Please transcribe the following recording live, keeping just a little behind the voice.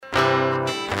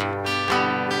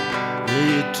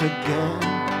again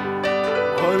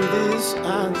on this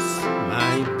earth,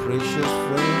 my precious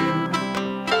friend.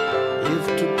 If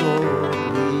to God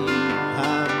we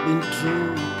have been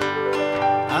true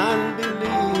and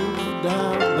believed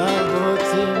above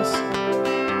things,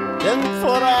 then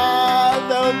for us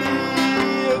there'll be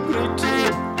a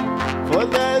greeting, for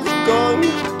there's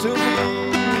going to be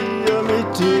a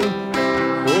meeting.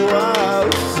 Oh,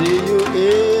 I'll see you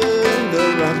in the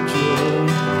rapture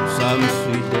some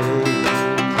sweet day.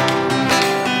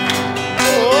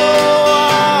 Oh,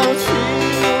 I'll see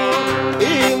you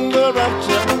in the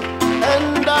rapture,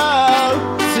 and I'll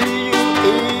see you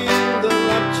in the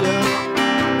rapture.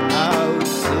 I'll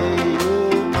see you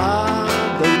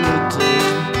at the meeting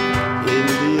in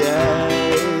the air.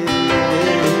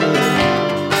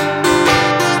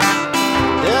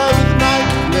 There with my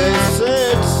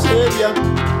blessed Savior,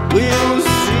 we'll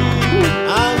sing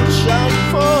and shout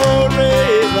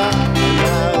forever. And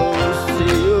I'll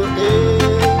see you in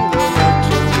the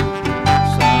rapture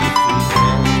some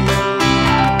sweet day.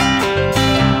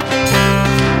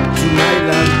 To my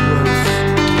loved ones,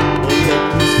 oh let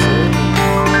me say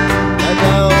that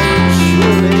I'll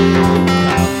surely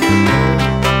come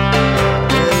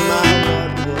when my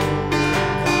Lord will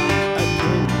come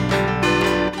again,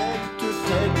 then to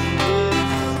take his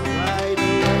right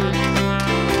away.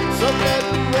 So get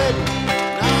ready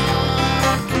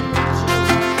now to meet you,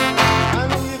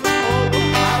 and with all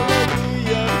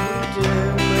hallelujah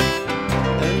greeting,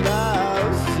 and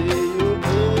I'll see you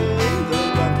in the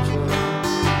rapture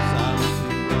some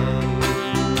sweet day.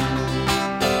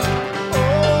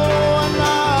 Oh, and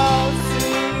I'll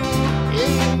see you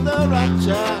in the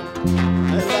rapture,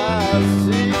 and I'll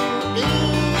see you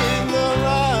in the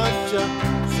rapture.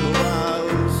 So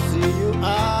I'll see you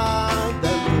at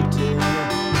the meeting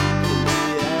in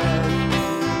the end.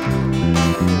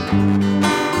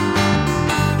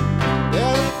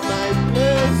 There my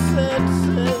blessed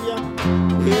Savior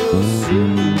will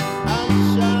see and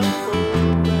shall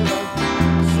forever.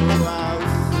 So I'll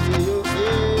see you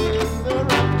in the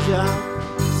rapture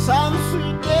some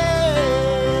sweet day.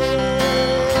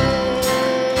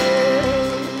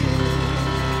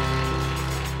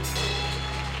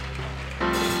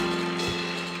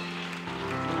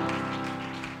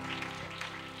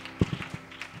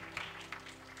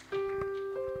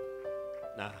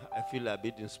 Nah, I feel a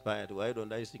bit inspired. Why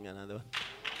don't I sing another one?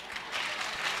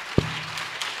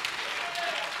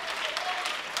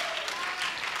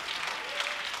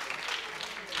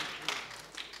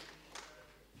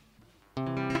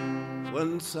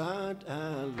 One sat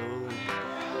alone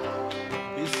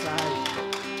beside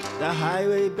the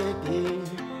highway begging.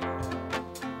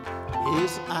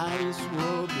 His eyes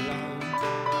were blind,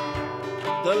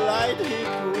 the light he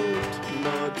could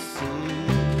not see.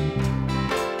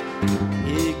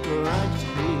 He clutched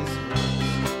his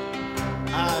hands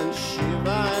and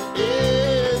shivered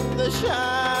in the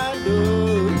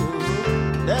shadows.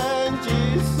 Then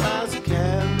Jesus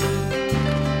came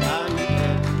and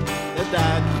let the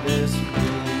darkness flee.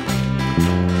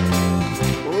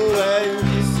 Oh, when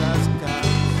Jesus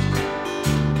comes,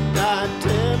 the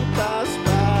tempest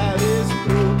bar is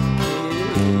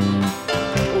broken.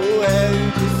 Oh, when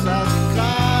Jesus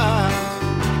comes,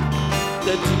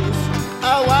 the tears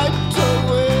are wiped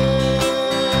away.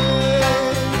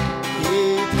 He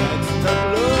takes the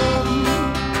bloom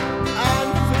and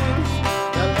fills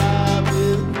the love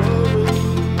with glory.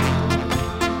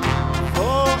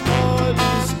 For all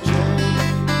is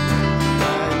changed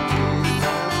when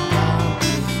Jesus comes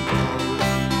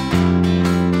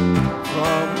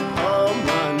from home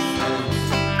and friends.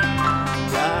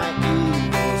 The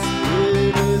evil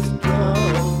spirit is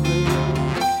drawing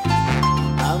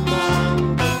among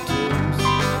the tombs.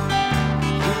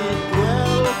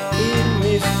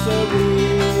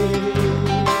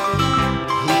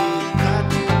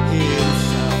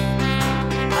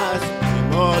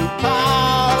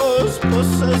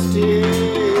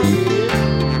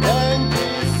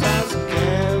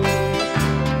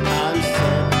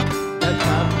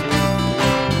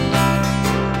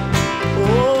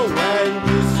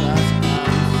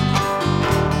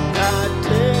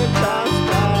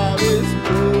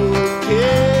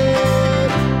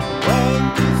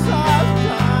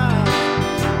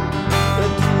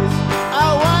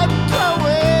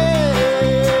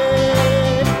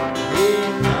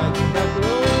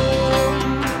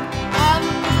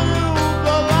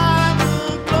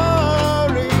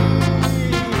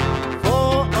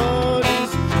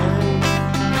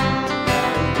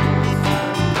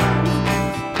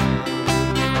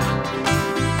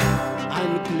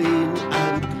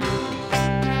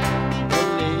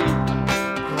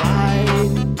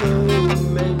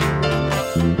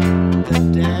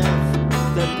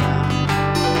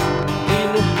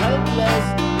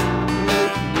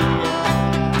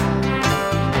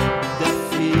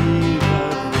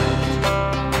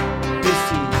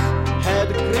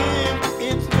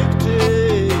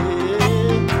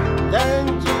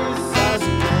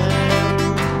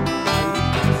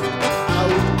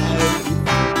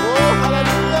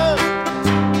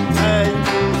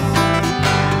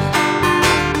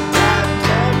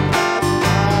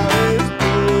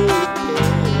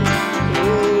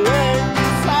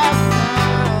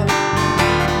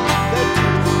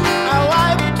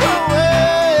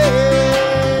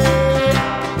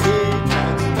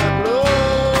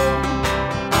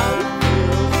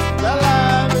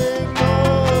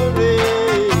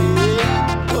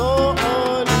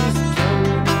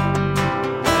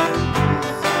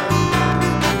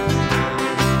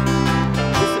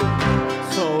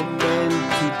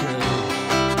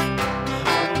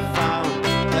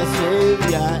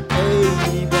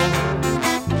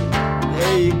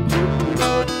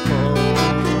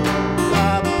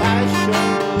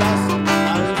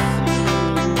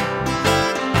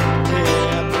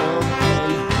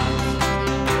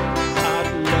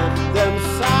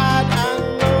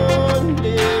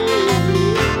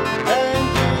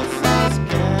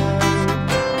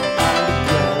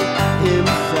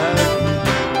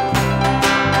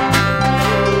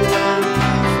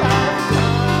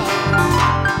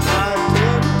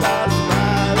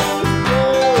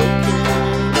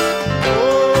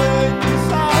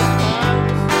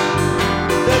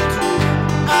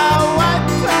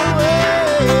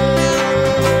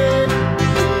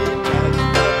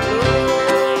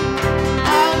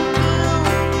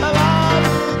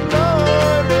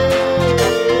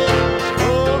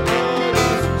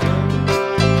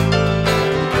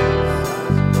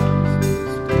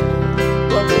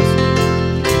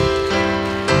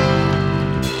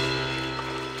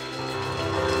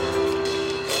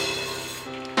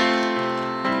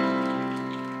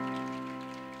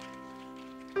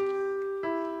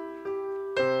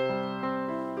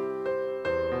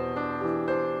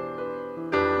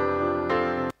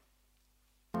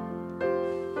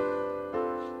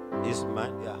 this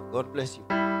man. Yeah, God bless you.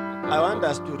 I want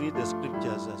us to read the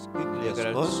scriptures as quickly as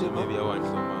Njagala tusome possible.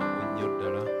 ebyawandiikibwa mangu nnyo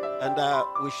ddala. And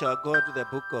we shall go to the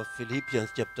book of Philippians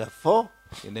chapter 4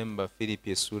 Tugende mu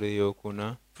Bafiripi essuula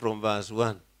ey'okuna from verse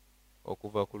 1.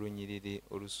 okuva ku lunyiriri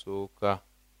olusooka.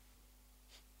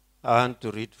 I want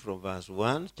to read from verse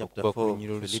 1, chapter Okuva ku 4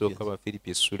 lunyiriri of olusooka Philippians.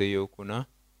 Bafiripi essuula ey'okuna.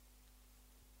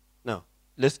 Now,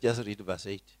 let's just read verse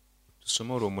 8.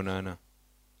 Tusome olw'omunaana.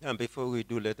 And before we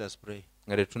do, let us pray.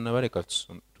 Nga tetunnaba leka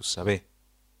tusabe.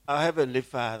 Our Heavenly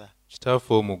Father,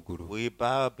 Kitaffe omu ggulu, we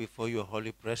bow before your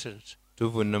holy presence.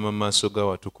 tuvuunama mu maaso ga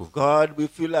watukuvu. God, we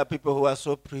feel our people who are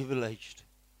so privileged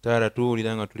Taata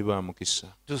tuwulira nga tuli ba mukisa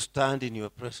to stand in your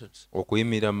presence,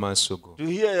 okuyimirira mu maaso go, to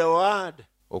hear your word,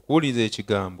 okuwuliriza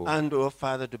ekigambo and, oh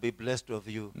Father, to be blessed of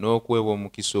you. n'okuweebwa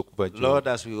omukisa okuva Lord,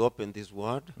 gy'oli. as we open this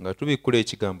word, Nga tubikkula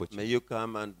ekigambo may kye, you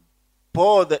come and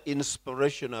pour the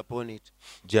inspiration upon it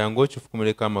jangu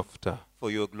okifukumuleko amafuta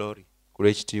for your glory. ku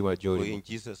lw'ekitiibwa For gy'oli. in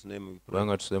Jesus' name we pray.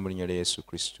 Kubanga tusaba mu linnya lya Yesu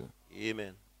Kristo.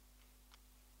 Amen.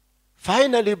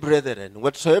 Finally, brethren,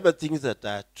 whatsoever things that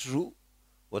are true,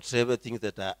 whatsoever things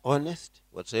that are honest,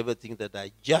 whatsoever things that are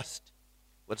just,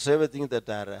 whatsoever things that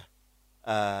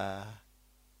are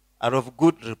of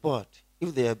good report,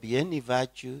 if there be any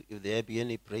virtue, if there be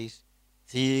any praise,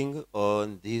 think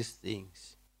on these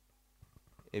things.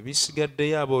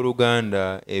 Ebisigaddeyo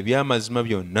abooluganda, eby'amazima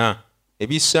byonna,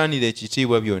 ebisaanira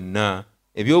ekitiibwa byonna,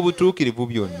 eby'obutuukirivu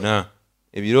byonna,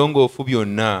 ebirongoofu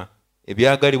byonna,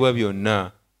 ebyagalibwa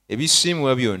byonna,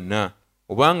 ebisiimibwa byonna,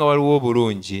 obanga waliwo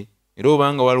obulungi era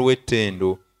obanga waliwo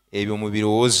ettendo, ebyo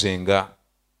mubirowoozenga.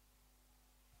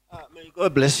 May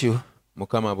God bless you.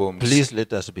 Mukama b'omukisa. Please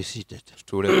let us be seated.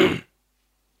 Tutuuleko.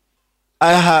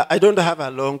 I don't have a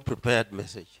long prepared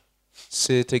message.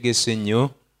 Seetegese nnyo,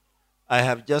 I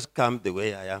have just come the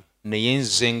way I am. naye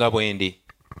nze nga bwe ndi.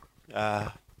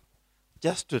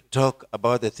 Just to talk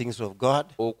about the things of God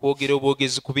Okwogera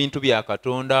obwogezi ku bintu bya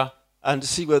Katonda, and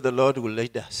see where the Lord will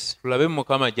lead us. tulabe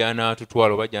Mukama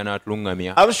gy'anaatutwala oba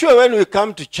gy'anaatuluŋŋamya. I'm sure when we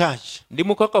come to church, Ndi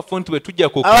mukakafu nti bwe tujja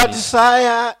ku our kkanisa,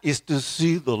 desire is to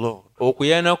see the Lord.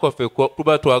 okuyaana kwaffe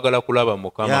tuba twagala kulaba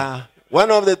Mukama. Yeah. One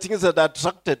of the things that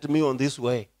attracted me on this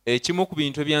way Ekimu ku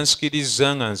bintu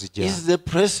ebyansikiriza nga nzija, is the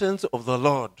presence of the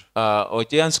Lord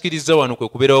ekyansikiriza wano kwe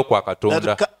kubeerawo kwa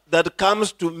Katonda, that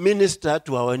comes to minister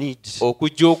to our needs.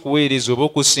 okujja okuweereza oba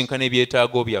okusinkana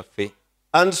ebyetaago byaffe.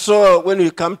 And so when we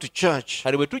come to church,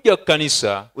 Kale bwe tujja ku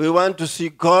kkanisa, we want to see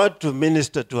God to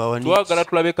minister to our needs. twagala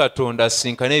tulabe Katonda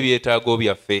asinkane ebyetaago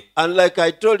byaffe. And like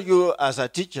I told you as a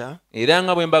teacher, Era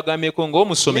nga bwe mbagambyeko me,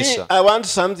 ng'omusomesa, I want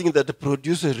something that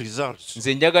produces results.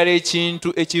 nze njagala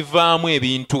ekintu ekivaamu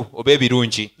ebintu oba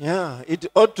ebirungi. Yeah, it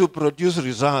ought to produce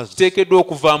results. Kiteekeddwa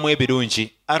okuvaamu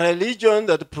ebirungi. A religion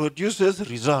that produces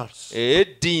results.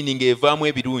 Eddiini ng'evaamu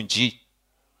ebirungi,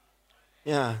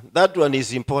 Yeah, that one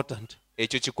is important.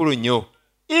 ekyo kikulu nnyo.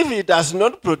 If it does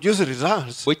not produce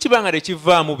results, Bwe kiba nga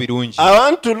tekivaamu birungi, I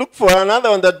want to look for another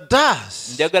one that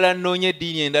does. njagala nnoonye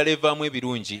eddiini endala evaamu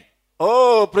ebirungi.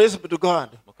 Oh, praise be to God.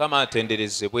 Mukama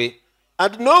atenderezebwe.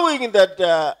 And knowing that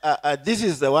this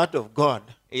is the word of God,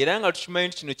 Era nga tukimanyi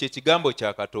nti kino kye kigambo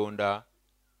kya Katonda,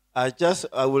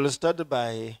 I will start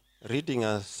by reading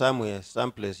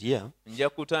someplace here, nja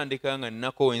kutandika nga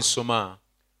nnako ensoma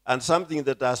and something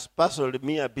that has puzzled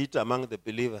me a bit among the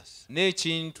believers.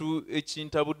 n'ekintu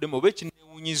ekintabuddemu oba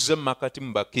ekinneewuunyizza mu makati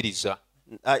mu bakkiriza.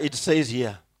 It says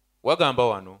here, Wagamba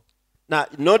wano, now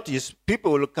notice,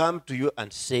 people will come to you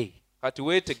and say, kati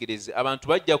weetegereze, abantu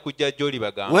bajja kujja gy'oli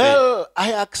bagambe, well,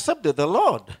 I accepted the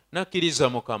Lord. nakkiriza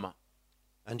Mukama.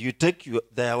 And you take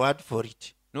their word for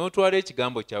it. N'otwala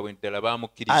ekigambo kyabwe ddala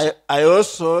baamukkiriza. I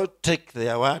also take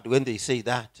their word when they say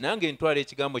that. Nange ntwala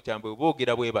ekigambo kyabwe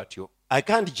boogera bwe batyo. I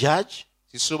can't judge,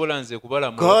 Sisobola nze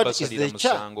kubalamula God basalira is the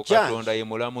musango, judge. Katonda ye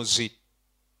mulamuzi.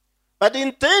 but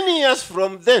in 10 years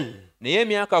from then, Naye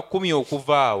emyaka 10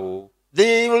 okuva awo,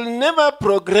 they will never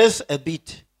progress a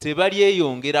bit.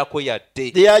 tebalyeyongerako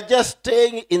yadde. They are just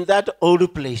staying in that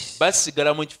old place.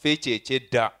 Basigala mu kifo ekyo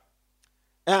eky'edda.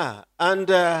 Yeah, and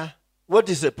what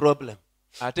is the problem?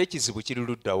 Ate ekizibu kiri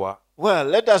ludda wa? Well,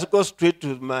 let us go straight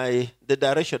to the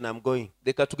direction I'm going.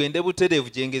 Leka tugende butereevu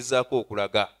gye ngezaako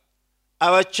okulaga.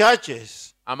 Our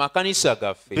churches, Amakanisa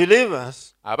gaffe,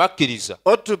 believers, abakkiriza,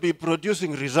 ought to be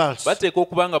producing results. bateeka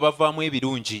okuba nga bavaamu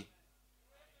ebirungi.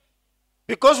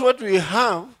 Because what we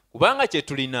have Kubanga kye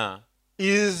tulina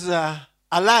is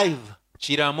alive.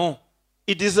 kiramu.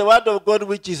 It is the word of God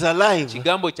which is alive.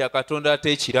 Kigambo kya Katonda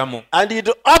ate ekiramu. And it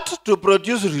ought to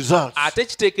produce results. Ate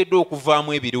kiteekeddwa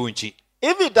okuvaamu ebirungi.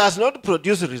 if it does not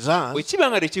produce results, bwe kiba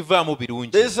nga tekivaamu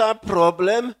birungi there's a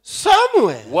problem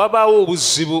somewhere. wabaawo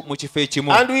obuzibu mu kifo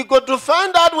ekimu And we got to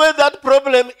find out where that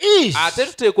problem is. ate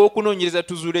tuteekwa okunoonyereza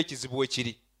tuzuule ekizibu we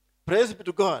kiri. Praise be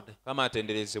to God. kama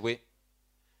atenderezebwe.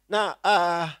 Now,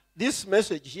 this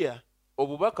message here,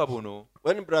 obubaka buno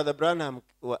when Brother Branham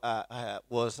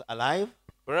was alive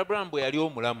Brother bwe yali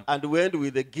omulamu and went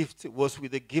with the gift, was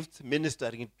with the gift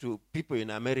ministering to people in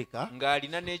America,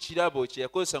 ng'alina n'ekirabo kye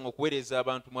yakozesanga okuweereza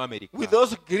abantu mu Amerika. with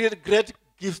those great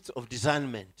gifts of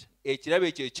discernment ekirabo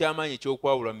ekyo eky'amaanyi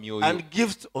ekyokwawula mu myoyo and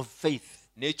gifts of faith,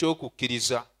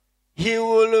 n'ekyokukkiriza. he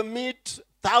will meet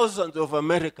thousands of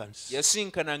Americans.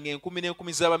 yasinkananga enkumi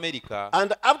n'enkumi z'Abamerika.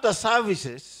 And after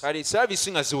services, kale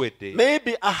saavisi nga ziwedde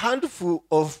maybe a handful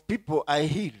of people are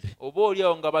healed, oba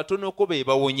oliawo nga batonoko be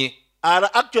bawonye are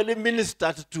actually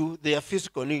ministered to their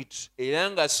physical needs. era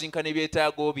ng'asinkana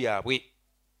ebyetaago byabwe.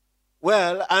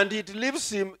 Well, and it leaves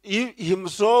him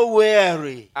so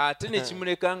weary, ate ne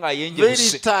kimuleka nga very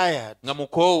ayenjebuse tired. nga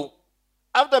mukoowu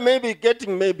After maybe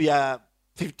getting maybe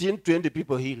 15, 20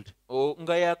 people healed.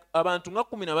 nga abantu nga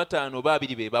 15 oba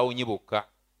 20 be bawonye bokka.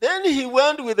 Then he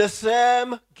went with the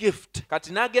same gift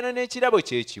kati n'agenda n'ekirabo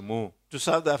kye kimu to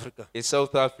South Africa e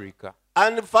South Africa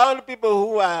and found people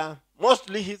who are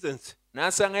mostly heathens.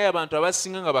 n'asangayo abantu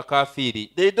abasinga nga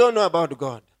bakafiiri They don't know about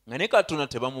God. nga ne Katonda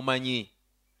tebamumanyi.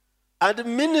 And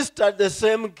ministered the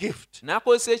same gift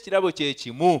n'akozesa ekirabo kye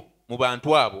kimu mu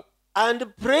bantu abo and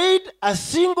prayed a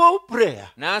single prayer.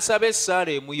 n'asaba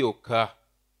essaala emu yokka.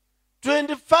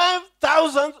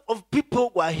 25,000 of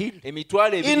people were healed.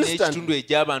 emitwalo ebiri Instantly. n'ekitundu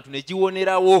egy'abantu ne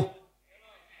giwonerawo.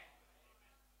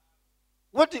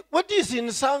 What is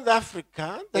in South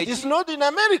Africa that is not in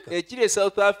America? ekiri e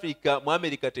South Africa mu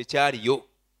Amerika tekyaliyo.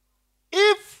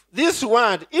 If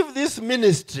this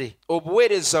ministry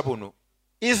obuweereza buno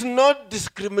is not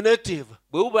discriminative,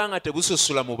 bwe buba nga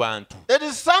tebusosola mu bantu there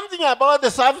is something about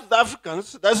the South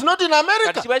Africans that's not in kati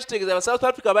America. kiba kitegeeza aba South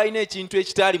Africa balina ekintu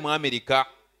ekitaali mu Amerika.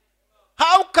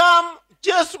 How come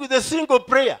just with a single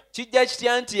prayer, kijja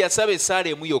kitya nti yasaba essaala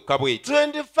emu yokka bw'eti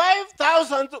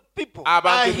 25,000 people are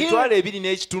abantu emitwalo healed? ebiri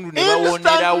n'ekitundu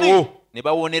ne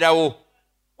bawonerawo.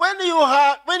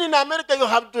 When in America you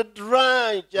have to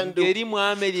drive and ng'eri mu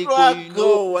Amerika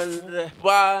struggle olina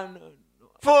and okufa.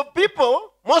 for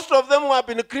people, most of them who have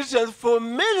been Christians for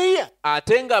many years.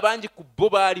 ate nga bangi ku bo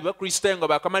baali bakristaayo nga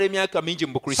bakamala emyaka mingi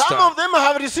mu Some bukristaayo. of them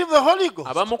have received the Holy Ghost.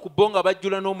 abamu ku bo nga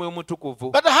bajjula n'omwoyo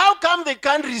omutukuvu. But how come they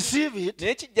can't receive it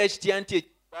naye kijja kitya nti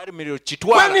ekibalemerero when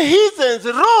kitwala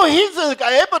raw heathens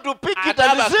are able to pick it ate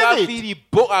and receive it? abakafiiri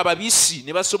bo ababisi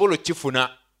ne basobola okukifuna.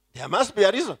 There must be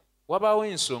a reason. wabaawo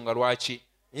ensonga lwaki.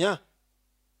 Yeah.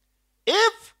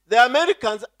 If the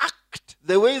Americans act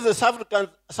the way the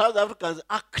South Africans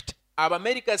act,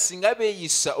 Abamerika singa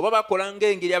beeyisa oba bakola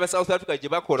ng'engeri aba South Africa gye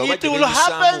bakola oba it gye will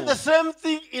happen beeyisaamu. the same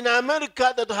thing in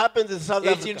America that happens in South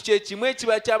ekintu Africa. kye kimu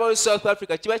ekiba kyabaawo South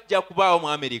Africa kiba kijja kubaawo mu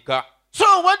Amerika.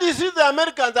 So what is it the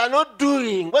Americans are not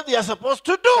doing what they are supposed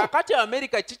to do? kakati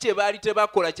Amerika ki kye baali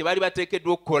tebakola kye baali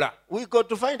bateekeddwa okukola? We got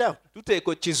to find out.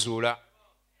 tuteeka okkizuula.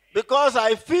 Because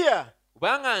I fear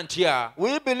kubanga ntya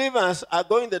we believers are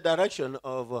going the direction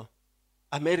of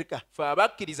America. ffe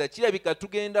abakkiriza kirabika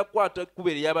tugenda kukwata ekkubo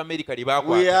ery'Abamerika lye We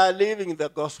baakwata. are living the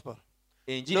gospel.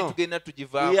 enjiri No. tugenda We are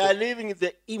tugivaako. living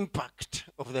the impact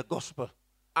of the gospel.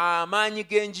 amaanyi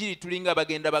g'enjiri tulinga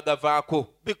bagenda bagavaako.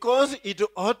 Because it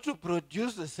ought to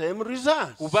produce the same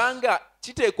results. kubanga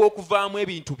kiteeka okuvaamu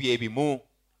ebintu bye bimu.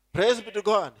 Praise be to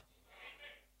God.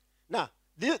 Now,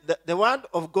 the word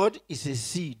of God is a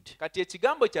seed. kati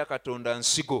ekigambo kya Katonda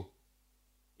nsigo.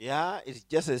 Yeah, it's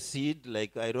just a seed,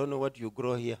 like I don't know what you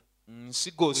grow here.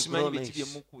 nsigo simanyi grow biki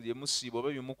maize. bye musiiba oba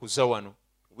bye mukuza wano.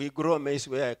 We grow maize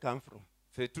where I come from.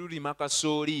 ffe tulima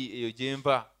kasooli eyo gye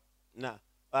nva. Now,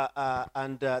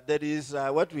 and there is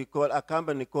what we call a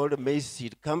company called Maize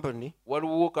Seed Company.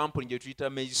 waliwo kampuni gye tuyita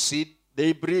maize seed.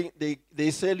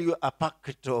 They sell you a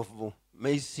packet of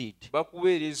maize seed.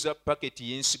 bakuweereza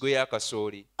paketi y'ensigo ya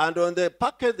kasooli. And on the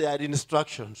packet there are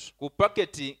instructions ku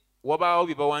paketi wabaawo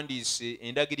bye bawandiise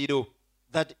endagiriro.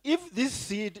 that if this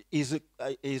seed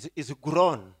is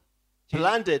grown,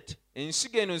 planted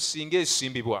ensigo eno singa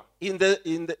esimbibwa in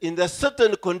the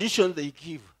certain condition they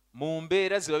give, mu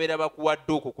mbeera ze babeera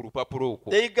bakuwadde okwo ku lupapula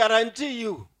okwo, they guarantee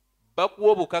you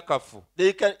bakuwa obukakafu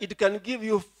it can give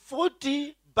you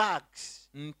 40 bags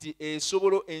nti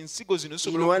ensigo zino In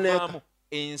zisobola one okuvaamu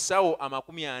ensawo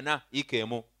 40 ika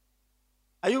emu.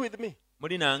 Are you with me?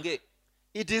 muli nange?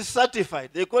 It is certified.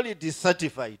 They call it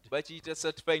certified. bakiyita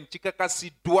certified,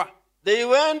 kikakasiddwa. They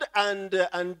went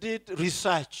and did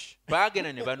research.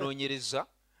 baagenda ne banoonyereza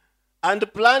and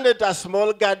planted a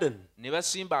small garden ne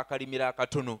basimba akalimira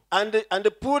akatono and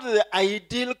put the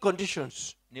ideal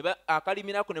conditions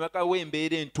akalimira ako ne bakawa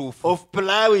embeera entuufu of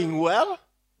plowing well,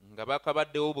 nga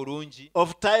bakabaddewo bulungi,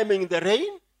 of timing the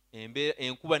rain,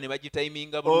 enkuba ne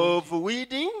bagitayiminga bulungi, of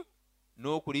weeding,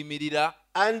 n'okulimirira,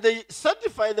 and they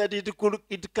certify that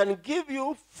it can give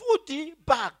you 40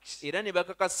 bags era ne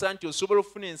bakakasa nti osobola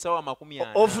okufuna ensawo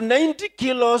 40 of 90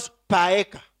 kilos per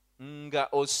acre. nga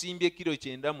osimbye kilo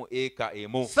 9 mu eka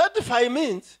emu. Certify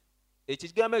means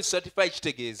Ekigambo ekyo certify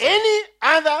kitegeeza any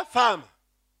other farmer,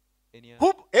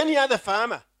 any other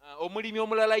farmer omulimi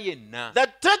omulala yenna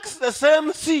that takes the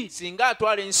same seed singa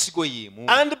atwala ensigo y'emu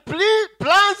and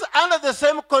plants under the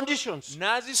same conditions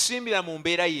n'azisimbira mu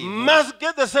mbeera y'emu must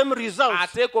get the same results.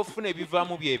 ateeka okufuna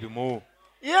ebivaamu bye bimu.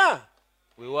 Yeah,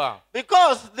 Weewaawo,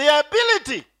 because the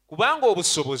ability kubanga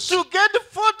obusobozi to get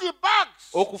 40 bags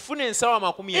okufuna ensawo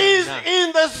 40 is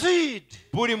in the seed.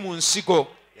 buli mu nsigo.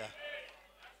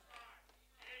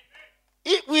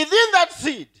 Within that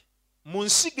seed, Mu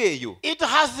nsigo eyo it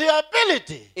has the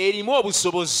ability. erimu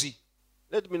obusobozi.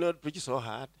 Let me not preach so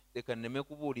hard. Leka nneme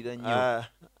kubuulira nnyo.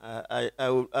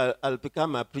 I'll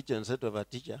become a preacher instead of a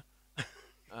teacher.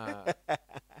 Ah,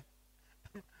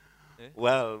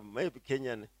 Well, maybe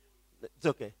Kenyan. It's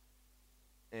okay.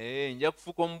 nja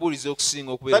kufuuka omubuulizi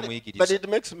okusinga okubeera But omuyigiriza. it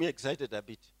makes me excited a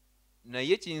bit.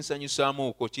 Naye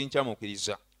kinsanyusaamuuko,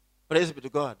 kinkyamuukiriza. Praise be to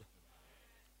God.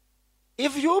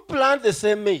 If you plant the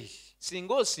same maize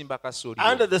Singa osimba kasooli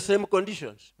under the same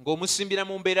conditions ng'omusimbira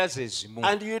mu mbeera ze zimu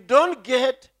and you don't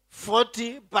get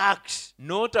 40 bags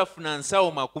n'otafuna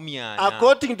nsawo 40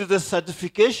 according to the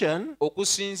certification,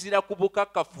 okusinziira ku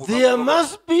bukakafu, there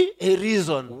must be a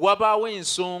reason. wabaawo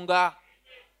ensonga.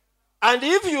 And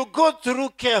if you go through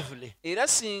carefully, Era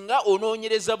singa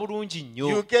onoonyereza bulungi you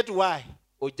nnyo get why.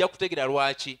 ojja kutegeera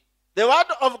lwaki. The word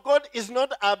of God is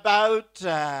not about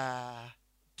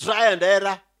try and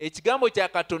error. Ekigambo kya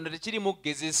Katonda tekirimu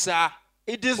kugezesa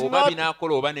It is oba not.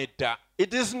 binaakola oba nedda.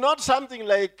 It is not something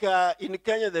like in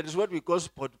Kenya there is what we call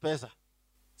sport pesa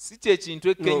Si kye kintu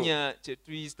e Kenya kye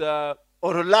tuyita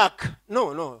or luck.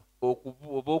 No.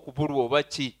 oba okubulwa oba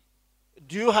ki.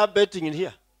 Do you have betting in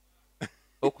here?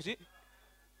 Okuki?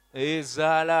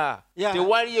 Zaala. Yeah.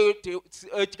 Tewaliyo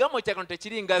ekigambo kya Katonda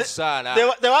tekiri nga zaala.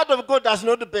 The word of God does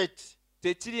not bet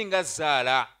Tekiri nga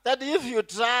zaala. that if you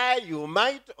try you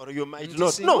might or you might Nti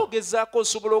not. singa No. ogezaako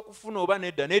osobola okufuna oba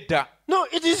nedda. No,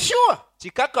 it is sure.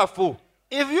 Kikakafu.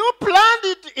 If you plant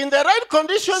it in the right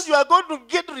conditions, you are going to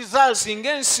get results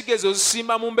Singa ensigo ezo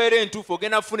zisimba mu mbeera entuufu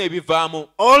ogenda kufuna ebivaamu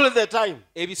all the time,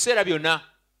 ebiseera byonna,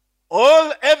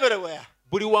 everywhere.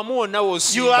 buli wamu wonna You are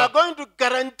w'osimba going to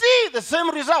guarantee the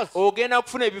same results. ogenda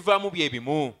kufuna ebivaamu bye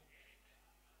bimu.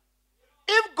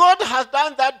 If God has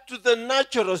done that to the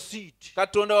natural seed,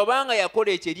 Katonda wabanga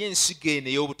yakola ekyo eri ensigo eno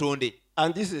ey'obutonde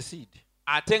and this is seed,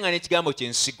 ate nga n'ekigambo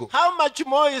ky'ensigo, how much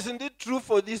more isn't it true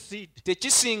for this seed?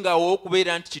 tekisingawo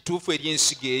okubeera nti kituufu eri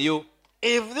ensigo eyo.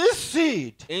 If this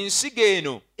seed Ensigo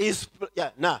eno is,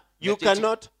 now you Let it-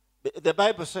 cannot, the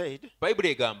Bible said,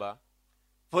 Bayibuli egamba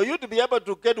for you to be able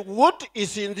to get what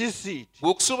is in this seed.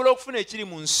 bw'okusobola okufuna ekiri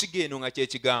mu nsigo eno nga kye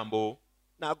kigambo,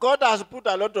 Now God has put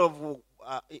a lot of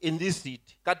in this seed.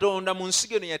 Katonda mu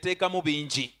nsigo eno yateekamu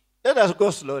bingi. Let us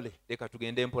go slowly. Leka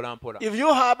tugende mpola mpola. If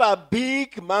you have a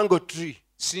big mango tree,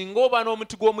 Singa oba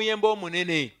n'omuti gw'omuyembe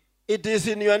omunene it is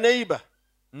in your neighbor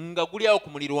nga guli awo ku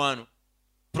mulirwano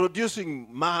producing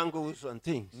mangoes and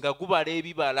things, nga gubala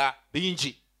ebibala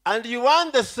bingi, and you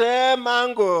want the same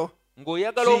mango,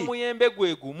 ng'oyagala See. omuyembe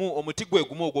gwe gumu, omuti gwe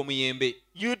gumu ogw'omuyembe,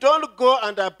 you don't go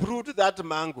and uproot that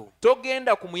mango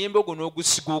togenda ku muyembe ogwo to your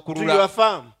n'ogusiguukulula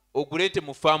farm. oguleete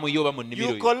mu faamu yo oba mu nnimiro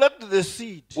You yo. collect the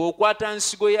seed, Bw'okwata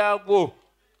nsigo yaagwo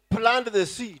plant the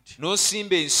seed,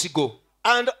 n'osimba ensigo,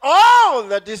 and all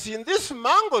that is in this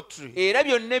mango tree, era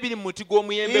byonna ebiri mu muti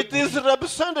gw'omuyembe it is guli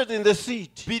represented in the seed.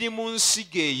 biri mu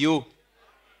nsigo eyo.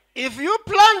 If you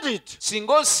plant it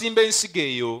Singa osimba ensigo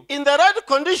eyo in the right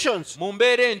conditions, mu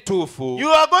mbeera entuufu, you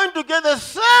are going to get the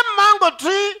same mango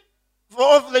tree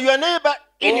of your neighbor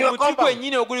in your omuti compound.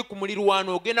 gwennyini oguli ku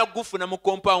mulirwano ogenda kugufuna mu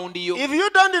kompawundi yo. If you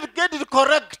don't get it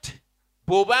correct,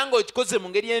 Bw'obanga okikoze mu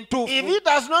ngeri if entuufu, it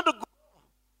does not go,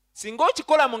 singa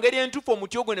okikola mu ngeri entuufu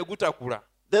omuti ogwo ne gutakula,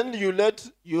 then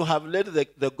you have let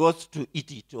the goats to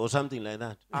eat it or something like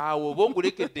that. awo oba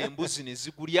ogulekedde embuzi ne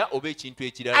zigulya oba ekintu I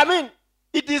ekirala. mean,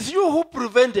 it is you who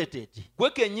prevented it. Gwe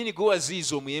kennyini gwe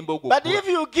waziyiza omuyembe ogwo But okula. if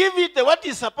you give it what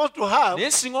it's supposed to have,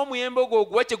 Naye singa omuyembe ogwo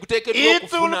oguwa kye guteekeddwa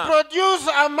it will okufuna, produce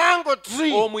a mango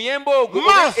tree. omuyembe ogwo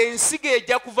Must. ensigo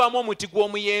ejja kuvaamu omuti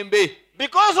gw'omuyembe.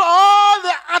 Because all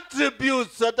the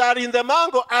attributes that are in the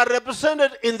mango are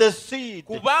represented in the seed.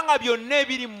 kubanga byonna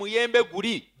ebiri mu muyembe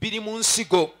guli biri mu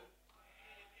nsigo.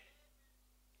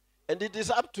 And it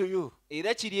is up to you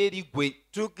Era kiri eri ggwe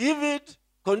to give it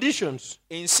conditions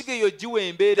ensigo eyo giwa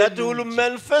embeera that will ennungi.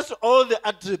 manifest all the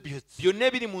attributes. byonna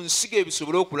ebiri mu nsigo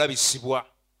ebisobole okulabisibwa.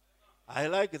 I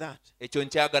like that. Ekyo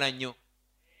nkyagala nnyo.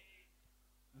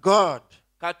 God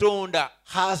Katonda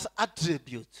has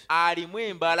attributes. alimu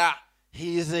embala.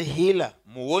 He is a healer.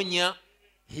 Muwonya,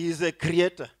 He is a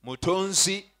creator.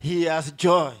 mutonzi, He has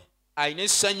joy. alina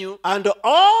essanyu, And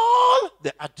all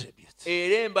the attributes.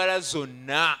 era embala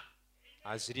zonna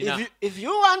azirina. If you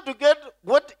want to get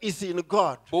what is in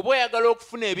God, Bw'oba oyagala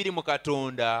okufuna ebiri mu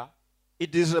Katonda,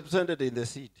 it is represented in the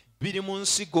seed. biri mu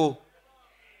nsigo.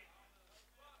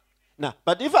 Now,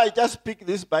 but if I just pick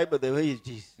this Bible the way it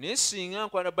is, Naye singa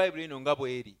nkwata Bayibuli eno nga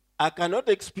bw'eri, I cannot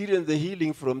experience the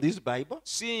healing from this Bible.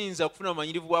 siyinza kufuna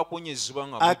amanyirivu bwa kuwonyezebwa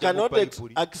nga I mujja mu cannot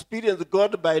Bayibuli. experience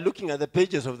God by looking at the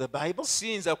pages of the Bible.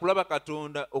 Siyinza kulaba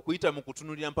Katonda okuyita mu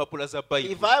kutunuulira mpapula za If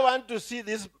Bayibuli. I want to see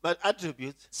these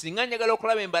attributes, Singa njagala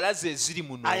okulaba embala ze eziri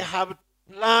muno, I have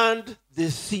planted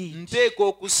the seed. nteeka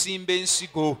okusimba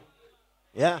ensigo.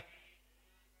 Yeah.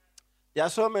 There are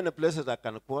so many places I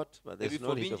can quote, but there's Ebifo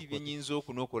no need of bingi bye quoting. nnyinza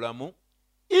okunookolamu.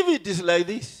 If it is like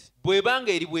this, Bw'eba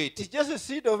nga eri bw'eti, it's just a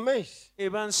seed of maize.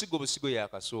 eba nsigo busigo ya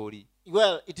kasooli.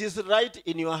 Well, it is right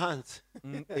in your hands.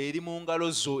 Eri mu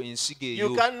ngalo zo ensigo You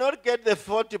eyo. cannot get the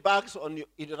 40 bucks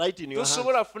right in your hands.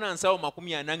 Tosobola kufuna nsawo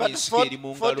 40 But ng'ensigo eri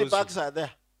mu 40 ngalo zo. bucks are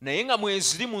there. Naye nga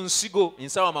mweziri mu nsigo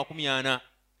ensawo 40.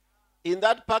 In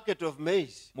that packet of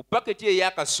maize, Mu paketi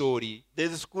eya kasooli there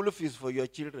is school fees for your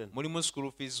children. mulimu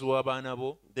school fees w'abaana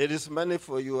bo, There is money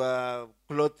for your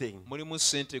clothing. mulimu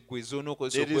ssente ggwe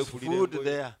ez'onookozesa There is okwegulira food engoye.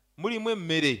 there. Mulimu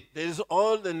emmere, There is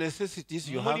all the necessities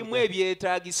you have. mulimu There.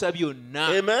 ebyetaagisa byonna.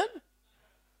 Amen.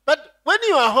 But when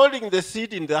you are holding the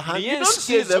seed in the hand, Naye you don't ensiko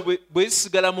see ezo them. bwe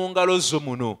zisigala mu ngalo zo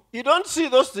muno, You don't see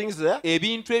those things there.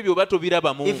 ebintu ebyo oba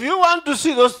tobirabamu. If you want to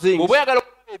see those things, Bw'oba oyagala okulaba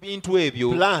ebintu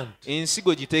ebyo, plant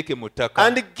ensigo giteeke mu ttaka,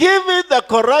 and give it the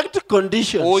correct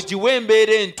conditions. ogiwe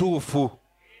embeera entuufu.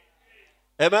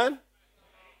 Amen.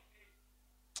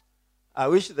 I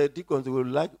wish the deacons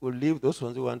would leave those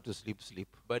ones who want to sleep.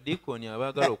 Badiikoni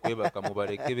abaagala okwebaka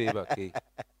mubaleke beebake.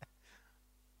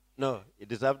 No,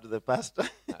 it is up to the pastor.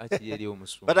 Ati eri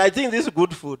omusumba. But I think this is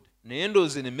good food. Naye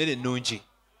ndowooza eno emmere ennungi.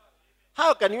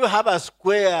 How can you have a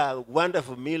square,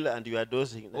 wonderful meal and you are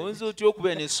dosing? Oyinza otya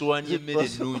okubeera n'essowaani y'emmere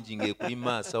ennungi ng'ekuli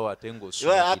maaso ate Well, I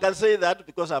ng'osuubira. can say that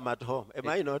because I'm at home. Am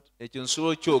I not? Ekyo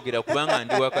nsobola okyogera kubanga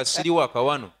ndi waka siri waka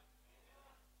wano.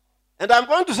 And I'm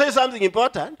going to say something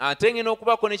important. Ate ngena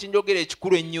okubaako n'ekinjogera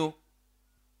ekikulu ennyo.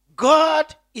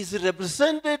 God is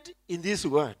represented in this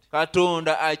word.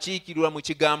 Katonda akiikirirwa mu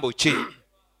kigambo kye.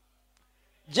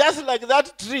 Just like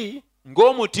that tree,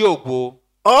 Ng'omuti ogwo,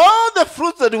 all the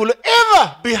fruits that will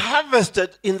ever be harvested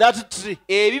in that tree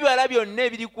ebibala byonna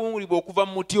ebirikungulibwa okuva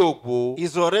mu muti ogwo,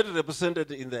 is already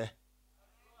represented in the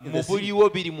mu seed. buliwo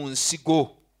biri mu nsigo.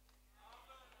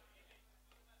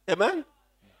 Amen.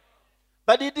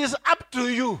 But it is up to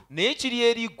you Naye kiri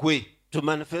eri ggwe to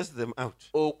manifest them out.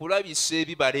 okulabisa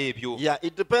ebibala ebyo. Yeah,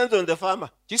 it depends on the farmer.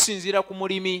 Kisinziira ku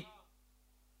mulimi.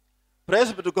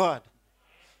 Praise be to God.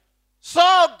 So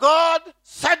God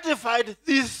certified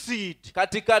this seed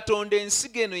Kati Katonda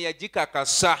ensigo eno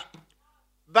yagikakasa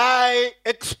by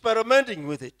experimenting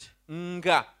with it.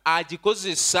 nga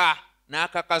agikozesa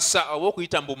n'akakasa oba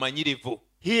okuyita mu bumanyirivu.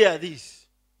 Hear this.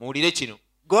 Muwulire kino.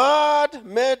 God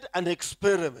made an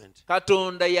experiment.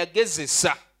 Katonda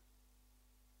yagezesa.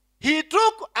 He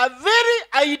took a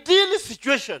very ideal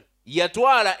situation,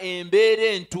 Yatwala embeera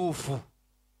entuufu,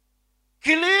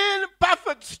 clean,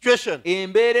 perfect situation.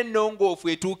 embeera ennongoofu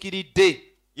etuukiridde.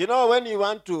 You know, when you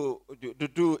want to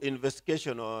do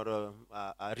investigation or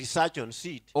research on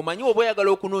seed, Omanyi oba oyagala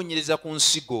okunoonyereza ku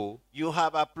nsigo, you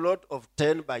have a plot of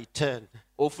 10 by 10.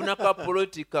 ofuna ka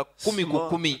poloti ka 10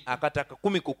 ku 10, akataka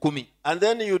 10 ku 10. And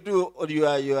then you do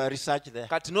your research there.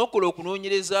 Kati n'okola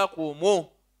okunoonyereza kw'omwo.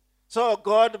 So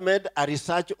God made a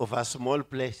research of a small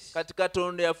place. Kati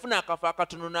Katonda yafuna akafo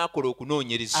akatono n'akola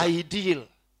okunoonyereza. Ideal,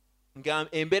 Nga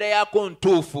embeera yaako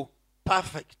ntuufu,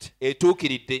 perfect.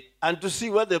 etuukiridde. And to see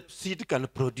what the seed can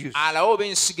produce. Alawo oba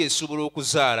ensigo esobola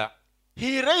okuzaala.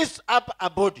 He raised up a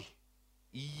body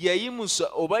Yayimusa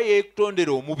oba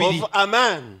yeetondera omubiri. of a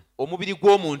man Omubiri that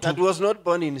gw'omuntu was not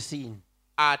born in sin.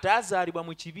 ataazaalibwa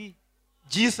mu kibi.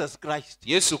 Jesus Christ.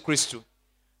 Yesu Kristo.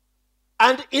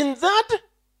 And in that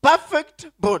perfect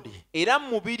body, Era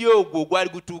mu mubiri ogwo ogwali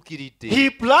gutuukiridde, he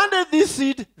planted this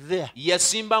seed there.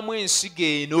 yasimbamu ensigo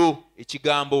eno,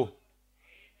 ekigambo.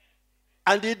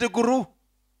 and it grew,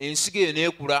 ensigo eyo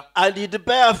n'ekula and it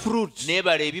bare fruit.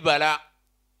 n'ebala ebibala.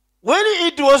 When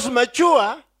it was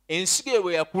mature, Ensigo eyo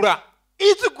bwe yakula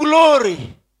its glory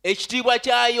ekitiibwa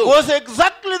kyayo was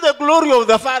exactly the glory of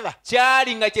the Father.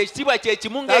 kyali nga kyekitiibwa kye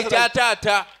kimu That's ng'ekya right.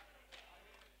 taata,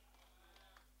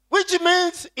 Which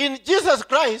means in Jesus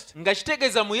Christ, nga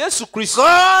kitegeeza mu Yesu Kristo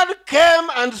God came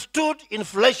and stood in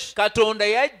flesh, Katonda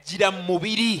yajjira mu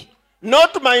mubiri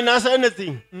not minus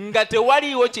anything. nga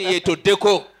tewaliiwo kye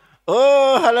yeetoddeko.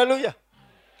 Oh, hallelujah.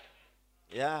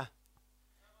 Yeah.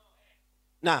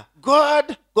 Now,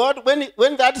 God,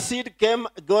 when that seed came,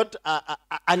 got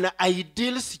an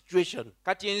ideal situation.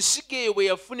 Kati ensigo eyo bwe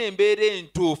yafuna embeera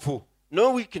entuufu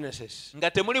No weaknesses,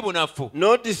 nga temuli bunafu,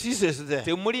 no diseases there.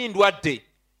 temuli ndwadde,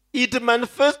 It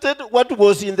manifested what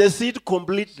was in the seed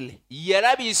completely.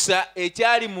 yalabisa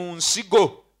ekyali mu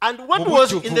nsigo And what Mu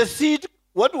was bujjuvu. in the seed,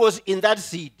 what was in that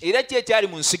seed? era ki ekyali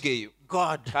mu nsigo eyo?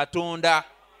 God. Katonda.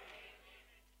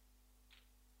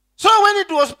 So when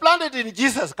it was planted in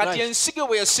Jesus Kati Christ, ensigo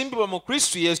bwe yasimbibwa mu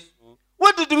Kristo Yesu,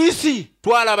 what did we see?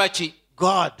 twalaba ki?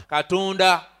 God.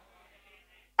 Katonda.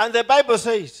 And the Bible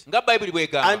says, Nga Bayibuli and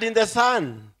bw'egamba, in the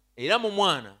Son, era mu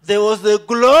Mwana there was the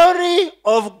glory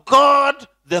of God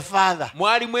the Father.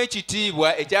 mwalimu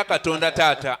ekitiibwa ekya Katonda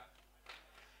Taata.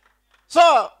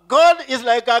 So God is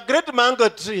like a great mango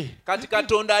tree. Kati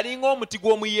Katonda alinga omuti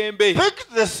gw'omuyembe,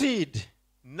 Picked the seed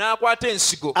n'akwata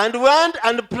ensigo and went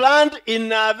and planted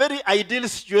in a very ideal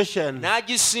situation.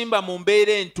 n'agisimba mu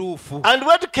mbeera entuufu, And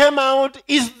what came out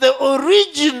is the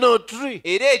original tree.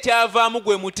 era ekyavaamu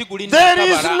gwe muti gulina There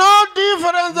is akabala no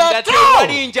difference nga at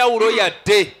tewali all. njawulo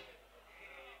yadde.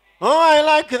 Oh, I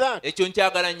like that. Ekyo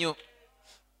nkyagala nnyo.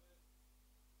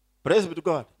 Praise be to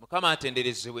God. Mukama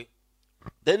atenderezebwe.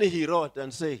 Then he wrote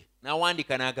and said,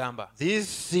 N'awandiika n'agamba, this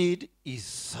seed is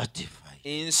certified.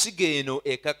 ensigo eno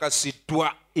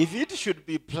ekakasiddwa. If it should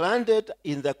be planted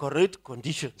in the correct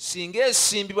conditions, Singa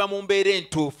esimbibwa mu mbeera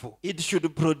entuufu, it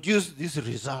should produce these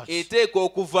results. eteeka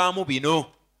okuvaamu bino.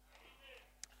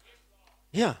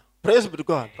 Yeah. Praise be to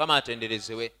God. Mukama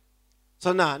atenderezebwe.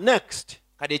 So now, next.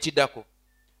 Kati ekiddako,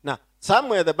 Now,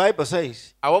 somewhere the Bible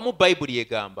says, awamu Bayibuli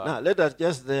egamba, now let us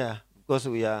just there, because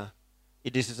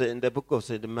it is in the book of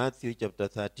St. Matthew chapter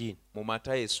 13, mu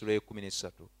Matayo essula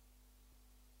 13,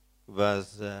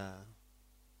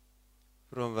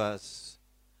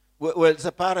 well, it's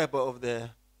a parable of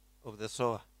the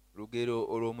sower. lugero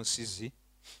olw'omusizi,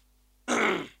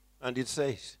 And it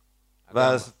says,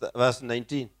 agamba, verse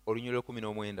 19, olunyolo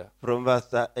 19, from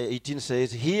verse 18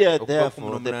 says, hear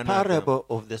therefore the 18 parable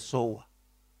of the sower.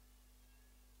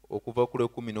 okuva ku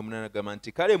 18 agamba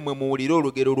nti kale mmwe muwulire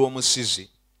olugero lw'omusizi.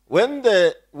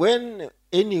 When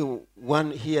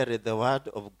anyone heareth the word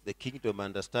of the kingdom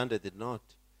understandeth it not,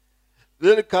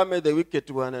 then cometh the wicked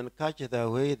one and catcheth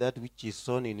away that which is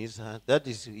sown in his heart, that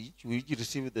is which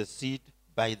receiveth the seed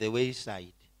by the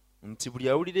wayside. Nti buli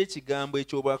awulira ekigambo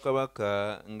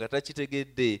eky'obwakabaka nga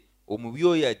takitegedde, omubi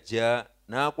oyo ajja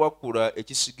n'akwakula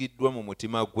ekisigiddwa mu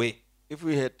mutima gwe. If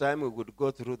we had time, we would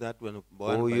go through that one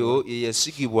by Oyo one. ye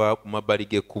yasigibwa ku mabbali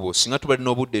g'ekkubo. Singa tuba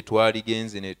tulina obudde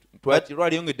twaligenze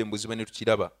twaliyongedde mu buziba ne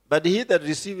tukiraba. But he that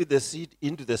receiveth the seed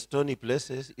into the stony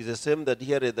places is the same that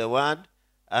heareth the word,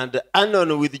 and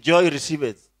anon with joy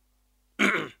receiveth.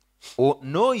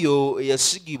 N'oyo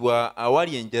eyasigibwa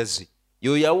awali enjazi,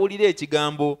 y'oyo awulira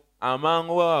ekigambo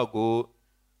amangu ago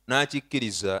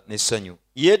n'akikkiriza n'essanyu.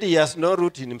 Yet he has no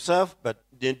root in himself, but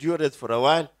endureth for a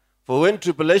while. For when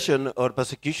tribulation or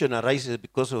persecution arises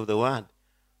because of the word,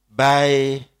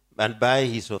 by and by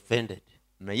he is offended.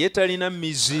 Naye talina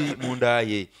mizi munda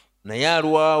ye, naye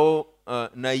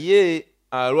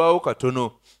alwawo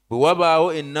katono. Bwe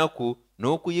wabaawo ennaku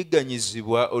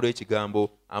n'okuyigganyizibwa olw'ekigambo,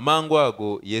 amangu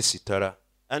ago yeesittala.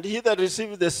 And he that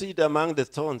receiveth the seed among the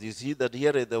thorns is he that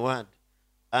heareth the word,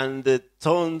 and the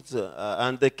thorns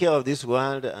and the care of this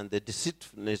world and the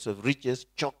deceitfulness of riches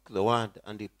choke the word,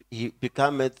 and he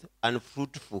becometh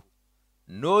unfruitful.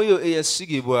 N'oyo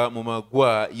eyasigibwa mu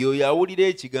magwa y'oyo awulira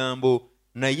ekigambo,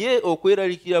 naye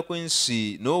okweraliikira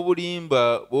kw'ensi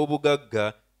n'obulimba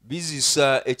bw'obugagga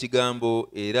bizisa ekigambo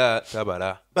era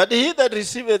tabala. But he that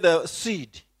receiveth the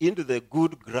seed into the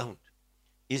good ground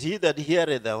is he that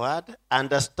heareth the word,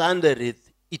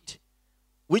 understandeth it,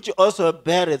 which also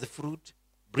beareth fruit,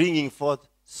 bringing forth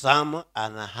some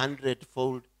an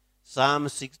 100-fold, some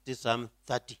 60, some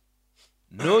 30.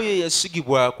 N'oyo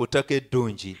eyasigibwa ku ttaka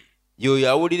eddungi, y'oyo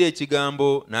awulira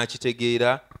ekigambo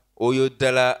n'akitegeera, oyo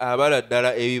ddala abala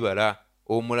ddala ebibala,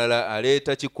 omulala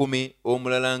aleeta 10,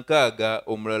 omulala 60,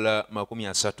 omulala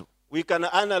 30. We can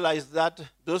analyze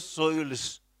those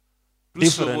soils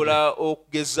Tusobola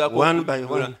okugezaako one by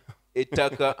one.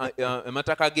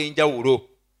 amataka ag'enjawulo.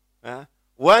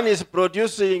 One is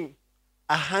producing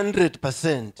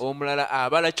 100%. Omulala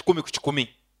abala 100 ku 100.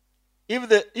 If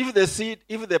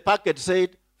the packet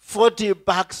said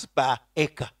 $40 per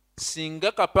acre,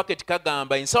 Singa ka packet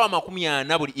kagamba ensawa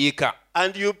 40 buli eka.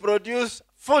 And you produce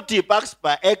 $40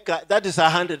 per acre, that is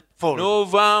 100-fold.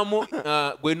 Novaamu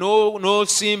gwe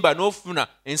nosimba nofuna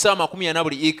ensawa 40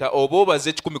 buli eka oba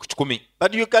obaze 100 ku 100.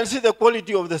 But you can see the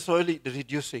quality of the soil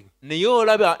reducing. Naye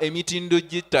olaba emitindo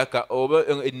gy'ettaka oba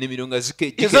ennimiro nga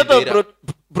Instead of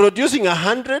producing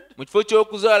 100, mu kifo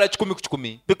ky'okuzaala 100 ku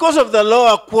 100, because of the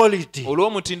lower quality,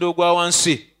 olw'omutindo ogwa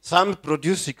wansi some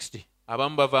produce 60.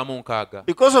 abamu bavaamu 60.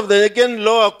 Because of the again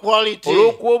lower quality,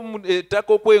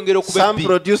 olw'okw'ettaka okweyongera okuba some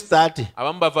produce 30.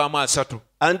 abamu bavaamu 30.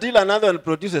 Until another one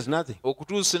produces nothing.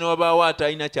 Okutuusa ne wabaawo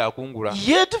atalina kyakungula.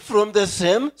 Yet from the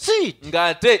same seed.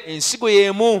 Ng'ate ensigo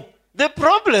y'emu. The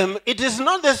problem, it is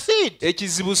not the seed.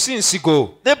 Ekizibu si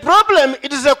nsigo. The problem,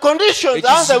 it is the conditions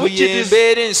under which it is.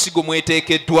 Embeera ensigo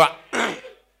mweteekeddwa.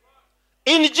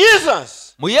 In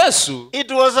Jesus, mu Yesu it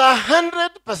was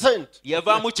 100%.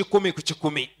 yavaamu 100 ku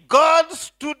 100. God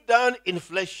stood down in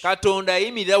flesh. Katonda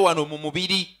yayimirira wano mu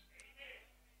mubiri.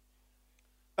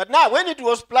 But now, when it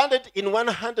was planted in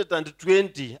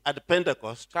 120 at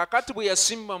Pentecost, Kakati bwe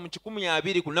yasimba mu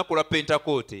 120 ku lunaku lwa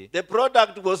Pentakoote, the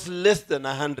product was less than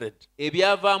 100.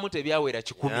 ebyavaamu tebyawera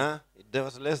 100. Yeah, it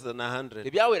was less than 100.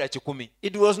 Tebyawera 100.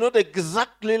 It was not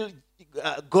exactly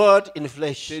God in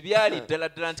flesh. Tebyali ddala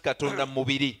ddala nti Katonda mu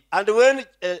mubiri. And when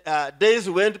days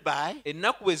went by,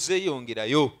 Ennaku bwe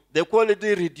zeeyongerayo, the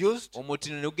quality reduced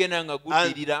omutindo ne gugenda nga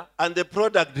guddirira, and the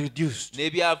product reduced.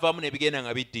 n'ebyavaamu ne bigenda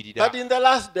nga biddirira. But in the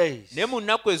last days, Naye mu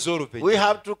nnaku we ez'oluvannyuma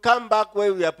have to come back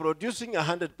where we are producing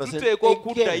 100% tuteekwa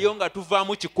okuddayo again. nga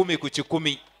tuvaamu 100 ku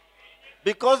 100,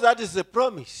 Because that is the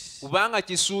promise. kubanga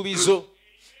kisuubizo.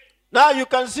 Now you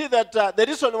can see that the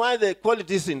reason why the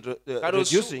quality is Kale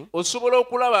reducing, osobola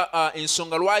okulaba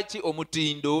ensonga lwaki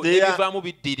omutindo There are- n'ebivaamu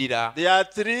biddirira. there are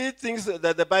three things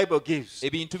that the Bible gives.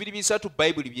 Ebintu biri bisatu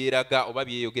Bayibuli byeraga oba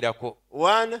byeyogerako.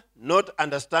 One, not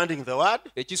understanding the word.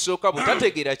 Ekisooka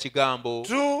butategeera kigambo.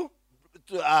 Two,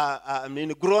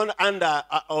 grown under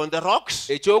on the rocks.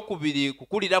 Ekyokubiri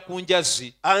kukulira ku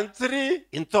njazi. And three,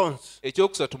 in thorns.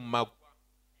 Ekyokusatu mu maggwa.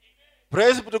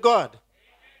 Praise be to God.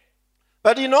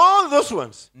 But in all those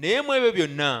ones, Naye mu ebyo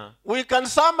byonna we can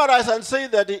summarize and say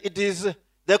that it is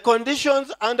the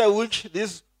conditions under which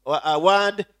this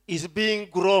word is being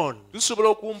grown. tusobola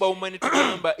okuwumbamu ne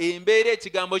tugamba embeera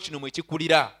ekigambo kino mwe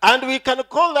kikulira. And we can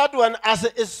call that one as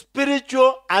a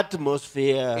spiritual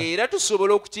atmosphere. Era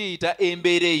tusobola okukiyita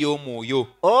embeera ey'omwoyo.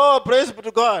 Oh, praise be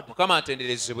to God. Mukama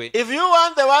atenderezebwe. If you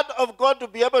want the word of God to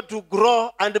be able to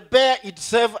grow and bear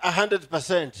itself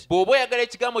 100%, Bw'oba oyagala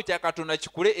ekigambo kya Katonda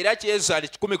kikule era kyezaale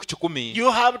 100 ku 100, you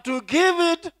have to give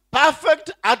it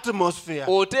perfect atmosphere.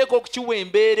 oteeka okukiwa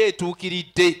embeera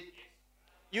etuukiridde.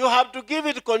 You have to give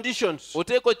it conditions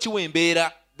Oteeka okukiwa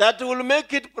embeera that will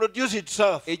make it produce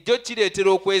itself. ejjo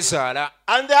kireetera okwezaala.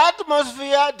 And the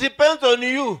atmosphere depends on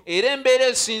you, Era embeera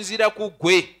esinziira ku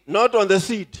ggwe, not on the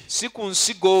seed. si ku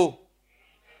nsigo.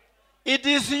 It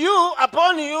is you,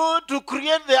 upon you, to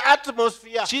create the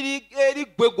atmosphere. Kiri eri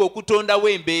ggwe gwe okutondawo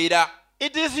embeera.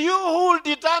 It is you who will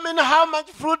determine how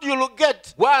much fruit you will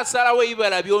get. Gw'asalawo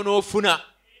ebibala by'onoofuna.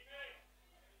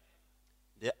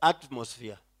 The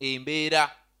atmosphere. Embeera.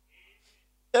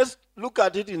 Let's look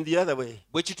at it in the other way.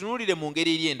 Bwe kitunuulire mu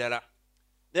ngeri eri endala.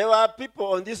 There were people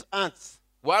on this earth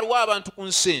Waliwo abantu ku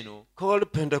nsi eno called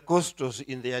Pentecostals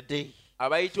in their day.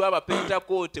 abayitibwa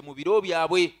Abapentakoote mu biro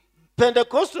byabwe.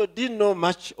 Pentecostals didn't know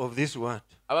much of this word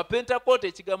Abapentakoote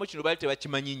ekigambo kino baali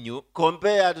tebakimanyi nnyo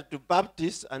compared to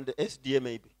Baptists and the SDA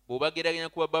maybe. bw'obageraganya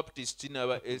ku Baptist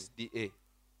n'aba SDA.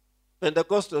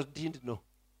 Pentecostals didn't know.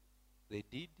 They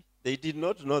did. They did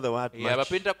not know the word much.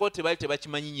 Abapentakoote baali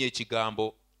tebakimanyi nnyo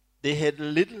ekigambo. They had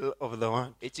little of the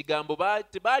word. Ekigambo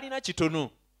tebaalina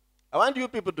kitono. I want you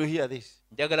people to hear this.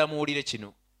 Njagala muwulire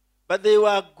kino. But they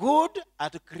were good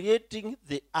at creating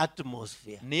the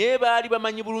atmosphere. Naye baali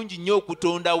bamanyi bulungi nnyo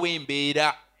okutondawo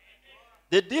embeera.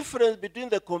 The difference between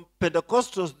the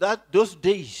Pentecostals those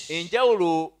days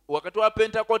Enjawulo wakati wa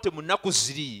Pentakoote mu nnaku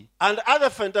ziri and other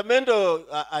fundamental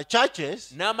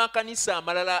churches, n'amakanisa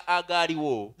amalala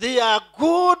agaaliwo, they are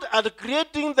good at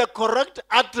creating the correct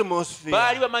atmosphere.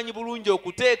 baali bamanyi bulungi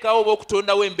okuteekawo oba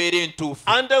okutondawo embeera entuufu.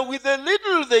 And with the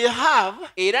little they have,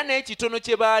 Era n'ekitono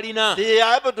kye baalina they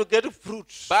are able to get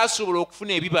fruits. baasobola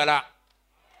okufuna ebibala.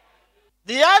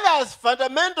 The others,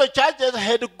 fundamental churches,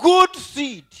 had good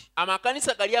seed,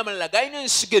 amakanisa gali amalala galina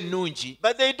ensigo ennungi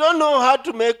but they don't know how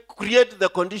to create the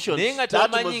conditions. naye nga the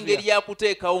tebamanyi engeri atmosphere.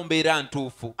 yakuteekawo mbeera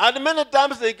ntuufu And many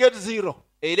times they get zero.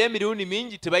 era emirundi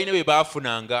mingi tebalina bwe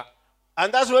baafunanga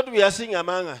And that's what we are seeing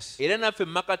among us. era naffe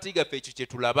mu makati gaffe ekyo kye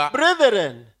tulaba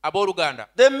Brethren, abooluganda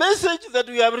the message that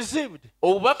we have received,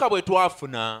 obubaka bwe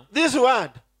twafuna this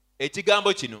word,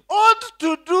 ekigambo kino ought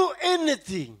to do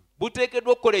anything,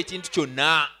 buteekeddwa okukola ekintu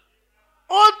kyonna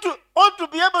ought to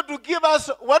be able to give us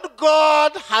what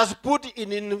God has put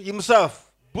in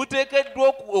himself. buteekeddwa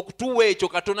okutuwa ekyo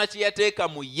katonda kye yateeka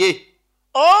mu ye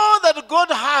All that God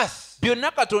has,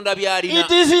 byonna katonda by'alina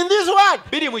it is in this word.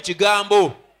 biri mu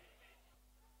kigambo.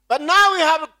 But now we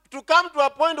have to come to a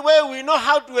point where we know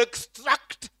how to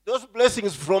extract those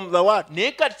blessings from the word.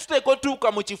 naye kati tuteeka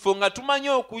otuuka mu kifo nga tumanyi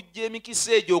okujja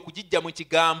emikisa egyo okugijja mu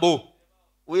kigambo.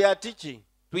 We are teaching.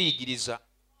 Tuyigiriza.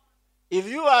 If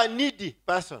you are a needy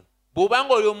person,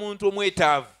 bw'obanga oli omuntu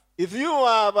omwetaavu, if you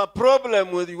have a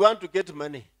problem with you want to get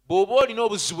money, bw'oba olina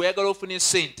obuzibu oyagala ofune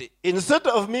ssente, instead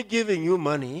of me giving you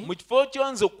money, mu kifo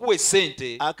kyonze okukuwa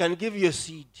essente I can give you a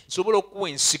seed. nsobola okukuwa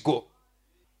ensigo.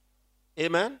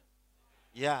 Amen?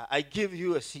 Yeah, I give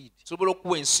you a seed. Nsobola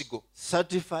okukuwa ensigo.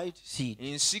 Certified seed.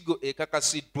 Ensigo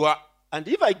ekakasiddwa. And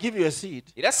if I give you a seed,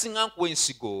 Era singa nkuwa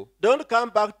ensigo, don't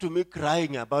come back to me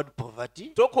crying about poverty.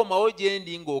 tokomawo gye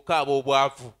ndi ng'okaaba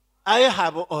obwavu. I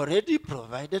have already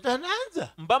provided an answer.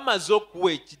 Mba maze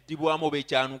okuwa ekiddibwamu oba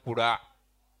ekyanukula.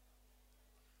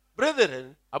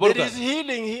 Brethren, Abooluganda. there is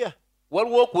healing here.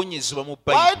 Waliwo okuwonyezebwa mu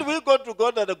Why Bayibuli. do we go to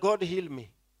God that God heal me?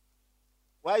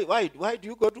 Why do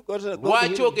you go to God that God Lwaki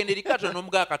heal me? ogenda eri Katonda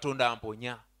n'omugaa Katonda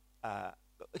amponya?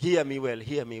 Hear me well,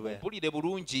 hear me well. Mpulire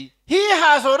bulungi. He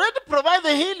has already provided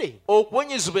the healing.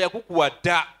 Okuwonyezebwa yakukuwa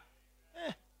dda.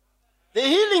 The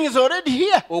healing is already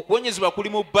here. Okuwonyezebwa kuli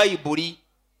mu Bayibuli.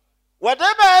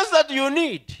 Whatever else that you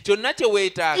need Kyonna kye is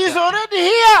weetaaga already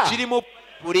here. kiri mu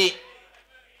Bayibuli.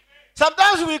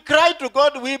 Sometimes we cry to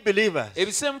God, we believers.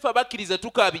 Ebiseera mufe abakkiriza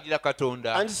tukaabirira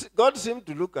Katonda. And God seems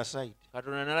to look aside.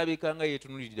 Katonda n'alabika nga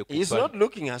yeetunuulidde ku He's bbali. not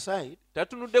looking aside.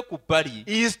 Tatunudde ku bbali.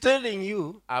 He is telling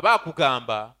you, Aba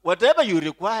akugamba whatever you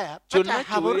require, but I kyonna kye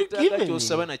have already weetaaga given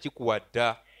ky'osaba you. nakikuwa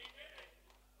dda.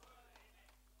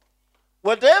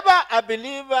 Whatever a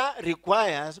believer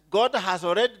requires, God has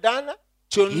already done.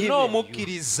 Kyonna Given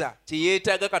omukkiriza kye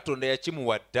yeetaaga Katonda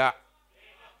yakimuwa dda.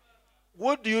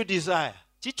 What do you desire?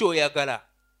 Ki ky'oyagala?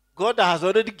 God has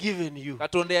already given you.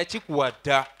 Katonda yakikuwa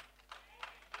dda.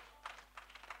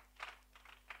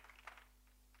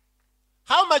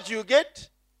 How much you get,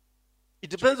 it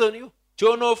depends on you.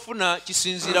 Ky'onoofuna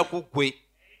kisinziira ku ggwe.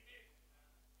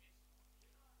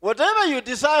 Whatever you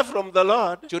desire from the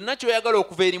Lord, Kyonna ky'oyagala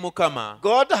okuva eri Mukama,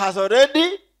 God has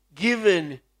already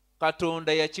given.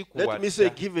 Katonda yakikuwa Let me say,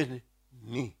 dda. given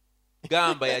me.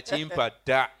 Gamba yakimpa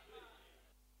dda.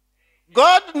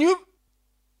 God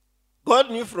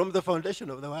knew from the foundation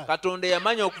of the world Katonda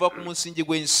yamanya okuva ku musingi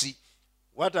gw'ensi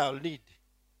what I'll need.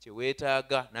 kye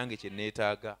weetaaga nange kye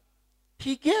neetaaga.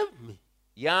 He gave me.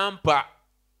 Yampa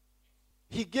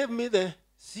The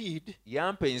seed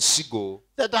yampa ensigo.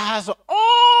 that has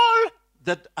all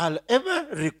that I'll ever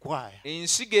require.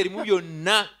 Ensigo erimu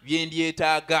byonna bye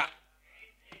ndyetaaga.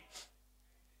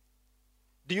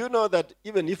 Do you know that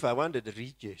even if I wanted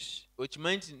riches,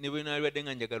 Okimanyi nti ne bwe naalibadde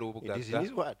nga njagala it is in obugagga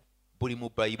His word? buli mu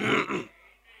Bayibuli.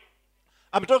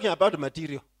 I'm talking about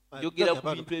material. I'm Njogera talking ku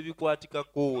about- bintu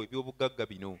ebikwatikako eby'obugagga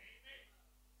bino.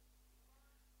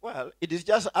 well, it is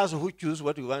just us who choose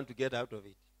what we want to get out of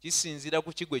it. Kisinziira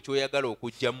ku kigwe ky'oyagala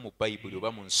okuggyamu mu Bayibuli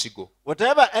oba mu nsigo.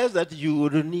 Whatever else that you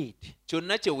would need,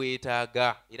 Kyonna kye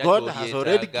weetaaga era God has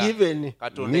already ky'obyetaaga given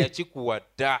Katonda me. yakikuwa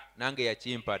dda nange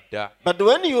yakimpa dda. But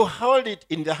when you hold it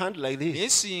in the hand like Naye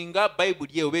this, singa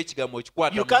Bayibuli eyo oba ekigambo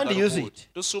okikwata You mu can't ngalo use bw'oti, it.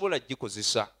 tosobola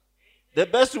gikozesa. the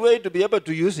best way to be able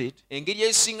to use it, Engeri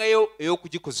esingayo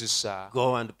ey'okugikozesa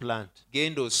go and plant.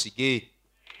 genda osige.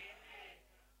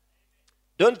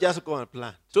 Don't just go and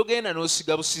plant. Togenda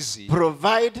n'osiga busizi,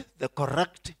 Provide the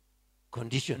correct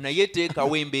condition. naye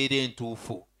teekawo embeera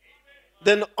entuufu.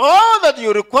 Then all that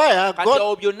you require, Kati God,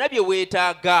 awo byonna bye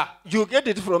weetaaga you get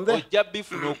it from there. ojja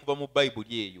bifuna okuva mu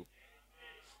Bayibuli eyo.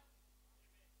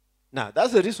 Now,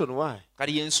 that's the reason why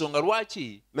Kali y'ensonga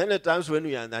lwaki many times when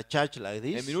we are in a church like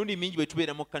this emirundi mingi bwe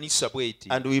tubeera mu kkanisa bw'eti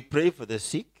and we pray for the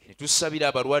sick, ne tusabira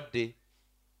abalwadde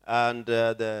and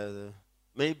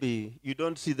maybe you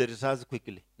don't see the results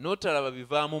quickly. n'otalaba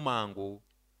bivaamu mangu.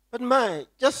 But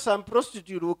just some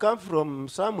prostitute will come from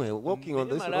somewhere walking on Naye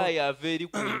this road. malaaya ava eri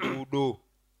ku luguudo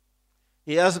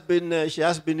She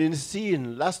has been in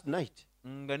sin last night,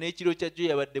 nga n'ekiro kyajjo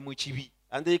yabadde mu kibi,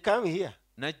 and they come here.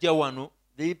 n'ajja wano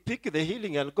they pick the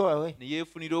healing and go away. ne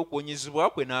yeefunira okuwonyezebwa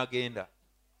kwe n'agenda.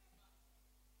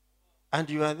 And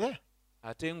you are there.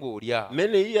 Ate ng'oli awo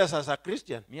Many years as a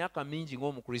Christian. myaka mingi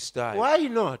ng'omukristaayo. Why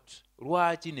not?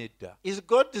 Lwaki nedda? Is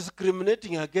God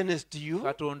discriminating against you?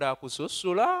 Katonda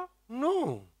akusosola?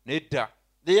 No. Nedda.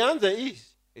 The answer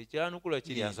is, Ekyanukula He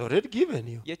kiri has already given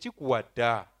you. yakikuwa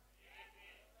dda.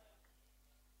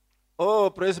 Oh,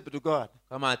 praise be to God.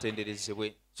 Kama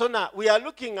atenderezebwe. So now we are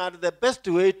looking at the best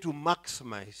way to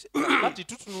maximize Kati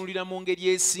tutunuulira mu ngeri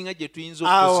esinga gye tuyinza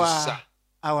okukozesa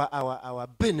our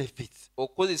benefits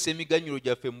okukozesa emiganyulo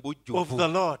gyaffe mu of bujjuvu, the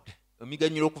Lord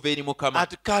emiganyulo okuva eri Mukama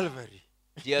at Calvary.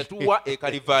 gye yatuwa e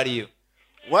Kalivaliyo.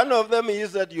 One of them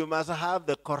is that you must have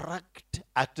the correct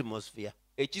atmosphere.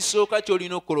 Ekisooka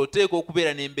ky'olina okukola oteeka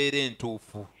okubeera n'embeera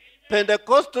entuufu.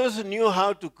 Pentecostals knew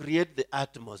how to create the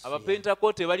atmosphere.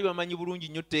 Abapentakoote baali bamanyi bulungi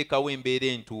nnyo teekawo embeera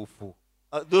entuufu.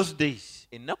 Those days.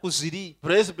 Ennaku ziri.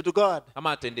 Praise be to God.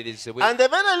 Kama atenderezebwe. And the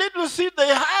very little seed they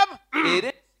have,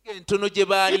 Era ensigo entono gye it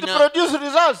baalina produces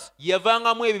results.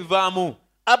 yavangamu ebivaamu.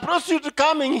 A prostitute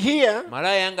coming here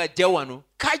Malaaya ng'ajja wano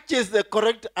catches the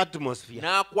correct atmosphere.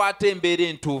 n'akwata embeera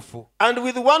entuufu. And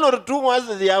with one or two words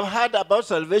that they have heard about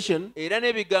salvation, Era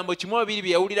n'ebigambo kimu babiri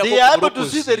bye yawulirako they are ku able to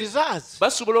see the bulokozi results.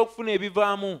 basobola okufuna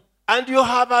ebivaamu. And you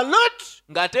have a lot,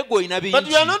 Ng'ate gwe olina but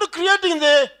you are bingi not creating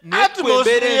the naye gwe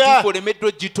embeera entuufu atmosphere. olemeddwa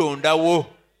ogitondawo.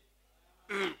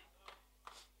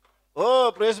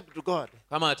 Oh, praise be to God.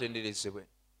 Kama atenderezebwe.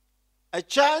 A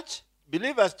church,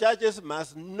 believers' churches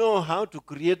must know how to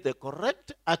create the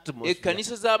correct atmosphere.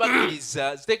 Ekkanisa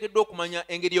z'abakkiriza ziteekeddwa okumanya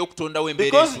engeri y'okutondawo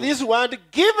embeera Because entuufu. this word,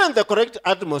 given the correct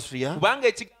atmosphere, Kubanga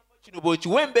ekigambo kino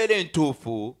bw'okiwa embeera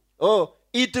entuufu oh,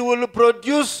 it will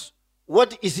produce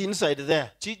what is inside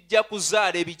there. kijja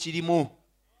kuzaala ebikirimu.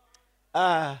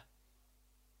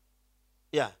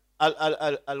 Yeah,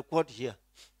 I'll quote here.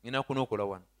 Ngina kunookola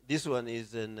wano. This one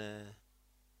is in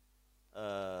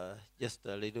just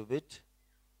a little bit.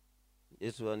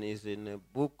 This one is in a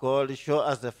book called Show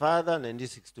Us the Father,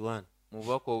 1961. Mu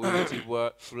bubaka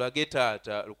obuyitibwa Tulage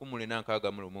Taata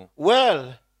 1961.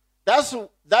 Well,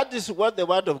 that is what the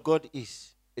word of God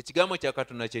is. Ekigambo kya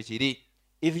Katonda kye kiri.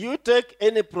 If you take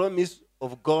any promise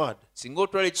of God Singa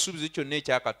otwala ekisuubizo kyonna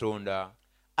ekya Katonda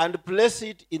and place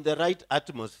it in the right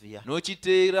atmosphere,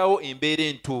 n'okiteerawo embeera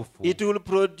entuufu, it will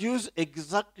produce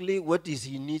exactly what is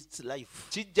in its life.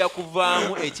 kijja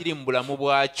kuvaamu ekiri mu bulamu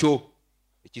bwakyo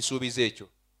ekisuubizo ekyo.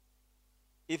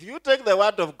 If you take the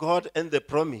word of God and the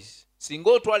promise Singa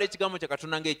otwala ekigambo kya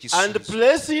Katonda and ng'ekisuubizo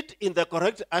place it in the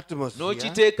correct atmosphere,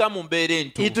 n'okiteeka mu mbeera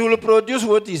it entuufu, will produce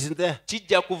what is in there.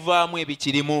 kijja kuvaamu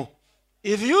ebikirimu.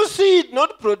 If you see it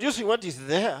not producing what is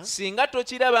there, Singa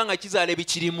tokiraba nga kizaala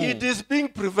ebikirimu, it is being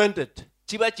prevented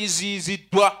kiba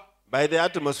kiziiziddwa by the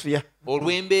atmosphere.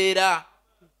 olw'embeera.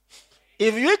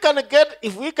 If we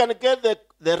can get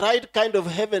the right kind of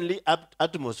heavenly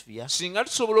atmosphere, Singa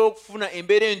tusobola okufuna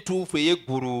embeera entuufu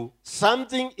ey'eggulu,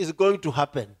 something is going to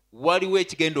happen. waliwo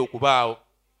ekigenda okubaawo.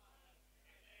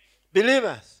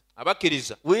 Believers,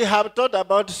 Abakkiriza we have talked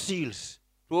about seals.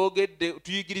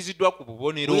 tuyigiriziddwa ku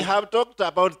bubonero, We have talked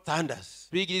about thunders.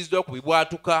 tuyigiriziddwa ku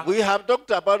bibwatuka, We have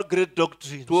talked about great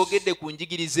doctrines. twogedde ku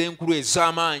njigiriza enkulu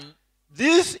ez'amaanyi.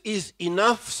 This is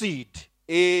enough seed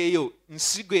Eyo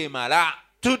nsigo emala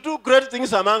to do great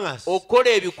things among us. okukola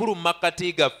ebikulu mu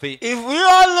makkati gaffe. If we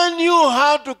only knew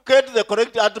how to get the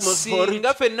correct atmosphere for it,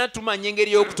 Singa ffenna tumanya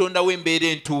engeri y'okutondawo embeera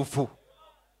entuufu,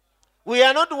 we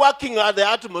are not working at the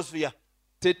atmosphere.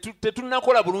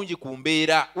 tetunnakola bulungi ku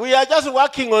mbeera, We are just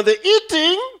working on the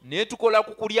eating. naye tukola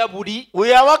ku kulya buli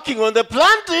We are working on the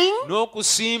planting,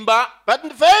 n'okusimba, but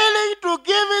failing to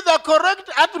give it the correct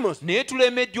atmosphere. naye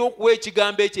tulemeddwa okuwa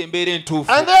ekigambo ekyo embeera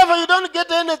entuufu. And therefore you don't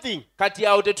get anything. Kati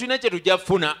awo tetulina kye tujja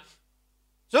kufuna.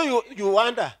 So you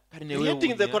wonder, Kale ne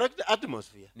creating the weewuunya. correct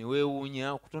atmosphere. Ne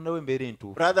weewuunya okutondawo embeera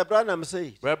entuufu. Brother Branham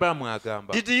says, Bulamu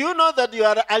agamba, did you know that you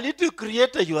are a little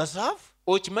creator yourself?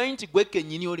 okimanyi nti gwe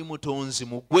kennyini oli mutonzi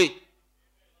mu ggwe?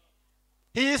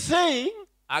 He is saying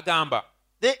Agamba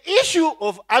the issue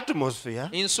of atmosphere,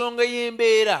 ensonga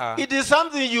y'embeera it is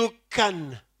something you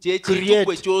can kyekintu create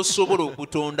gwe ky'osobola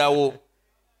okutondawo,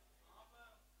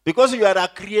 because you are a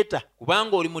creator.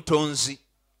 kubanga oli mutonzi.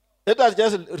 Let us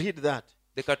just read that.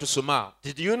 Leka tusoma.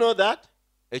 Did you know that?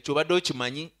 Ekyo obadde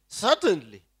okimanyi?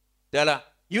 Certainly. Ddala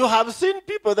You have seen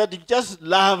people that you just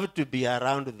love to be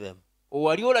around them.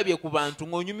 owali olabye ku bantu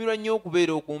ng'onyumirwa nnyo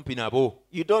okubeera okumpi nabo,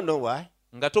 You don't know why.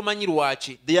 nga tomanyi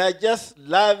lwaki, They are just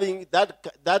loving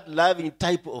that loving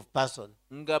type of person.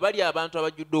 nga bali abantu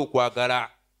abajjudde okwagala.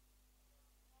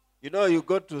 You know, you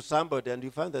go to somebody and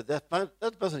you find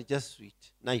that person is just sweet,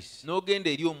 nice. N'ogenda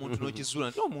eri omuntu n'okizuula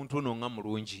nti omuntu ono nga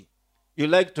mulungi. You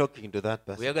like talking to that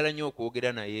person. oyagala nnyo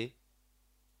okwogera naye.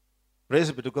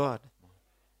 Praise be to God.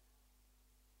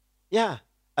 Yeah.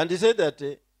 And he said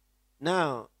that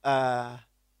now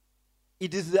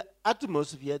it is the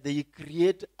atmosphere they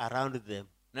create around them.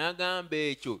 N'agamba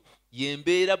ekyo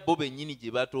y'embeera bo bennyini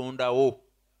gye batondawo.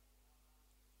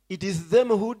 It is them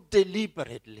who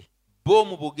deliberately Bo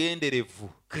mu bugenderevu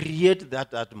create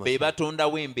that be atmosphere.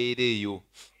 batondawo embeera eyo.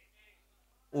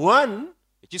 One,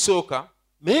 Ekisooka,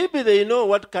 maybe they know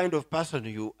what kind of person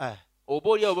you are oba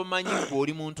oliawo bamanyi gwe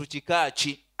oli muntu kika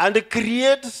ki, and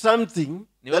create something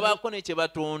ne that, babaako ne kye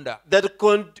batonda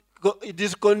it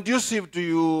is conducive to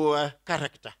your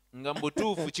character. nga mu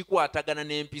butuufu kikwatagana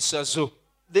n'empisa zo.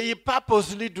 They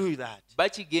purposely do that.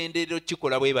 Bakigenderera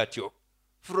okukikola bwe batyo,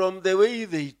 From the way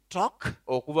they talk,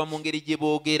 okuva mu ngeri gye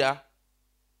boogera,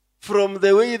 from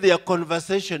the way their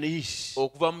conversation is,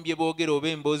 okuva mu bye boogera oba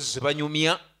emboozi ze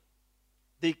banyumya,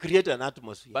 they create an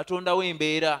atmosphere batondawo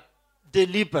embeera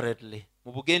deliberately.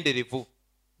 mu bugenderevu.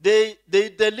 They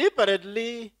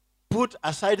deliberately put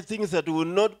aside things that will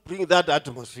not bring that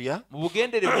atmosphere Mu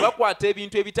bugenderevu bakwata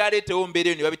ebintu ebitaleetewo mbeera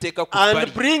eyo ne babiteeka ku and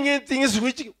bbali, bring in things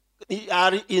which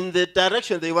are in the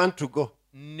direction they want to go.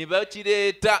 ne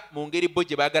bakireeta mu ngeri bo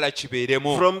gye baagala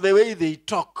kibeeremu, From the way they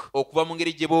talk, okuva mu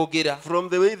ngeri gye boogera, from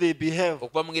the way they behave.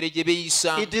 okuva mu ngeri gye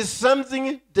beeyisa. It is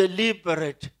something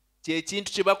deliberate.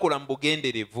 Kyekintu kye bakola mu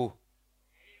bugenderevu.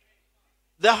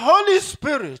 The Holy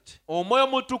Spirit Omwoyo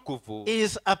Mutukuvu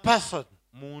is a person,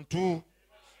 muntu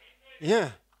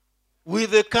yeah,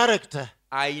 with a character.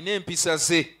 ayina empisa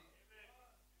ze.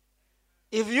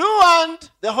 If you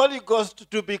want the Holy Ghost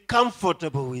to be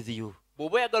comfortable with you,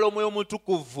 Bw'oba oyagala Omwoyo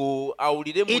Mutukuvu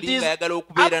awulire it muli is nga ayagala up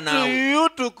okubeera to naawe, you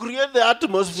to create the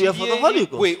atmosphere for the Holy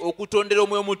Ghost. gwe okutondera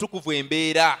Omwoyo Mutukuvu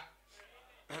embeera.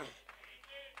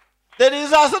 There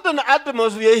is a certain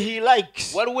atmosphere he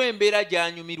likes. Waliwo embeera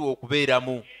gy'anyumirwa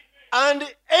okubeeramu, And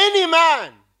any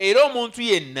man era omuntu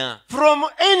yenna from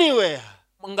anywhere,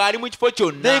 ng'ali mu kifo they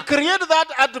kyonna, create that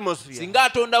atmosphere. singa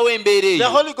atondawo embeera The eyo,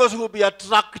 Holy Ghost will be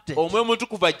attracted. Omwoyo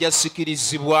Mutukuvu ajja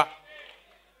sikirizibwa.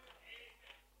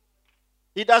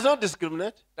 He does not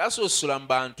discriminate. Tasosola mu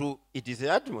bantu, It is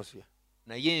the atmosphere.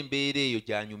 naye embeera eyo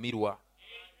gy'anyumirwa.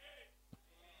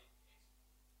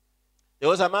 There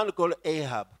was a man called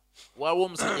Ahab. Waliwo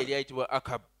omusajja yali ayitibwa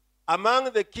Akabu.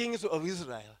 Among the kings of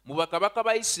Israel, Mu bakabaka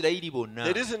ba Isirayiri bonna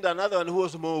there isn't another one who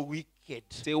was more wicked.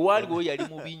 tewaaliwo yali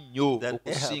mubi nnyo Than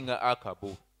okusinga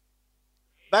Akabu.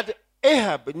 But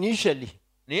Ahab initially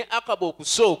Naye Akabu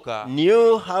okusooka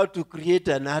knew how to create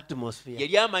an atmosphere.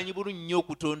 yali amanyi bulungi nnyo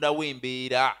okutondawo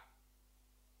embeera.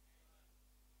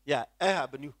 Yeah,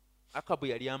 Ahab knew. Akabu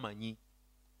yali amanyi.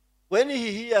 When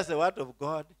he hears the word of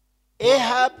God,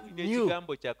 Ahab knew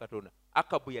N'ekigambo kya Katonda,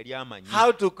 Akabu yali amanyi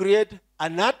how to create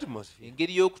an atmosphere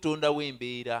engeri y'okutondawo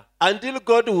embeera until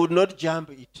God would not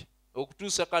jump it.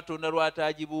 okutuusa Katonda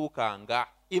lw'ataagibuukanga.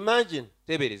 Imagine.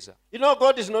 Tebereza. You know,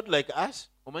 God is not like us.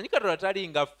 Omanyi Katonda tali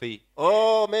nga ffe.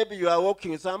 Oh, maybe you are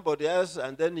walking with somebody else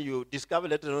and then you discover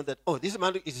later on that, oh, this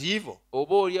man is evil.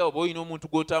 Oba oliawo oba olina omuntu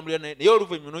gw'otambulira naye naye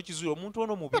oluvannyuma n'okizuula omuntu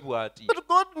ono mubi bw'ati. But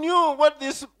God knew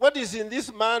what is in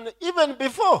this man even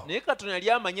before. Naye Katonda yali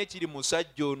amanyi ekiri mu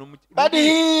musajja ono. But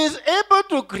he is able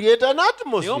to create an Naye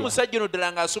atmosphere omusajja ono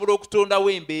ddala ng'asobola okutondawo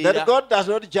that embeera God does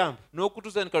not jump.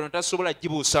 n'okutuusa nti Katonda tasobola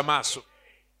gibuusa maaso.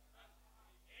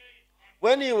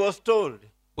 When he was told,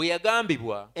 Bwe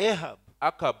yagambibwa Ahab,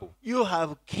 Akabu, you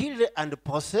have killed and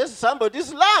possessed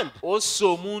somebody's land. ossa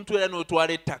omuntu era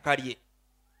n'otwala ettaka lye.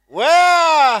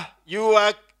 Where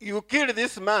you killed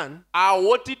this man, Awo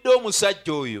wotidde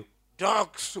omusajja oyo,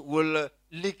 dogs will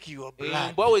lick your blood.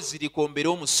 embwa we zirikombera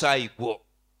omusaayi gwo.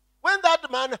 When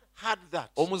that man heard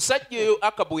that, Omusajja oyo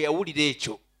Akabu bwe yawulira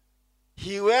ekyo,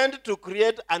 he went to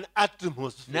create an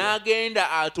atmosphere n'agenda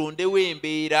atondewo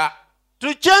embeera,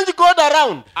 to change God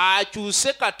around.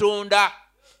 akyuse Katonda.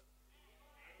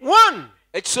 One,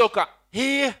 Ekisooka,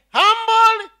 he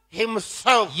humbled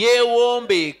himself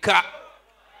yeewombeeka,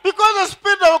 because the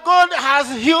Spirit of God has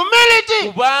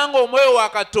humility. kubanga omwoyo wa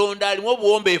Katonda alimu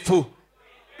obuwombeefu.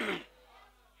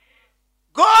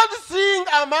 God seeing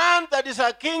a man that is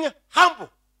a king humble,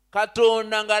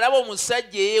 Katonda ng'alaba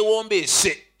omusajja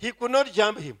eyeewombeese, he could not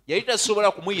jump him. yali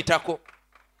tasobola kumuyitako.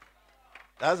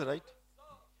 That's right.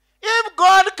 If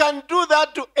God can do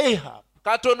that to Ahab,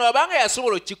 Katonda wabanga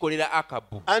yasobola okukikolera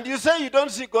Akabu, and you say you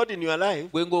don't see God in your life,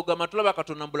 gwe ng'ogamba tolaba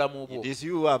Katonda mu bulamu bwo, it is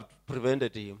you who have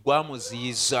prevented him.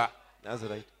 gwamuziyiza. That's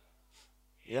right.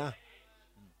 Yeah.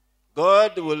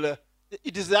 God will,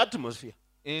 it is the atmosphere.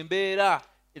 Embeera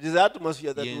It is the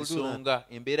atmosphere that will do that. y'ensonga,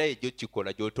 embeera ye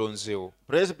gy'okikola gy'otonzeewo.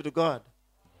 Praise be to God.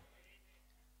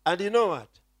 And you know what?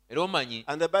 era omanyi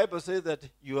And the Bible says that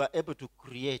you are able to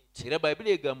create. era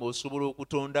bayibuli egamba osobola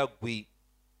okutonda ggwe.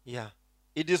 Yeah.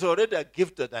 It is already a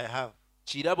gift that I have.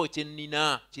 Kirabo kye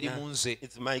nnina kiri Yeah. mu nze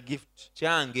It's my gift.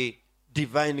 kyange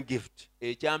Divine gift.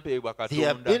 ekyampeebwa The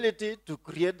Katonda, ability to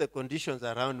create the conditions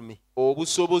around me.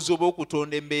 obusobozi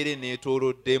obw'okutonda embeera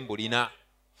eneetoolodde mbulina.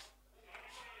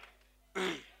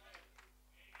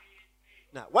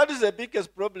 Now, what is the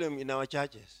biggest problem in our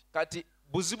churches? Kati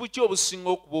buzibu ki obusinga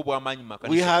okuba obw'amaanyi mu We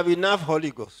makanisa? have enough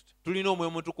Holy Ghost. Tulina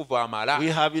omwoyo mutukuvu amala, We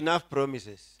have enough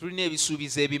promises. tulina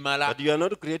ebisuubizo ebimala, But you are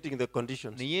not creating the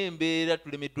conditions. naye embeera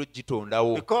tulemeddwa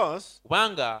ogitondawo Because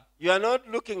kubanga you are not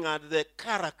looking at the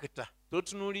character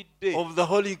totunuulidde of the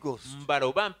Holy Ghost mbala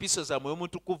oba mpisa za mwoyo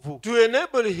mutukuvu to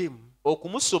enable him to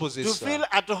okumusobozesa feel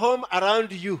at home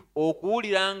around you.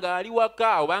 okuwulira ng'ali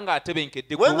waka oba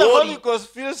ng'atebenkedde ku When the Holy wooli. Ghost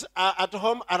feels at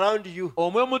home around you,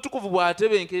 Omwoyo mutukuvu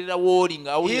bw'atebenkerera wooli he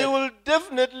ng'awulira will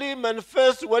definitely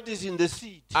manifest what is in the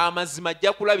seed. amazima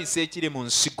ajja kulabisa ekiri mu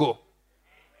nsigo.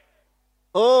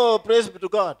 Oh, praise be to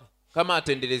God. Kama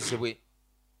atenderezebwe.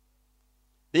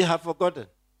 They have forgotten.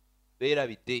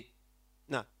 Beerabidde.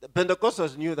 Now, the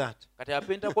Pentecostals knew that. Kati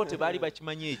apentekote baali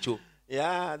bakimanyi ekyo.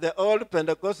 Yeah, the old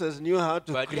Pentecostals knew how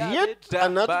to Bali create ab'edda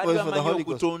an atmosphere baali for the bamanyi Holy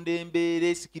Ghost. okutonda embeera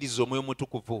esikiriza omwoyo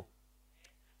mutukuvu.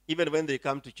 Even when they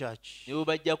come to church, Ne bwe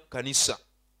bajja ku kanisa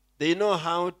they know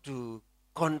how to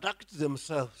conduct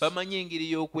themselves bamanyi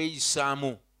engeri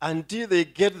y'okweyisaamu until they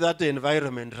get that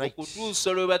environment right.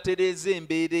 okutuusa lwe batereeza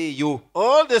embeera eyo.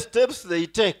 All the steps they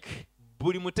take,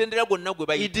 Buli mutendera gwonna gwe it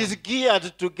bayita is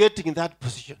geared to getting in that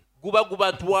position. guba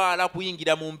gubatwala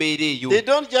kuyingira mu mbeera eyo. They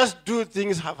don't just do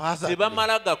things haphazardly.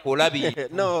 Tebamala gakola bintu.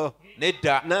 No,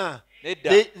 Nedda. nah.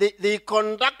 Nedda. They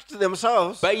conduct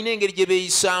themselves Balina engeri gye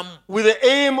beeyisaamu with the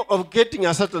aim of getting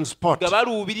a certain spot. nga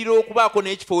baluubirira okubaako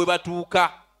n'ekifo we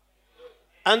batuuka.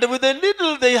 And with the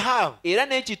little they have, Era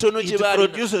n'ekitono kye it balina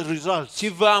produces results.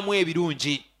 kivaamu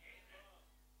ebirungi.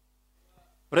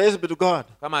 Praise be to God.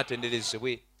 Kama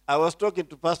atenderezebwe. I was talking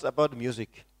to Pastor about music.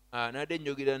 Nadde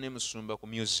njogera ne musumba ku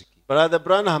music. Brother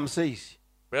Branham says,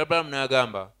 Branham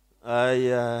n'agamba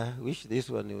I wish this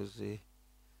one was,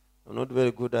 I'm not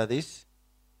very good at this.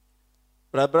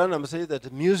 Brother Branham says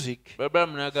that music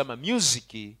Branham n'agamba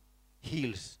music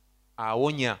heals.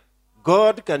 awonya.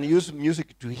 God can use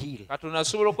music to heal. Katonda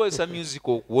asobola okukozesa music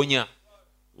okuwonya.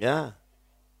 Yeah.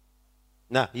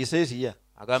 Now, he says here,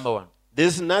 Agamba wano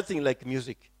there's nothing like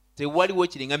music. tewaliwo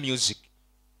kiringa music.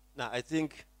 Now, I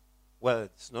think, well,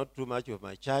 it's not too much of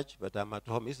my church, but I'm at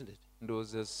home, isn't it?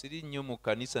 Ndowooza siri nnyo mu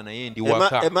kanisa naye ndi Am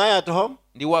waka. I at home?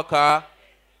 Ndi waka.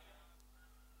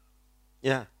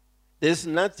 Yeah. There's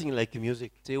nothing like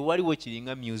music. Tewaliwo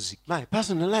kiringa music. My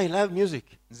personal, I love music.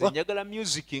 Nze njagala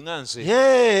music nga nze.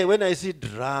 Yeah, when I see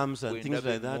drums and Bwe things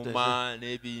ndaba like that, I eŋŋoma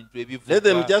n'ebintu say, let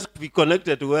them ebivuga just be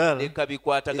connected well. leka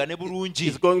bikwatagane bulungi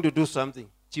It's going to do something.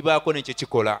 kibaako ne kye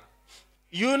kikola.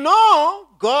 You know,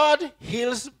 God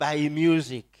heals by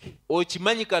music.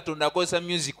 Okimanyi Katonda akozesa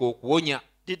music okuwonya.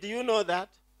 Did you know that?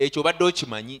 Ekyo obadde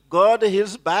okimanyi. God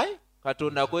heals by?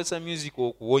 Katonda akozesa music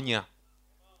okuwonya.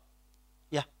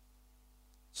 Yeah.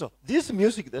 So, this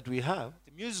music that we have,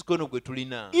 Music ono gwe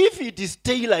tulina if it is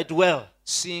tailored well,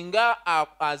 singa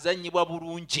azannyibwa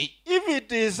bulungi, if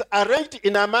it is arranged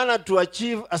in a manner to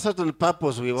achieve a certain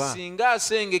purpose we want, singa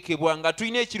asengekebwa nga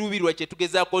tulina ekiruubirirwa kye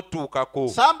tugezaako otuukako,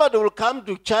 somebody will come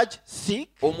to church sick,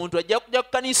 omuntu ajja kujja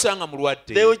ku kanisa nga they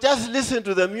mulwadde, will just listen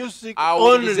to the music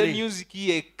awulirize only music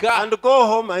yekka and go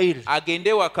home healed. agende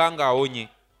ewaka ng'awonye.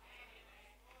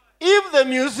 If the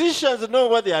musicians know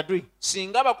what they are doing,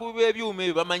 Singa abakubi b'ebyuma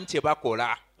ebyo bamanyi kye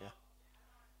bakola,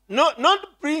 not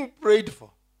being prayed for,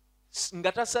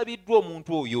 nga tasabiddwa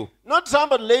omuntu oyo, not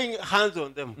somebody laying hands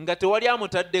on them, nga tewali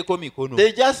amutaddeko mikono,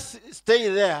 they just stay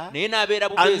there naye n'abeera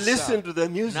and bubeesa listen to the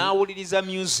music, n'awuliriza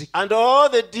music, and all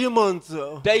the demons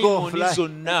go dayimoni fly.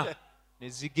 zonna ne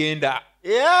zigenda.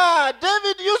 Yeah,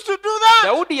 David used to do that.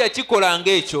 Dawudi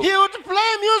yakikolanga ekyo. He would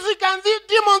play music and the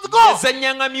demons go.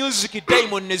 Yazannyanga music,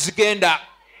 dayimoni ne zigenda.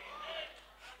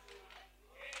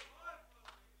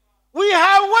 We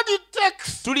have what it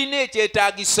takes Tulina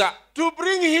ekyetaagisa to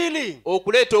bring healing.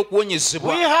 okuleeta We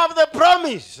okuwonyezebwa. have the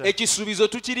promise. Ekisuubizo We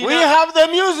tukirina, have the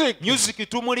music. music We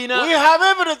tumulina, have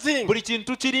everything. buli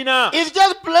kintu kirina. It's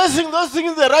just placing those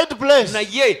things in the right place.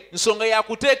 Naye nsonga ya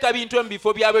kuteeka bintu mu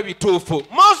bifo byabwe bituufu.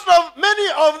 Many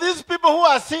of these people who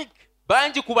are sick,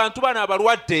 Bangi ku bantu bano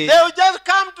abalwadde they will just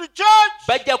come to church.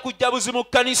 bajja kujja buzimu mu They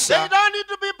kkanisa don't need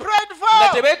to be prayed nga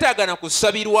for. tebeetaaga na They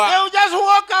kusabirwa, will just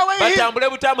walk away healed. batambule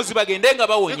butambuzi bagende nga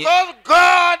bawonye, Because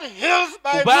God heals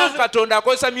by kubanga music. Katonda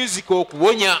akozesa music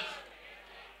okuwonya.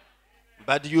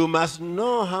 But you must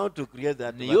know how to create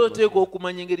that naye oteekwa atmosphere.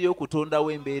 okumanya engeri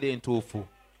y'okutondawo embeera entuufu.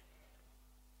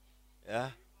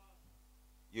 Yeah.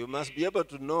 You must be able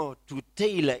to know to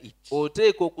tailor it.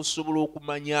 Oteekwa okusobola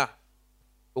okumanya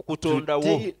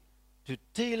okutondawo, To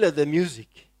tailor the music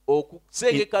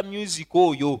okusengeka music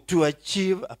oyo to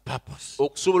achieve a purpose.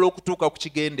 okusobola okutuuka ku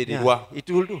kigendererwa. Yeah, it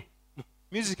will do.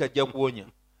 Music ajja kuwonya.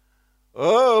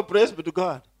 Oh, praise be to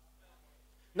God.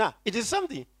 Now, it is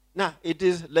something. Now, it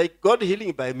is like God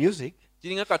healing by music.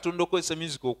 Kiringa Katonda okozesa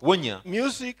music okuwonya.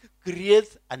 Music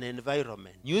creates an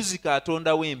environment, Music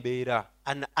atondawo embeera,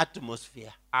 an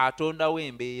atmosphere atondawo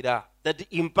embeera, that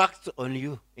impacts on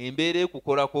you. embeera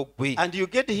ekukolako ggwe And you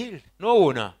get healed.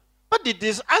 n'owona. But it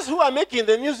is us who are making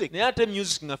the music. Naye ate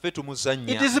music nga ffe It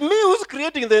tumuzannya. is me who's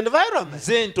creating the environment.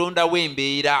 Nze ntondawo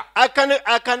embeera.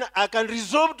 I can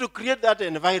resolve to create that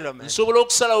environment. Nsobola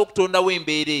okusalawo okutondawo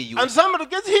embeera eyo. And somebody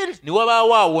gets healed. Ne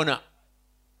wabaawo awona.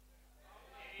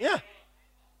 Yeah.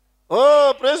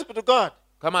 Oh, praise be to God.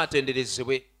 Kama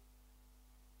atenderezebwe.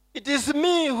 It is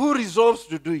me who resolves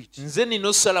to do it. Nze nina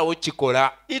osalawo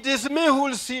kikola. It is me who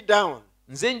will sit down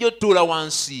Nze nja otuula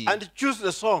wansi. and choose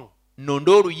the song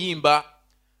Nonda oluyimba.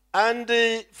 and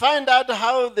find out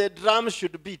how the drums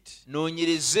should beat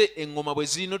Noonyereze eŋŋoma bwe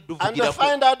zirina and odduvugirako.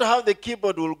 find out how the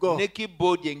keyboard will go Ne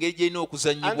keyboard engeri gyerina and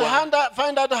okuzannyibwa.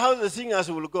 find out how the singers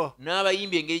will go.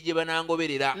 N'abayimbi engeri gye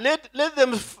banangoberera.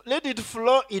 Let it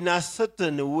flow in a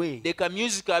certain way. Leka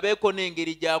music abeeko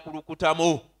n'engeri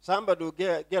gy'akulukutamu. Somebody will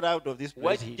get out of this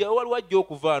place. here. Waliwo ajja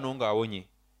okuva ano ng'awonye.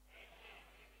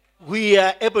 We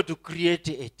are able to create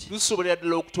it Tusobolera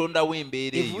ddala okutondawo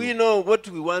embeera if we eyo. know what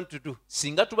we want to do.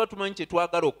 Singa tuba tumanyi kye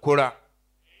twagala okukola.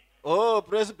 Oh,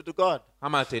 praise be to God.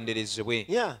 Kama atenderezebwe.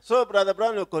 Yeah. So Brother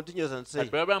Brown continues and says,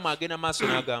 Abrahamu agenda maaso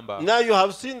n'agamba. now you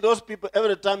have seen those people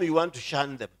every time you want to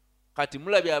shun them. Kati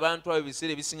mulabye abantu abo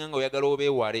ebiseera ebisinga nga oyagala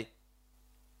obeewale.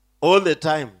 All the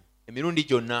time. Emirundi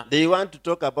gyonna They want to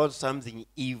talk about something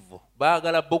evil.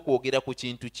 baagala bo kwogera ku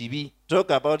kintu kibi,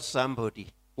 Talk about somebody.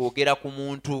 kwogera ku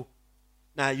muntu.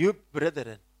 Now you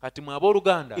brethren, Kati mwe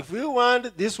abooluganda, if we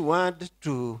want this word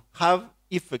to have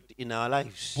effect in our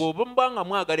lives, bw'oba muba nga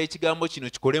mwagala ekigambo kino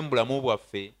kikole mu bulamu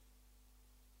bwaffe,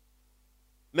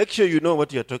 make sure you know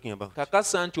what you're talking about.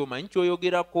 kakasa nti omanyi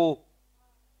ky'oyogerako.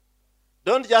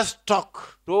 Don't just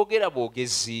talk Toogera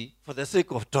bwogezi, for the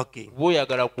sake of talking.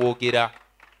 bw'oyagala kwogera.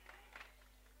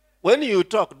 When you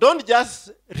talk, don't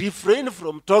just refrain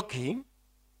from talking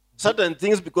certain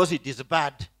things because it is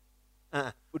bad.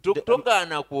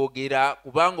 Togaana kwogera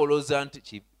kubanga olowooza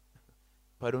nti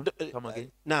Pardon? Come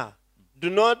again. Now, do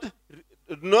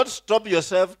not stop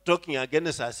yourself talking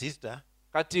against a sister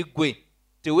Kati gwe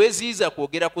teweeziyiza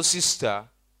kwogera ku sisita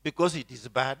because it is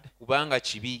bad. kubanga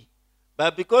kibi.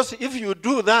 But because if you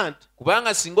do that,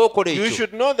 Kubanga singa okola you ekyo,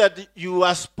 should know that you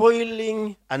are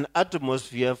spoiling an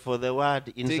atmosphere for the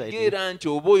word inside you. tegeera nti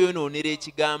oba oyonoonera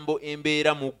ekigambo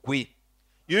embeera mu ggwe.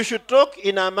 You should talk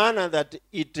in a manner that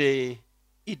it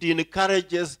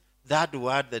encourages that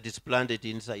word that is planted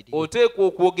inside you. Oteekwa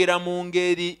okwogera mu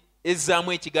ngeri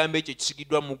ezzaamu ekigambo ekyo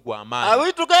kisigiddwa mu ggwe Are amaanyi.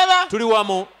 we together? Tuli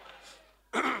wamu.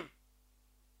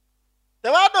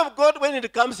 The word of God, when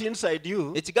it comes inside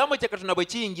you, Ekigambo kya Katonda bwe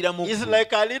kiyingira mu is ggwe,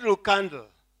 like a little candle.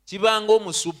 kiba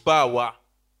ng'omusubbaawa.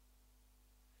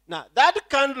 Now, that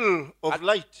candle of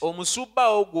light,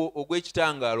 Omusubbaawa ogwo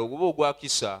ogw'ekitangaala oguba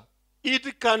ogwakisa,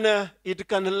 it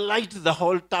can light the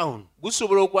whole town.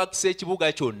 gusobola okwakisa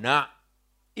ekibuga kyonna.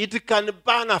 It can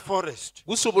burn a forest.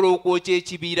 Gusobola okwokya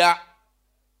ekibira.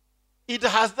 It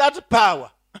has that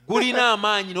power. Gulina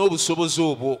amaanyi n'obusobozi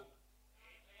obwo.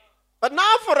 But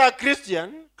now for a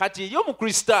Christian, Kati eri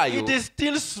omukristaayo it is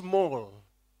still small.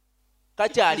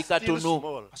 kakyali It is still katono.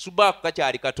 small. Kasubbaako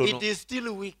kakyali katono. It is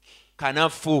still weak.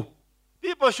 Kanafu.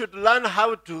 People should learn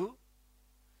how to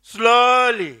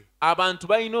slowly Abantu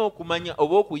balina okumanya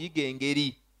oba okuyiga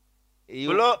engeri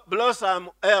blow some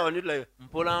air on it like,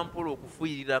 mpola mpola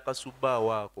okufuyirira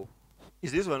akasubbaawo ako.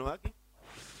 is this one working?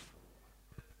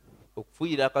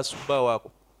 Okufuyirira akasubbaawo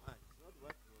ako.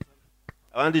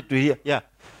 I want it to hear. Yeah.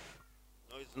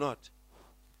 No, it's not.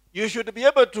 You should be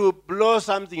able to blow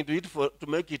something to it to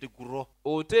make it grow.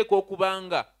 Oteekwa okuba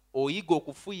nga oyiga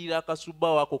okufuyirira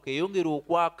akasubbaawo ako keeyongera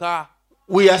okwaka.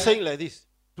 We are saying like this.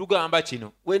 Tugamba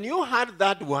kino. When you heard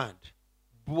that word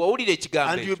Bwe wawulira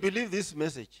ekigambo and you ekyo believe this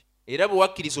message, era bwe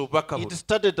wakkiriza obubaka it buno,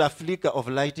 started a flicker of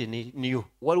light in you.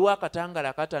 waliwo akatangaala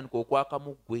akatandika okwaka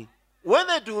mu ggwe.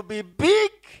 Whether it will be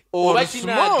big or oba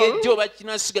small, kinaagejja oba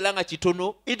kinaasigala nga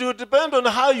kitono it will depend on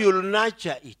how you'll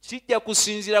nurture it, kijja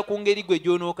kusinziira ku ngeri gwe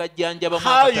gy'onookajjanjabamu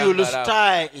how you'll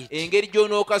akatangaala stir it. engeri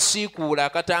gy'onookasiikuula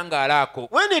akatangaala ako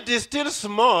When it is still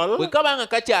small, bwe kaba nga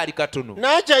kakyali katono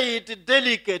nurture it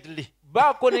delicately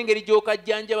baako n'engeri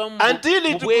gy'okajjanjabamu Until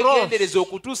it mu bwegendereza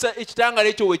okutuusa ekitangaala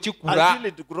ekyo we kikula until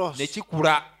it grows. ne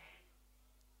kikula.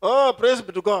 Oh, praise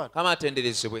be to God. Kama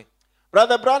atenderezebwe.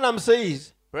 Brother Branham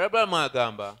says, Abraham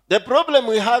agamba the problem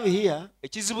we have here,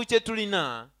 ekizibu kye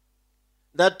tulina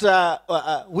that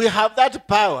we have that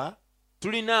power,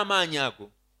 tulina amaanyi ago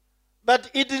but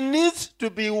it needs to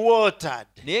be watered.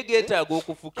 naye geetaaga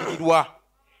okufukirirwa.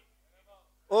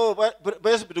 Oh,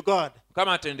 praise be to God.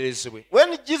 Kama atenderezebwe.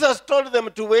 When Jesus told them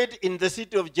to wait in the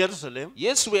city of Jerusalem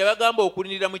Yesu bwe yabagamba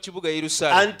okulindirira mu kibuga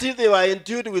Yerusaalemi until they were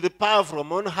endued with power from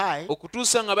on high,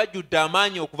 okutuusa nga bajjudde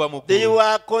amaanyi okuva mu they ggulu,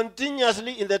 were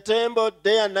continuously in the temple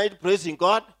day and night praising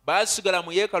God. baasigala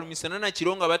mu yeekaalu misana na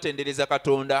kiro nga batendereza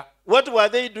Katonda. What were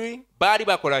they doing? Baali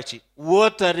bakola ki?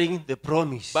 Watering the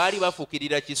promise. Baali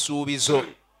bafukirira kisuubizo.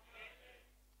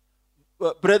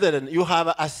 Brethren, you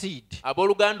have a seed.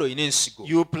 Abooluganda olina ensigo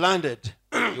You planted.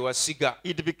 gye wasiga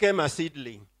It became a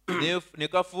seedling. ne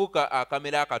kafuuka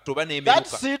akamera akato oba That n'emeruka.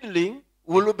 seedling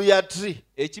will be a tree.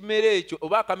 Ekimera ekyo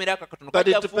oba akamera ako akatono But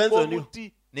it kajja depends kufuuka on you.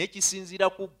 omuti naye kisinziira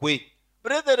ku ggwe.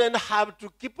 Brethren have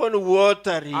to keep on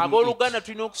watering Abooluganda it.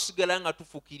 tulina okusigala nga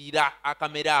tufukirira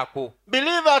akamera ako.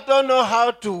 Believers don't know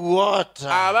how to water.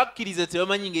 Abakkiriza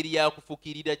tebamanyi ngeri ya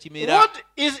kufukirira kimera. What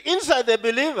is inside the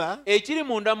believer, Ekiri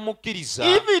munda mu mukkiriza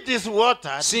if it is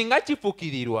watered, singa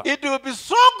kifukirirwa it will be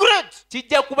so great.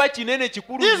 kijja kuba kinene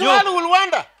kikulu This nnyo. one will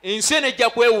wonder. Ensi eno ejja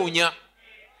kwewuunya.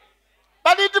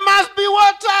 But it must be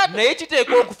watered. Naye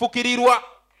kiteekwa okufukirirwa.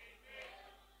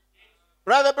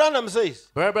 Brother Branham says,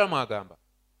 Abraham agamba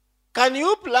can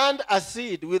you plant a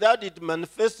seed without it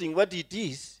manifesting what it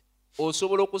is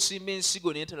osobola okusimba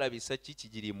ensigo naye talabisa ki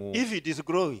kigirimu if it is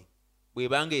growing?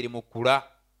 bw'ebanga eri mu kkula.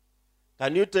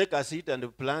 Can you take a seed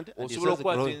and plant and it Osobola starts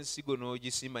okukwata growing ensigo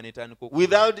n'ogisimba n'etandika okukula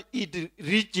without it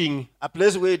reaching a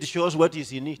place where it shows what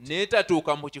is in it?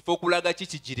 n'etatuuka mu kifo okulaga ki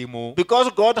kigirimu?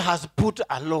 Because God has put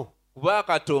a law. Kuba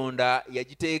Katonda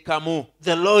yagiteekamu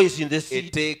The law is in the seed.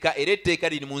 etteeka, era etteeka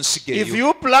liri mu nsigo If eyo.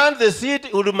 you plant the seed,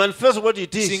 it will manifest what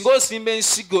it is. Singa osimba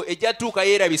ensigo ejja tuuka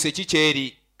yeerabise ki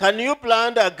kyeri. Can you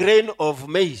plant a grain of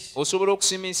maize Osobola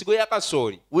okusimba ensigo ya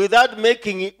kasooli without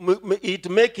making it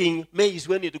making maize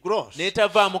when it grows?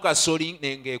 n'etavaamu kasooli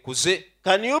ng'ekuze?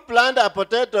 Can you plant a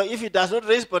potato if it does not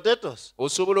raise potatoes?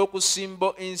 Osobola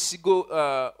okusimba ensigo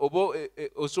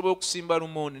osobola okusimba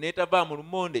lumonde n'etavaamu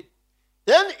lumonde?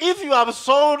 Then if you have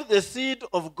sowed the seed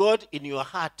of God in your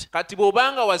heart, Kati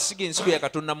bw'obanga wasiga ensigo ya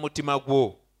Katonda mu mutima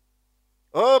gwo,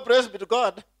 oh, praise be to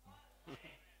God,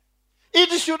 it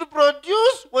should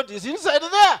produce what is inside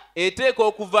there. eteeka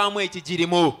okuvaamu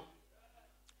ekigirimu.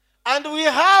 And we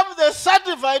have the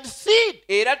certified seed.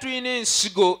 Era tulina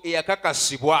ensigo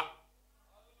eyakakasibwa.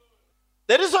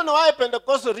 The reason why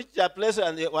Pentecostal reached a place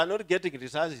and they were not getting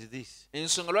results is this.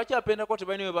 Ensonga lwaki apendako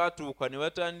tebalina we baatuuka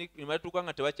ne batuuka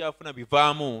nga tebakyafuna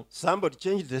bivaamu. Somebody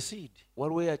changed the seed.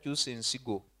 Waliwo eyakyusa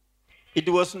ensigo. It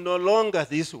was no longer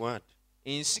this word.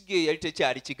 Ensigo eyo yali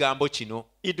tekyali kigambo kino,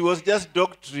 It was just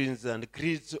doctrines and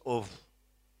creeds of.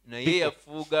 naye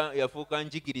yafuuka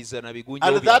njigiriza na bigunja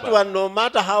And that by'abantu. one, no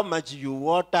matter how much you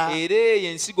water, Era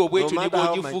eyo ensigo bwetyo No ne matter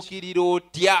how bw'ogifuukirira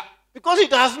otya, because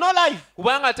it has no life.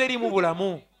 kubanga terimu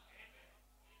bulamu.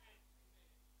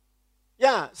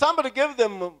 Yeah, somebody gave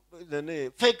them the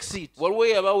name, fake seed. Waliwo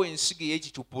eyabawa ensigo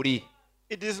ey'ekicupuli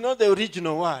It is not the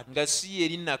original word. nga si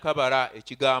eri nakabala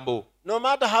ekigambo. No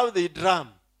matter how they drum,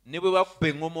 Ne bwe bakuba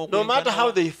eŋŋoma no matter how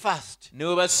okwenkanawa, they fast, ne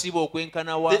bwe basiba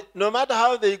okwenkanawa, no matter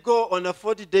how they go on a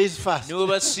 40 days fast, ne bwe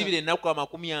basibira ennaku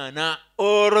 40,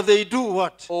 or they do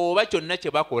what, oba kyonna kye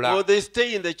or bakola, they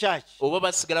stay in the church, oba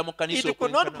basigala mu kkanisa it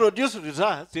could not okwenkana, produce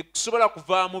results tekusobola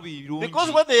kuvaamu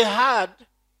because birungi.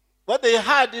 what they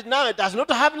had is now it does not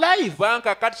have life.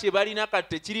 Kubanga kati kye balina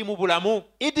kati tekirimu bulamu,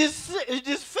 It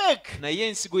is fake. naye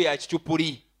ensigo ya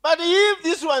kicupuli. But if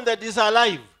this one that is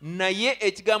alive, Naye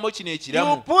ekigambo kino you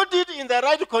ekiramu, put it in the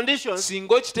right conditions,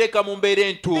 singa okiteeka mu mbeera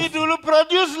it entuufu, will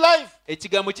produce life.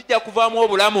 ekigambo kijja kuvaamu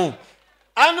obulamu.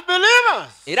 And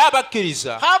believers Era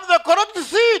abakkiriza have the correct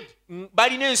seed.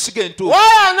 balina ensigo entuufu.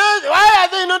 Why are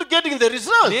they not getting the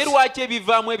results? Naye lwaki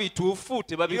ebivaamu ebituufu You are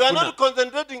tebabifuna? not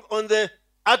concentrating on the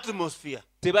atmosphere.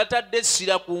 Tebatadde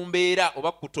essira ku mbeera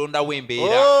oba kutonda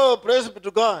w'embeera. Oh, praise be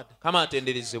to God. Kama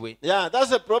atenderezebwe. Yeah,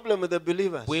 that's a problem with the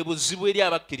believers. Bwe buzibu eri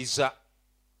abakkiriza.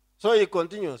 So he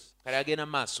continues. Kale agenda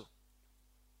mu maaso.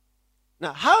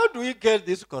 Now, how do we get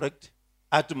this correct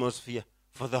atmosphere?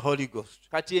 for the Holy Ghost?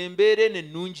 kati embeera eno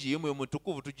ennungi y'omwoyo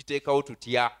mutukuvu tugiteekawo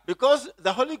tutya? Because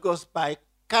the Holy Ghost, by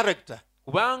character,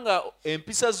 kubanga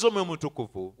empisa z'omwoyo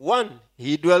mutukuvu, one,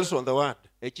 he dwells on the word.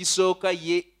 ekisooka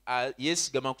ye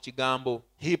yeesigama ku kigambo,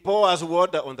 He pours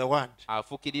water on the word.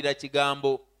 afukirira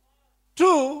kigambo.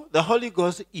 Two, the Holy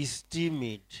Ghost is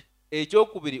timid.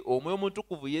 Ekyokubiri, omwoyo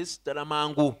mutukuvu yeesitala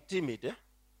mangu, Timid, eh?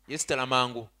 yeesitala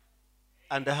mangu,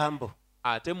 And humble.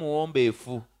 ate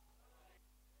muwombeefu.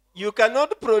 You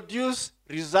cannot produce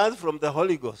results from the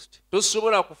Holy Ghost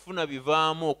tosobola kufuna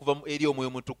bivaamu okuva eri omwoyo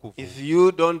mutukuvu if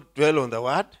you don't dwell on the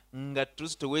word nga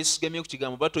teweesigamye ku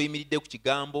kigambo oba toyimiridde ku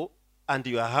kigambo, and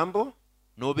you are humble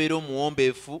n'obeera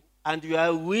omuwombeefu, and you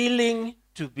are willing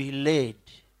to be led.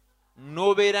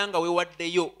 n'obeera nga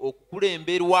weewaddeyo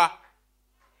okukulemberwa.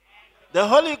 The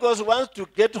Holy Ghost wants to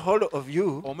get hold of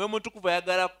you omwoyo mutukuvu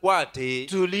ayagala kukwate,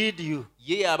 to lead you.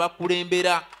 ye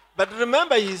yabakulembera. But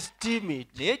remember, he is timid.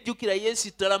 naye jjukira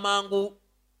yeesittala mangu.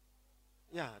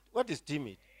 Yeah, what is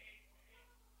timid?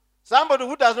 Somebody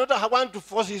who does not want to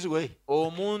force his way.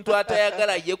 omuntu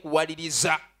atayagala ye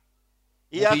kuwaliriza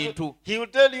He will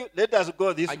tell you, let us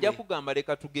go this ajja way. kugamba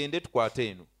leka tugende tukwate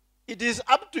eno. It is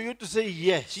up to you to say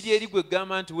yes kiri eri gwe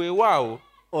gamba nti weewaawo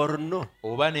or no.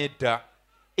 oba nedda.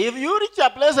 If you reach a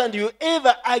place and you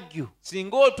ever argue,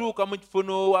 singa otuuka mu kifo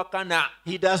n'owakana,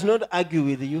 he does not argue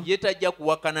with you. ye tajja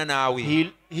kuwakana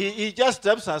naawe, He just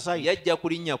steps aside yajja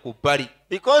kulinnya ku bbali,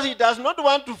 because he does not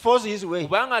want to force his way.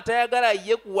 kubanga tayagala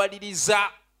ye kuwaliriza.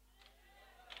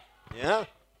 Yeah.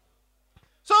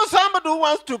 So somebody who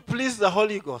wants to please the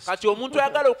Holy Ghost kati omuntu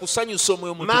ayagala okusanyusa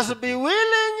omwoyo must mutukuvu be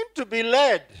willing to be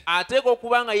led ateeka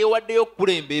okuba nga yeewaddeyo by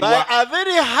okukulemberwa, a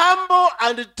very humble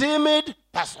and timid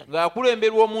person.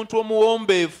 ng'akulemberwa omuntu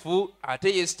omuwombeefu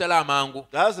ate yeesitala amangu.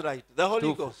 That's right. The Holy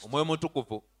Tuufu, Ghost. omwoyo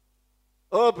mutukuvu.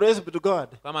 Oh, praise be to God.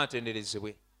 Mukama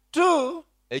atenderezebwe. Two,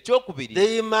 Ekyokubiri,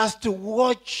 they must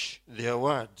watch their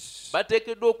words.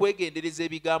 bateekeddwa okwegendereza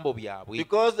ebigambo byabwe,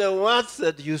 Because the words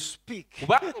that you speak,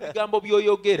 kubanga ebigambo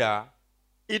by'oyogera,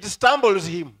 it stumbles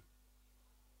him.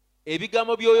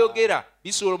 ebigambo by'oyogera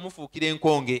bisobola omufuukira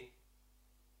enkonge.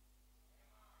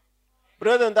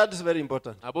 Brethren, that is very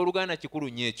important. Abooluganda kikulu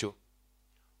nnyo ekyo.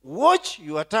 Watch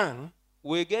your tongue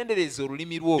Weegendereze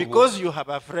olulimi lwo olwo, because you have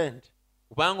a friend.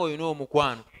 kubanga olina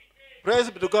omukwano.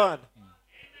 Praise be to God.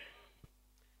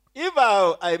 If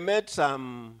I met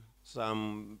some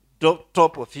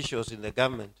top officials in the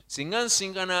government, Singa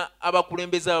nsingana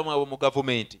abakulembeze abamu abo mu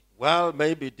gavumenti, well,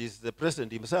 maybe it is the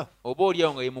president himself. oba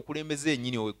oliawo nga ye mukulembeze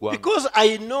ennyini ow'eggwanga. Because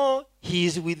I know he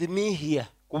is with me here.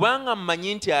 Kubanga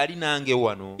mmanyi nti ali nange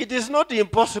wano, It is not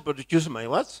impossible to choose my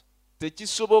words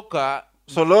tekisoboka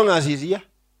so long as he's here.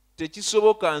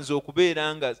 tekisoboka nze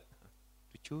okubeera nga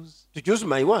To choose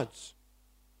my words.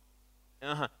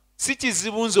 si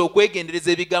kizibu nze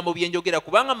okwegendereza ebigambo bye njogera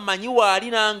kubanga mmanyi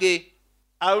waali nange.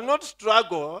 I will not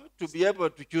struggle to be able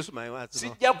to choose my words. No.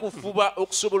 Sijja kufuba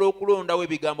okusobola okulondawo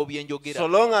ebigambo bye njogera So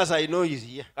long as I know he's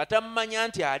here. kata mmanya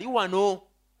nti ali wano.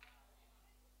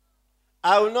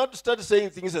 I will not start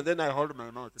saying things and then I hold my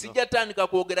mouth. No. Sijja tandika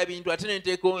kwogera bintu ate ne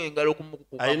nteekawo engalo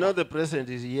I know the president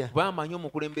is here. kuba mmanyi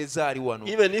omukulembeze ali wano.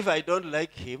 Even if I don't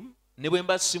like him, Ne bwe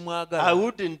mba I simwagala,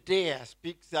 wouldn't dare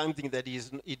speak something that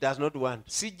he does not want.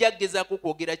 sijja kugezaako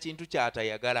kwogera kintu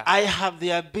ky'atayagala. I have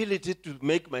the ability to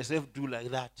make myself do like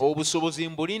that. Obusobozi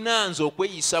mbulina nze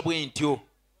okweyisa bwe ntyo.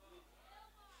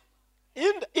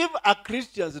 If a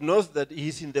Christian knows that he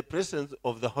is in the presence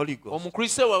of the Holy Ghost,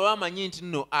 Omukristaawo bw'aba amanyi nti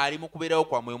nno ali mu kubeerawo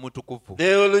kwa mwoyo mutukuvu,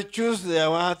 they will choose their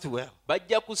words well.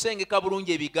 bajja kusengeka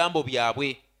bulungi ebigambo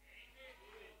byabwe.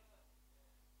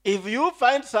 If you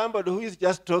find somebody who is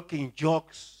just talking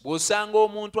jokes Bw'osanga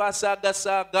omuntu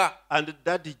asaagasaaga and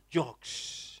dirty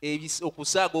jokes,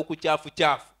 okusaaga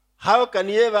okukyafukyafu, how can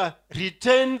he ever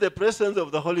retain the presence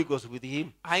of the Holy Ghost with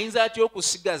him? ayinza atya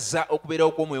okusigaza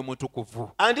okubeerawo kw'omwoyo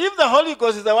mutukuvu? And if the Holy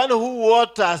Ghost is the one who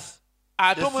waters,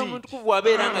 Ate the omwoyo seed. mutukuvu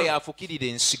abeera nga yafukirira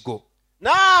ensigo.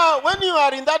 Now when you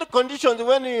are in that condition,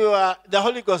 when the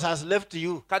Holy Ghost has left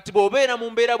you, Kati bw'obeera mu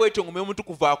mbeera bw'etyo ng'omwoyo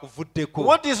mutukuvu akuvuddeko,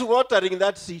 what is watering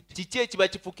that seed? kiki ekiba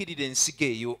kifukirira ensigo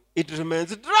eyo? It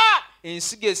remains dry.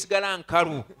 Ensigo esigala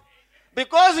nkalu.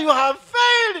 Because you have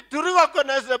failed to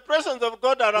recognize the presence of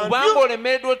God around Kubanga you.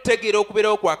 olemereddwa otutegeera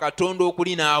okubeerawo kwa Katonda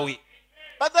okuli naawe.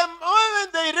 But the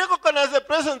moment they recognize the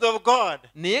presence of God,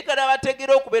 Naye kale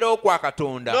abategeera okubeerawo kwa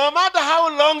Katonda, no matter how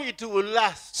long it will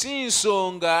last, si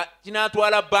nsonga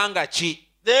kinaatwala bbanga ki,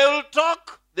 they will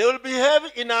talk, they will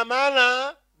behave in a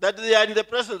manner that they are in the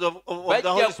presence of the bajja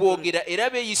Holy Spirit. kwogera era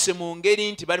beeyise mu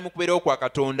ngeri nti bali mu kubeerawo kwa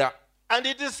Katonda. And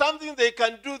it is something they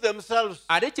can do themselves.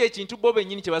 ate kyekintu bo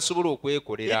bennyini kye basobola It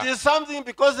okwekolera, is something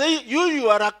because you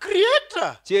are a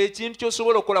creator. kyekintu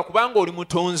kyosobola okukola kubanga oli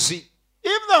mutonzi.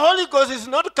 If the Holy Ghost is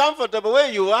not comfortable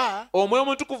where you are, Omwoyo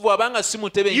omutukuvu abanga si you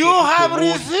mutebenkevu have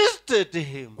omuli, resisted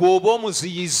him gw'oba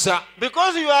omuziyiza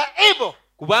because you are able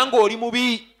kubanga oli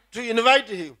mubi. to invite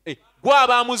him.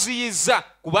 Gw'aba amuziyiza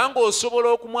kubanga osobola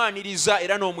okumwaniriza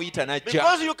era n'omuyita n'ajja,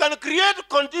 Because you can create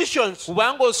conditions.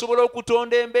 kubanga osobola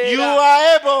okutonda You embeera,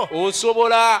 are able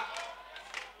osobola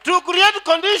create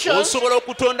conditions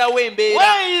okutondawo embeera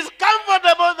where he is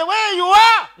comfortable the way you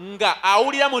are. nga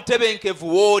awulira mutebenkevu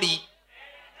w'oli.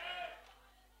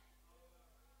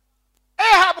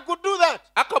 Ahab could do that.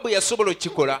 Akabu yasobola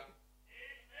okukikola.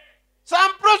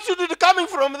 Some prostitute coming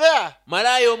from there,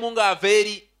 Malaaya omu ng'ava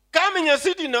eri coming and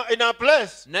sitting in a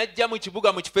place, n'ajja mu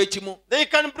kibuga mu kifo ekimu, they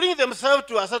can bring themselves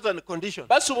to a certain condition.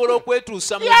 basobola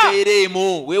okwetuusa mu Yeah. mbeera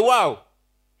emu. Weewaawo,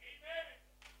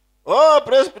 Oh,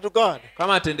 praise be to God.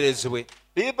 Kama atenderezebwe.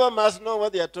 People must know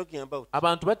what they are talking about.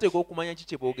 Abantu bateeka okumanya ki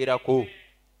kye boogerako.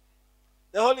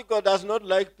 The Holy God does not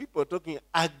like people talking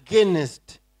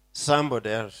against somebody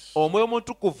else. Omwoyo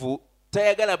omutukuvu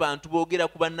tayagala bantu boogera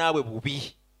ku bannaabwe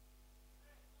bubi.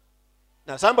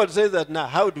 Now, somebody says that now,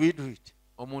 how do we do it?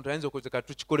 Omuntu ayinza okozeka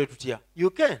tukikole tutya? You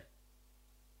can.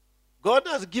 God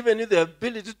has given you the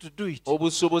ability to do it.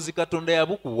 Obusobozi Katonda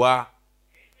yabukuwa.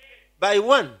 By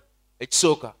one,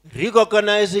 Ekisooka,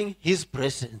 recognizing his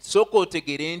presence. sooka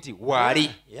otegeere nti waali.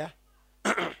 Yeah.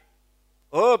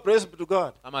 Oh, praise be to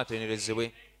God. Kama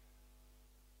atenderezebwe.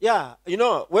 Yeah, you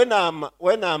know, when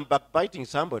I'm backbiting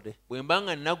somebody Bwe mba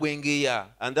nga nagwengeeya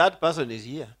and that person is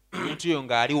here, omuntu oyo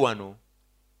ng'ali wano,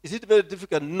 is it very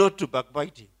difficult not to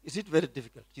backbite him? Is it very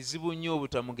difficult? kizibu nnyo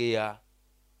obutamugeya.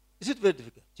 Is it very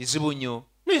difficult? Kizibu nnyo.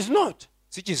 No, it's not.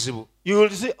 Si kizibu. You will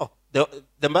say, oh,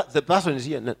 the person is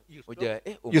here. No, Ojja,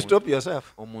 you stop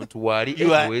yourself. omuntu waali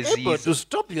You are able weziyiza. to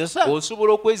stop yourself.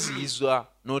 Osobola okweziyiza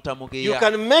You n'otamugeya.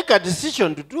 can make a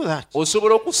decision to do that.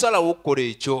 Osobola okusalawo okukola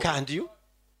ekyo. Can't you?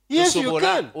 Yes, you Osobola,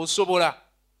 can. osobola.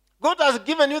 God has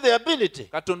given you the ability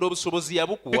Katonda obusobozi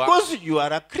yabukuwa because you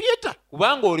are a creator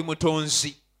kubanga oli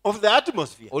mutonzi. of the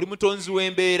atmosphere. Oli mutonzi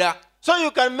w'embeera. So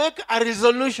you can make a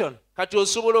resolution Kati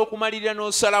osobola okumalirira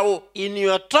n'osalawo in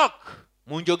your talk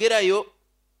mu njogerayo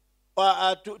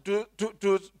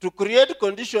to create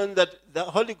conditions that the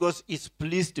Holy Ghost is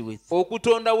pleased with.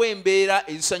 okutondawo embeera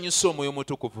ezisanyusa omwoyo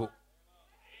omutukuvu.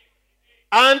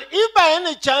 And if by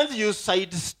any chance you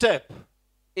sidestep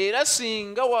Era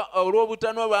singa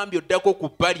olw'obutanwa bambi oddako ku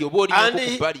bbali oba olinako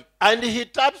ku bbali, and he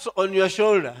taps on your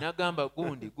shoulder, n'agamba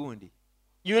gundi,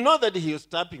 you know that he is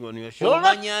tapping on your shoulder.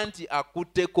 omanya nti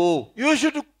akutteko, You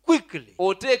should quickly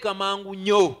oteeka mangu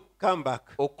nnyo come back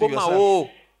to yourself. okomawo.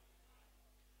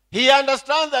 He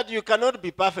understands that you cannot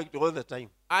be perfect all the time.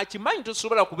 Akimanyi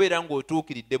tosobola kubeera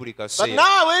ng'otuukiridde buli But kaseera.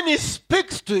 now when he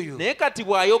speaks to you, Naye kati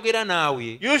bw'ayogera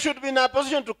naawe, you should be in a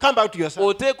position to come back to yourself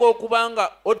oteeka okuba nga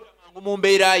odda mangu mu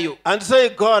mbeerayo. and say,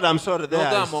 God, I'm sorry there,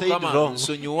 I N'ogamba said Mukama, wrong.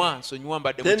 nsonyiwa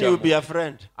mbadde Then you'll be mukyamu. a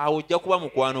friend. Awo ojja kuba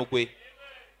mukwano gwe.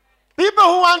 People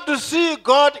who want to see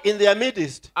God in their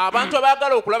midst Abantu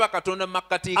abaagala okulaba Katonda mu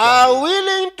makkati are gaabwe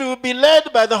willing to be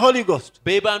led by the Holy Ghost.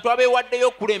 be bantu abeewaddeyo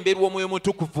okulemberwa omwoyo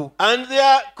mutukuvu, And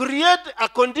they create a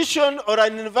condition or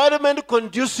an environment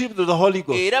conducive to the Holy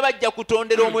Ghost. era bajja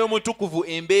kutondera omwoyo mutukuvu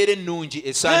embeera ennungi Then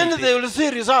esaanidde, they will see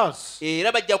results.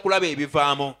 era bajja kulaba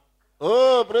ebivaamu.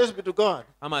 Oh, praise be to God.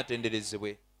 Kama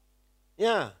atenderezebwe,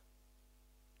 Yeah.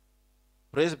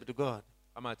 Praise be to God.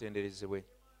 kama atenderezebwe.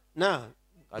 Now,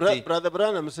 Ati. Brother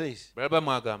Branham says, Balaba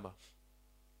mwagamba,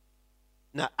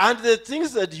 now, and the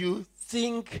things that you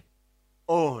think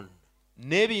on.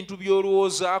 n'ebintu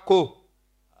by'olowoozaako.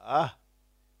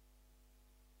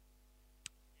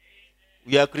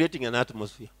 We are creating an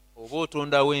atmosphere. Oba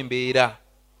otondawo embeera.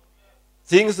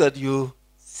 Things that you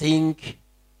think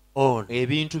on.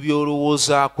 Ebintu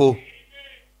by'olowoozaako.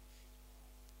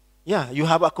 Yeah, you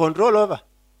have a control over.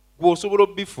 Gwe osobola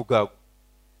obifuga.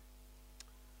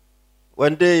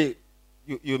 One day,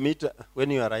 you meet when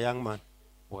you are a young man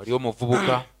Wali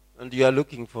omuvubuka and you are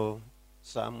looking for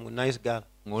some nice girl.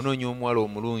 ng'onoonya omuwala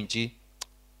omulungi,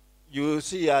 You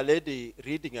see a lady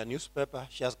reading a newspaper.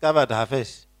 She has covered her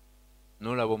face.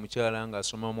 n'olaba omukyala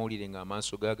ng'asoma amawulire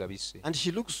ng'amaaso ge agabisse, And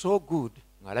she looks so good.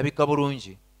 ng'alabika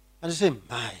bulungi. And you say,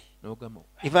 my, N'ogamba,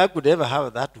 if I could ever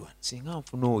have that one, singa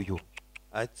nfuna oyo,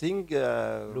 I think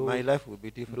my life would be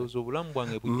different. ndowooza obulamu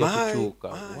bwange bujja My, kukyuka.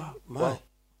 my, Wow, my. wow.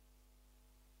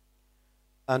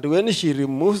 And when she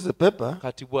removes the paper,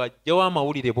 Kati bw'aggyawo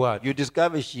amawulire bw'atyo, you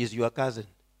discover she is your cousin.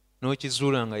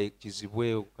 n'okizuula nga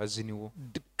kizibwe kazini wo,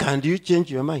 Can you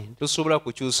change your mind? tosobola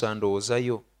kukyusa ndowooza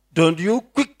yo. don't you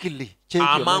quickly change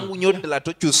your amangu mind? nnyo ddala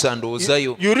tokyusa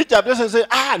ndowoozayo You reach a place and say,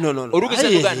 no. olugeza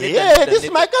Hey, tuga hey, this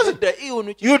is my cousin.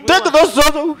 You take those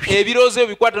thoughts. ebirowoozo ebyo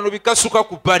bikwata n'obikasuka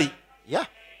ku bbali Yeah.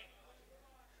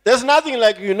 There's nothing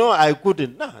like, I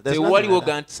couldn't. No, there's nothing tewaliwo like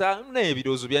that. ga nti saana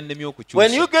ebirowoozo byannemye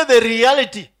When you okukyusa get the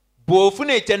reality,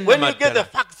 bw'ofuna when you get the ekyannamaddala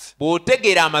facts,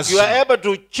 bw'otegeera you amazima are able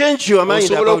to change your mind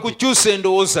osobola about it. okukyusa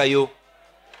endowoozayo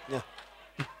Yeah.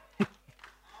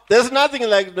 There's nothing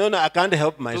like, no, I can't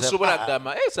help myself. tosobola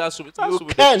kugamba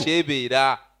saasubira can.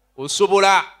 kyebeera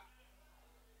osobola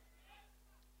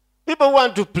People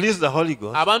want to please the Holy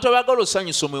Ghost, abantu abaagala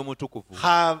osanyusa omwoyo mutukuvu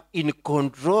have in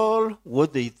control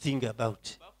what they think about.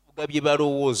 bafuga bye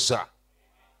balowooza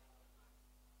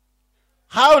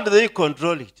How do they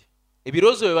control it?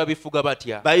 ebirowoozo bye babifuga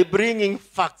batya By bringing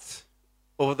facts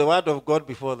of the Word of God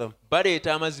before them.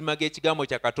 baleeta amazima g'ekigambo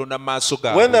kya katonda mu maaso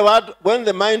When gaabwe when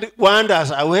the mind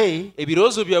wanders away,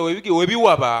 ebirowoozo byabwe we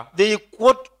biwaba they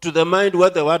quote to the mind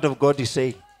what the Word of God is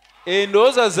saying.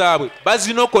 endowooza zaabwe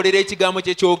bazinokolera ekigambo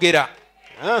kye kyogera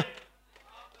Huh?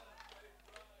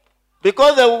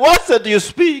 Because the words that you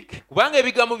speak kubanga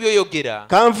ebigambo by'oyogera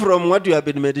come from what you have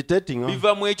been meditating on.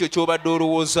 biva mu ekyo ky'obadde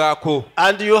olowoozaako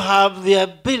And you have the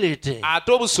ability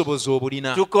ate obusobozi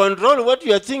obulina to control what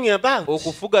you are thinking about.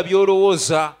 okufuga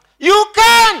by'olowooza You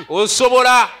can!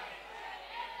 osobola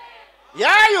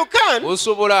Yeah, you can.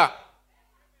 osobola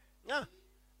Yeah.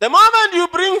 The moment you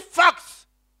bring facts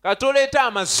kati oleeta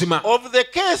amazima of the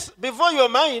case before your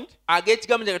mind,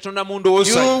 ag'ekigambo kya katonda mu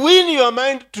ndowooza you win your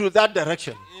mind to that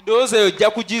direction. endowooza eyo ojja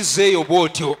kugizzeeyo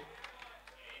bw'otyo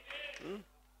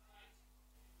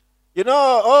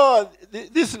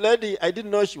This lady, I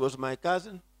didn't know she was my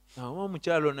cousin. awa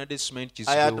omukyalo nadde simanyi I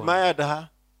kizibewa admired her.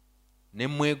 ne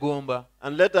mwegomba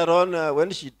And later on,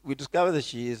 when we discovered that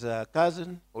she is a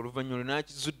cousin, oluvannyuma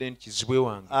lwenakizudde nti kizibwe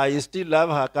wange I still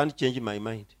love her. I can't change my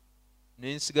mind.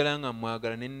 ne nsigala nga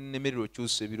mwagala ne nnemerera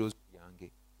okyusa ebirowoozo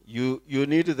byange You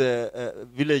need the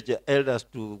village elders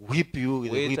to whip you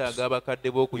with the whips. weetaaga abakadde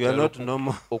You are not b'okukyalo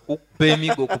normal. okukkuba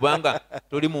emigo kubanga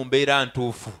toli mu mbeera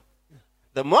ntuufu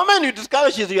The moment you discover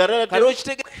she's your kale relative,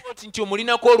 okitegeera nti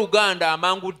omulinako oluganda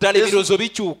amangu ddala ebirowoozo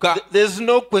bikyuka there's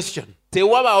no question.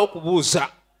 tewabaawo kubuuza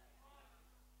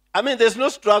I mean, there's no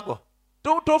struggle.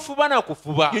 tofuba na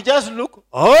kufuba You just look,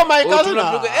 oh, my cousin.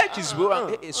 otunatuga kizibwe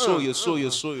wange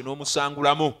sooyo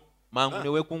n'omusangulamu mangu ne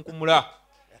weekunkumula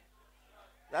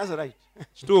That's right.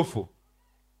 kituufu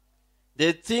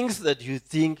The things that you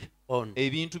think on,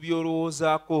 ebintu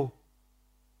by'olowoozaako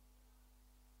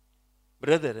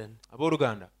brethren,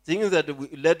 abooluganda things that we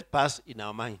let pass in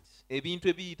our minds. ebintu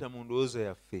ebiyita mu ndowooza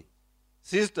yaffe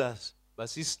Sisters,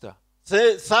 basisita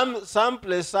say some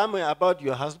place somewhere about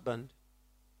your husband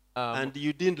and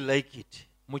you didn't like it.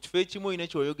 mu kifo ekimu olina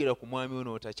kyoyogera ku mwami wo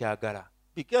n'otakyagala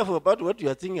Be careful about what you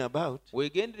are thinking about.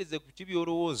 weegendereze ku ki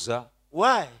by'olowooza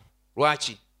Why?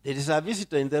 lwaki There is a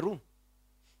visitor in the room.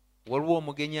 waliwo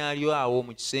omugenyi ali awo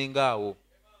mu kisenge awo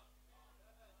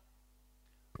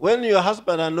When your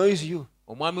husband annoys you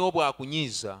omwami wo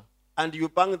bw'akunyiiza and you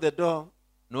bang the door,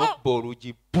 n'okubba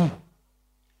olugi pu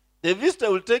the visitor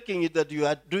will taking it that you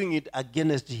are doing it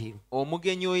against him.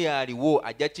 omugenyi oyo aliwo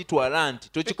ajja kitwala nti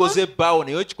tokikoze bbaawo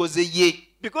naye okikoze ye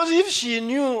Because if she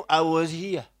knew I was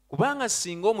here, kubanga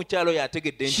singa omukyalo oyo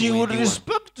ategedde nti she would wendi wano,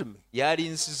 respect me.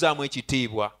 yalinzizaamu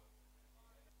ekitiibwa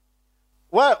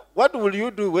What will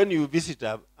you do when you visit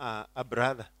a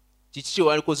brother kiki kye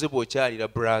walikoze bw'okyalira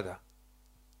brother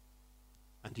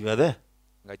and you are there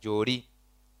nga gy'oli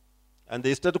and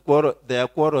they start their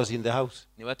quarrels in the house,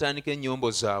 ne batandika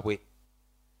ennyombo zaabwe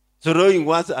throwing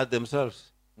words at themselves,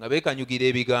 nga beekanyugira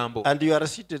ebigambo and you are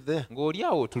seated there? ng'oli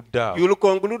awo otudde awo You will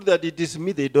conclude that it is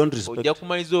me they don't ojja respect.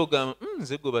 kumaliza ogamba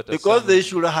nze gwe Because they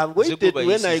should have waited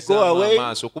when I go away.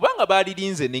 amaaso kubanga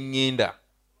baalirinze ne ŋŋenda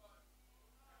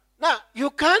Now, you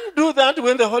can't do that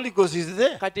when the Holy Ghost is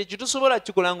there. kati ekyo tosobola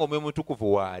kukikola ng'omwoyo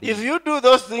mutukuvu waali If you do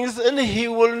those things, then he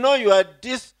will know you are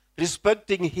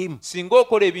disrespecting him. singa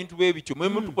okola ebintu bwe bityo omwoyo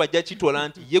mutukuvu ajja kitwala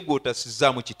nti ye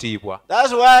gw'otasizaamu kitiibwa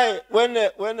That's why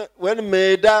when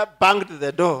Maida banged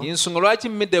the door, ensonga lwaki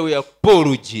mmedda we yakupa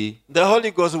oluggi the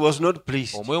Holy Ghost was not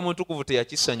pleased, omwoyo mutukuvu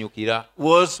teyakisanyukira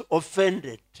was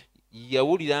offended,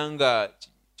 yawulira nga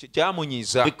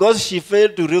kyamunyiza because she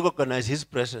failed to recognize his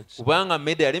presence. kubanga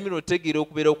mmedda yalemerera otegeera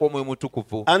okubeera kw'omwoyo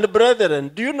mutukuvu And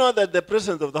brethren, do you know that the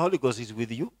presence of the Holy Ghost is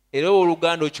with you? era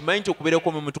oluganda okimanyi nti okubeera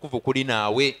kw'omwoyo mutukuvu kuli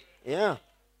naawe Yeah.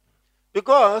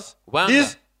 Because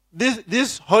Kubanga-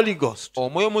 this Holy Ghost,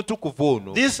 omwoyo mutukuvu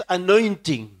ono this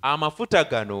anointing, amafuta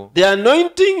gano the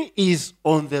anointing is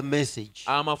on the message.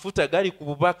 amafuta gali ku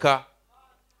bubaka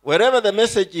Wherever the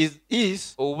message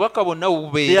is, obubaka bwonna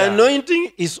the bubeera,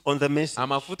 anointing is on the message.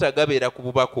 amafuta gabeera ku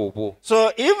bubaka obwo.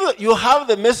 So if you have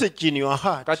the message in your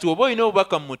heart, Kati oba olina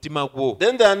obubaka mu mutima gwo,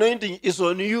 then the anointing is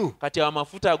on you kati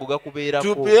amafuta ago to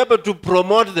gakubeerako be able to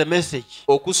promote the message,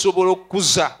 okusobola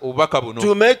okukuza obubaka buno,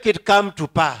 to make it come to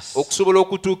pass. okusobola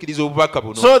okutuukiriza obubaka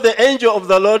buno. So the angel of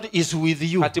the Lord is with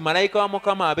you. Kati malayika wa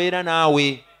Mukama abeera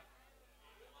naawe.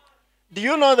 Do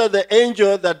you know that the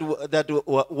angel that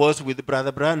was with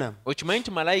Brother Branham, Okimanyi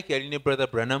nti malayika yali ne Brother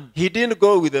Branham he didn't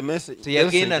go with the message.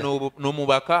 teyagenda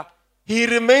n'omubaka, He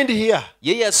remained here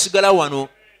ye yasigala wano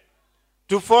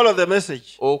to follow the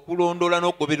message, okulondoola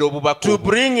n'okugoberera obubaka to obwo,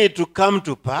 bring it to come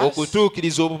to pass.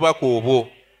 okutuukiriza obubaka obwo.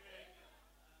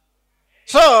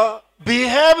 So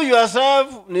behave yourself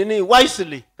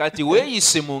wisely, Kati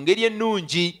weeyise mu ngeri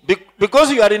ennungi,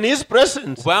 because you are in his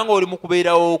presence. kubanga oli mu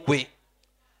kubeerawo kwe.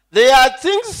 There are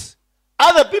things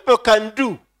other people can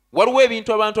do, Waliwo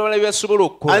ebintu abantu abalala bye basobola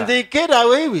and okukola they get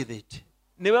away with it.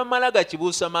 ne bamala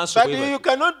gakibuusa maaso But bwe you batyo.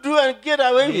 cannot do and get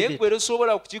away Naye with gwe it.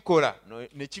 tosobola kukikola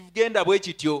ne kigenda bwe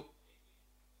kityo.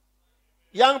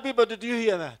 Young people, did you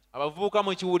hear that? Abavubuka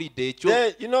mukiwulidde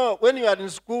ekyo? You know, when you are in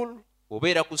school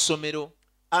Obeera ku ssomero,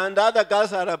 and other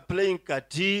girls are playing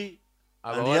kati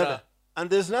and the abawala other, and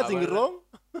there's nothing abawala wrong,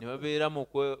 ne babeera mu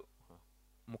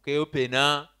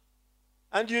keopena,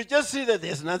 and you just see that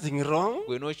there's nothing wrong.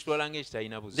 gwe n'okitwala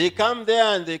ng'ekitalina They buzibu. come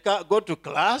there and they go to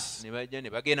class Ne bajja ne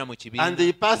bagenda mu and kibiina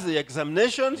they pass the ne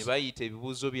examinations, bayita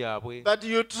ebibuuzo byabwe, but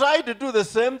you try to do the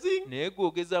same thing. naye gwe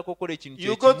ogezaako okukola ekintu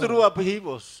You go kyekimu, through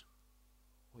upheavals.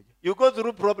 You go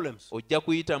through problems. ojja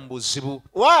kuyita mu buzibu.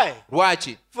 Why?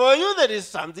 Lwaki? For you, there is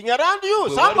something around you.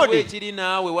 Bwe waliwo Somebody. ekiri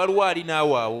naawe, waliwo ali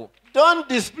naawe awo. Don't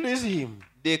displease him.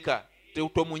 Deka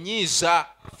tomunyiiza.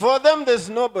 For them, there's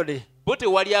nobody. Bo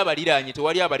tewali abaliraanye,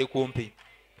 tewali abali kumpi.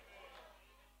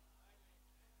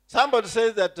 Somebody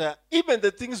says that even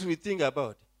the things we think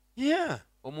about, yeah.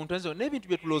 Omuntu ayinza n'ebintu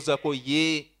bye tulowoozako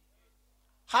ye,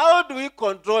 How do we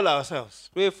control ourselves?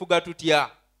 twefuga tutya?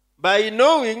 By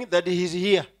knowing that he's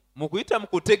here. Mu kuyita mu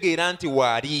kutegeera nti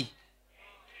waali.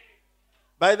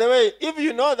 By the way, if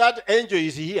you know that angel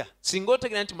is here, Singa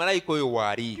otegeera nti malayika oyo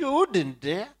waali, you wouldn't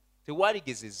dare.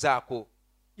 tewaligezezzaako.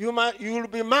 You will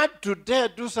be mad to dare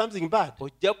do something bad.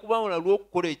 Ojja kubawula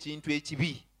lw'okukola ekintu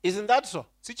ekibi. Isn't that so?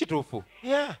 Si kituufu?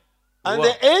 Yeah. And Wow.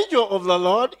 the angel of the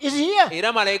Lord is here.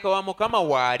 Era malayika wa Mukama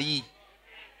waali.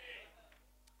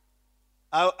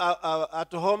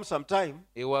 At home sometime,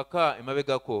 Ewaka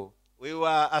emabegako we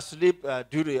were asleep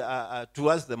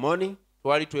towards the morning.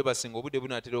 twali twebase ng'obudde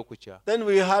bunaatera okukya. Then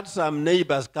we had some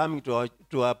neighbors coming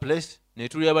to our place, Ne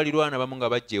tulya balirwana abamu nga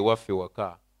bajja ewaffe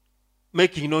waka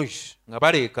making noise. nga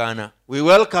baleekaana. We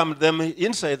welcomed them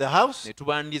inside the house, Ne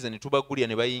tubandiza ne tubagulya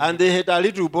ne and bayingira. they had a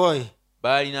little boy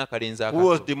Baalina akalenzi who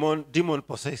was akato demon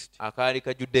possessed. akaali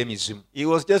kajjudde emizimu, He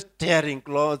was just tearing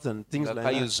clothes and things nga like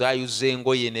that. kayuzaayuza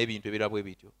engoye n'ebintu ebirala bwe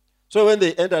bityo. So when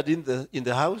they entered in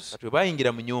the house, Kati bwe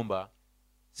baayingira mu nnyumba,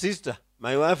 sister,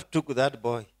 my wife took that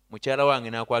boy mukyala wange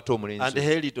n'akwata and omulenzi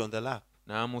held it on the lap.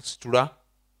 n'amusitula.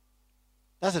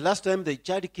 That's the last time the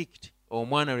child kicked.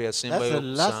 Omwana lwe That's yasembayo the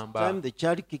last time okusamba. the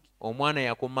child kicked. Omwana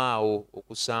yakoma awo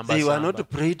okusamba. They were not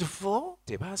prayed for.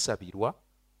 Tebaasabirwa.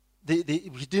 We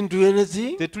didn't do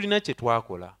anything. Tetulina kye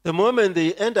twakola. The moment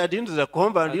they entered into the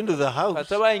compound, into the house,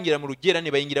 Kata baayingira mu luggi era ne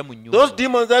bayingira mu those nnyumba.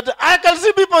 demons that I can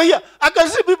see people here, I can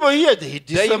see people here, they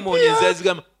Dayimooni disappeared.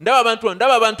 ezazigamba ndaba abantu wano,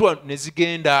 ndaba abantu wano, ne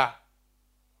zigenda.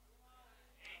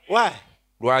 Why?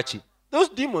 Lwaki? Those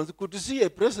demons could see a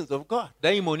presence of God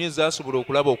Dayimooni ezaasobola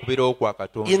okulaba okubeerawo kwa in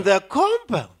Katonda the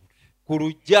compound. ku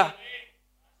luggya.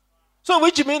 So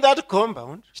which means that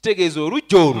compound Kitegeeza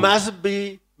oluggi olwo,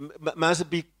 must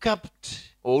be kept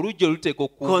oluggi oluteeka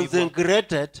okukuumibwa.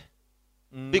 consecrated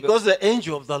because the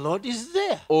angel of the Lord is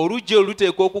there. Oluggi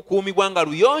oluteeka okukuumibwa nga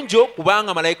luyonjo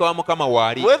kubanga malayika wa Mukama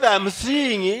waali. Whether I'm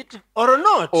seeing it or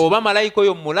not. Oba malayika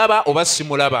oyo mulaba oba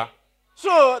simulaba.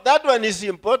 So that one is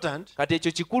important. Kati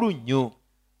ekyo kikulu nnyo.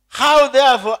 How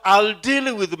therefore I'll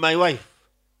deal with my wife,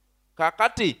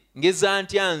 Kaakati ngeza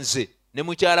ntya nze ne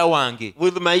mukyala wange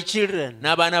with my children.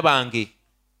 n'abaana bange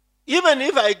Even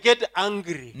if I get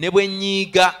angry, ne bwe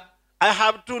nnyiiga, I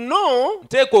have to know,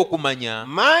 nteeka okumanya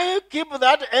keep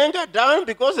that anger down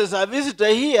because there's a visitor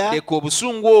here. leka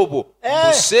obusungu obwo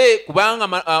mbuse kubanga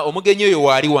omugenyi oyo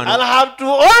waali I'll wano. have to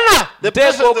honor the Nteeka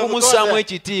presence of okumusaamu God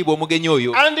ekitiibwa omugenyi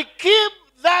oyo. and keep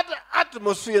that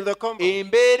atmosphere in the compound.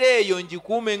 Embeera eyo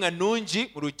ngikuume nga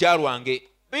nnungi mu luggya lwange.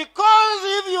 Because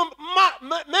if you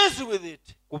mess with it,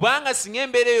 Kubanga singa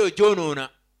embeera eyo gyonoona,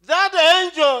 that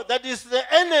angel that is the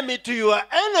enemy to your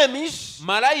enemies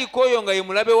malayika oyo nga ye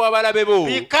mulabe w'abalabe bo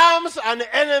becomes an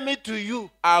enemy to you.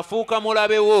 afuuka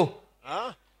mulabe wo.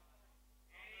 Huh?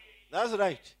 That's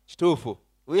right. Kituufu.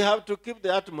 We have to keep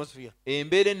the atmosphere.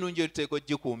 Embeera ennungi otuteeka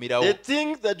ogikuumirawo. The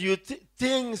things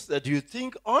that you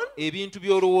think on ebintu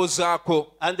by'olowoozaako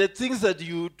and the things that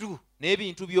you do.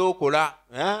 n'ebintu by'okola.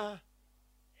 Yeah.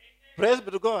 Praise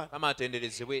be to God. Kama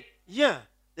atenderezebwe. Yeah.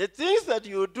 The things that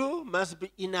you do must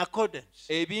be in accordance.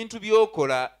 Ebintu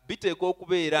by'okola biteekwa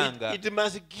okubeera nga It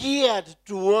must geared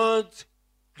towards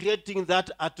creating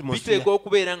that atmosphere. biteekwa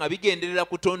okubeera nga bigenderera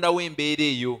kutondawo embeera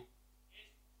eyo.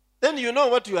 Then you know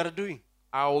what you are doing.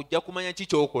 Awo ojja kumanya ki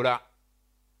ky'okola.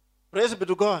 Praise be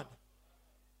to God.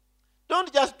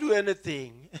 Don't just do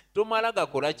anything. Tomala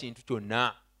gakola kintu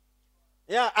kyonna.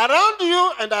 Yeah, around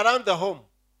you and around the home.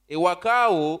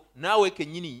 Ewakaawo naawe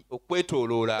kennyini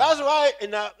okwetooloola. That's why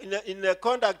in a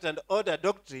conduct and order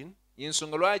doctrine,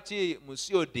 Y'ensonga lwaki mu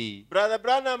COD Brother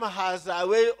Branham has a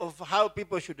way of how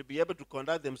people should be able to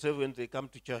conduct themselves when they come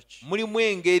to church. mulimu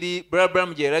engeri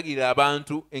Branham gye yalagirira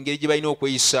abantu engeri gye balina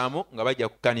okweyisaamu nga bajja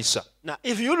ku kkanisa. Now,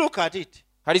 if you look at it,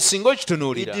 Kati singa it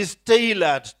okitunuulira is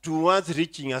tailored towards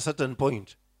reaching a certain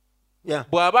point. Yeah.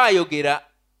 bw'aba ayogera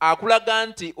akulaga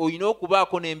nti olina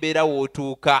okubaako n'embeera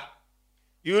w'otuuka.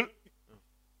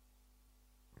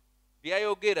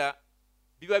 By'ayogera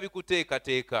biba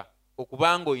bikuteekateeka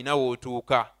okuba ng'olina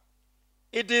w'otuuka.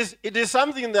 It is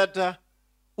something that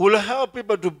will help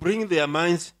people to bring their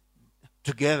minds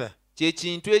together Kye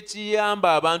kintu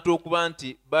ekiyamba abantu okuba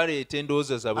nti baleeta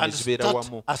endowooza zaabwe ne and zibeera start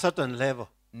wamu. a certain level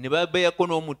Ne babeerako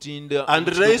n'omutindo and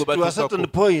raise to a certain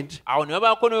point awo ne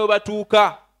babaako ne we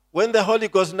batuuka. when the Holy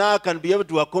Ghost now can be able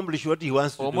to accomplish what he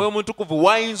wants to Omwoyo do. Omutukuvu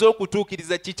wayinza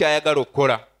okutuukiriza ki ky'ayagala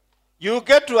okukola. You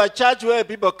get to a church where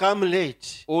people come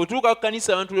late. Otuuka ku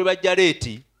kanisa abantu lwe bajja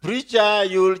leeti, Preacher,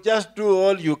 you will just do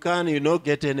all you can, you not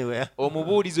get anywhere.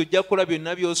 omubuulizi ojja kukola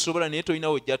byonna by'osobola naye tolina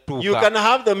wojja You tuuka. can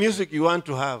have the music you want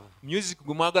to have. Music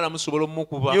gwe mwagala musobola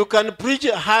omukuba. You can preach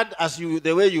hard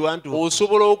the way you want to.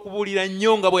 Osobola okubuulira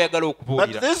nnyo nga bw'oyagala But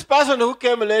okubuulira. this person who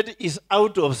came late is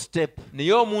out of step.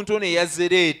 Naye omuntu ono eyazze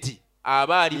leeti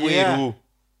aba ali bweru.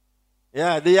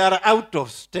 Yeah, they are out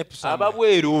of step. Aba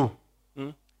somewhere. bweru.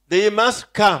 They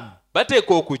must come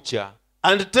Bateeka okujja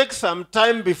and take some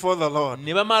time before the Lord.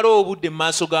 ne bamala obudde mu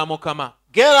maaso ga Mukama.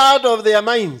 Get out of their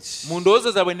minds. Mu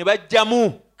ndowooza zaabwe ne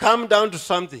bajjamu Come down to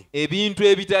something. ebintu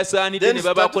ebitasaanidde ne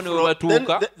babaako ne we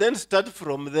batuuka. Then start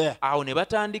from there. Awo ne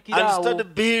batandikira And awo.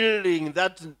 start building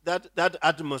that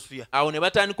atmosphere. Awo ne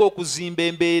batandika okuzimba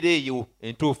embeera eyo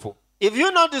entuufu. If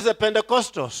you notice the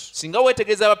Pentecostals, Singa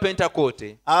weetegereza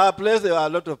Abapentakoote, our place there are a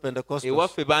lot of Pentecostals.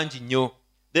 ewaffe bangi nnyo.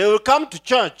 They will come to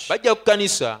church Bajja ku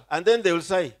kanisa and then they will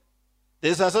say,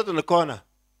 there's a certain corner.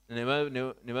 ne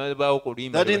babaawo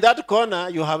kuluyimba. That in that corner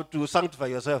you have to sanctify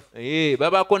yourself.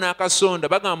 Babaako n'akasonda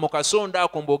bagamba mu kasonda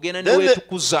ako mbw'ogenda ne Then they-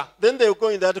 weetukuza. Then they will go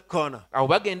in that corner Awo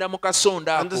bagenda mu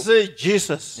kasonda and ako say,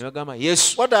 Jesus, ne bagamba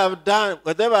Yesu, what I've done,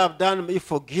 whatever I've done, me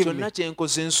forgive me. kyonna kye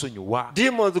nkoze nsonyiwa.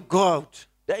 Demons go out.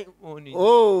 Dayimooni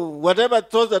Oh, whatever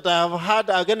thoughts that I have had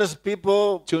against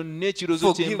people, kyonna ekirozo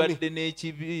Forgive kye me. mbadde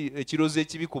n'ekibi ekirozo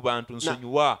ekibi ku bantu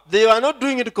nsonyiwa. they are not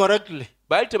doing it correctly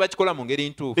Baali tebakikola mu ngeri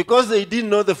ntuufu because they didn't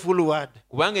know the full word.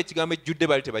 kubanga ekigambo ejjudde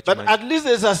baali But tebakimanyi. at least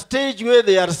there's a stage where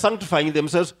they are sanctifying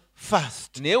themselves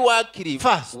first. Naye waakiri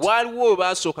First. waaliwo we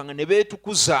baasookanga ne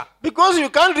beetukuza. Because you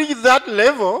can't reach that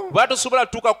level Kuba tosobola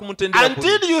tuuka ku mutendera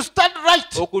until you start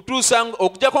right. okutuusa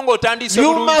okujjako ng'otandise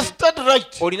You must bulungi. start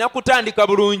right. Olina kutandika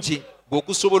bulungi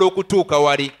ng'okusobola okutuuka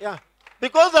wali. Yeah.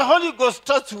 Because the Holy Ghost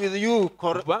starts with you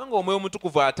Kubanga Omwoyo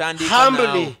Omutukuvu atandika Humbly.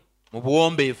 naawe mu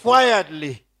buwombeefu,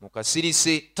 quietly, mu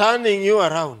kasirise, turning you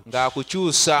around.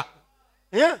 ng'akukyusa.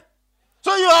 Yeah.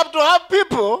 So you have to have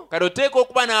people Kale oteeka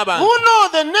okuba who n'abantu know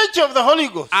the nature of the Holy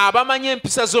Ghost abamanyi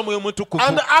empisa z'Omwoyo Omutukuvu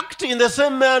and act in the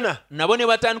same manner nabo ne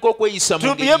batandika okweyisa mu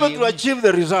to be able ngeri to emu, achieve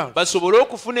the result. basobole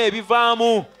okufuna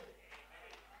ebivaamu.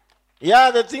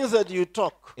 Yeah, the things that you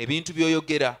talk, Ebintu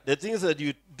by'oyogera, the things that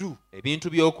you do, ebintu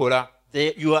by'okola,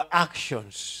 your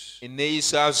actions,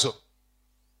 enneeyisa zo,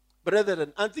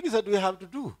 brethren, and things that we have to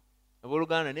do.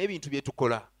 abooluganda n'ebintu bye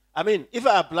tukola. I mean, if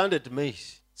I planted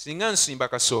maize, Singa nsimba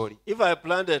kasooli, if I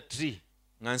plant a tree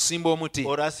nga nsimba omuti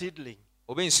or a seedling,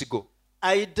 oba ensigo,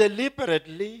 I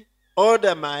deliberately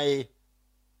order my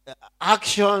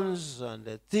actions and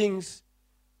the things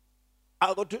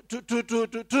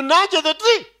to nurture the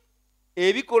tree.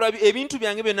 ebintu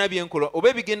byange byonna byenkola oba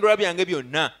ebigendererwa byange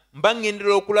byonna mba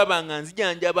ŋŋenderera okulaba nga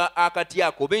nzijanjaba akati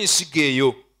ako oba ensigo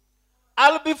eyo.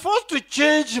 I'll be forced to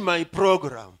change my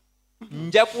program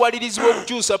Nja kuwalirizibwa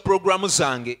okukyusa puroguramu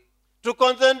zange to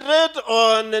concentrate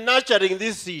on nurturing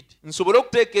this seed. nsobole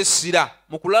okuteeka essira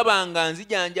mu kulaba nga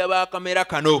nzijanjaba akamera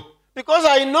kano Because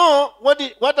I know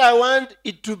what I want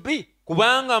it to be.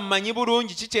 kubanga mmanyi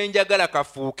bulungi ki kye njagala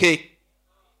kafuuke.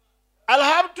 I'll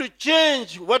have to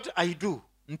change what I do.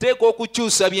 Nteeka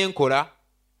okukyusa bye nkola,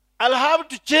 I'll have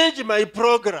to change my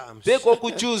programs. nteeka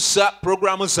okukyusa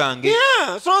puroguramu zange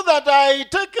Yeah, so that I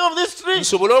take care of this tree.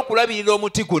 nsobole okulabirira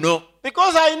omuti guno,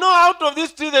 Because I know out of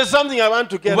this tree there's something I want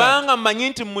to get at. kubanga mmanyi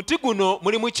nti mu muti guno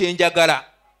mulimu kye njagala.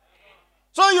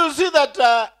 So you'll see that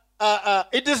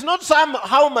it is not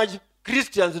how much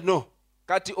Christians know.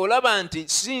 Kati olaba nti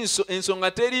si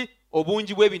ensonga teri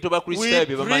obungi bw'ebintu abakristaayo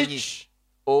bye bamanyi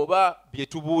oba bye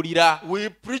tubuulira. We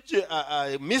preach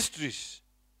mysteries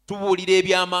Tubuulira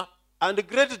ebyama and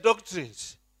great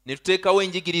doctrines. ne tuteekawo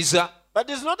enjigiriza, But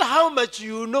it's not how much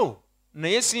you know.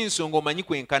 naye si nsonga omanyi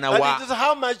kwenkana But wa, it is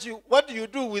how much what you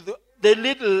do with the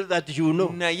little that you know.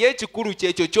 naye ekikulu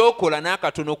kyekyo ky'okola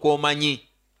n'akatono k'omanyi.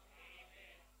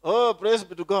 Oh, praise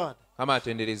be to God. Kama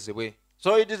atenderezebwe.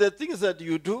 So it is the things that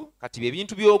you do, Kati bye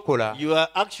bintu by'okola your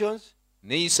actions,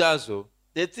 n'eyisa zo,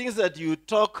 the things that you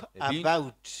talk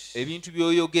about ebintu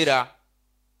by'oyogera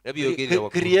era byogerera waggulu,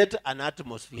 create an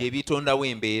atmosphere. bye bitondawo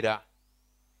embeera.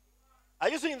 Are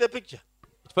you seeing the picture?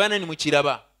 Ekifaananyi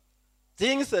mukiraba,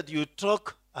 Things that you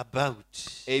talk about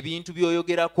ebintu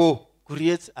by'oyogerako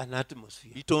creates an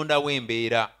atmosphere. bitondawo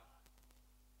embeera.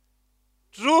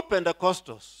 True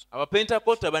Pentecostals,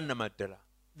 Abapentakota bannamaddala,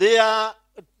 their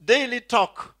daily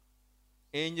talk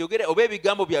enjogera oba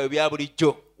ebigambo byabwe bya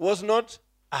bulijjo was not,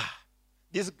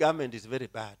 this government is very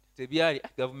bad. tebyali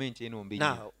gavumenti eno mbi nnyo.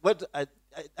 Now, what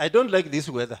I don't like this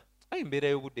weather. Ayi embeera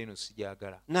y'obudde eno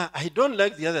sigyagala. Now, I don't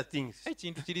like the other things.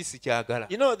 Ekintu kiri sikyagala.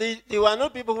 You know, they were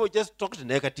not people who just talked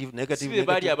negative. Si be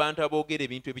baali abantu aboogera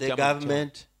ebintu The ebikyamu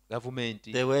government,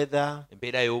 gavumenti, the weather,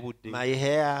 embeera y'obudde, my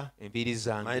hair, enviiri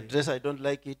my zange, dress, I don't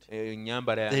like it.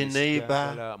 ennyambala The yange neighbor,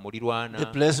 sigyagala, mulirwana, The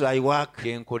place I work,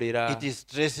 genkolera, it is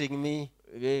stressing me.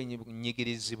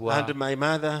 nyigirizibwa, And my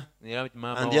mother, era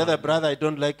maama and the other wange, brother I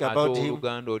don't like ate about him.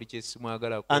 oluganda oli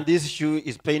kyesimwagalako, And this shoe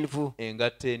is painful.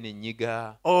 engatta eno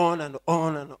ennyiga, On and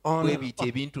on and on. bwe And bityo on.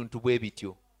 ebintuntu bwe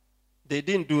bityo. They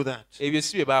didn't do that. Ebyo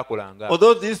si bye baakolanga.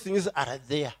 Although these things are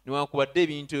there. Newankubadde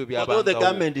ebintu ebyo Although the byabangawo,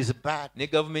 government is bad. ne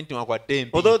gavumenti newankubadde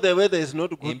embi, Although the weather is not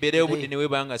good. embeera y'obudde Today. ne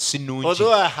weba nga si nnungi,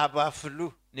 Although I have a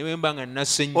flu. ne bwe mba nga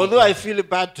nnasse Although I ennyiga, feel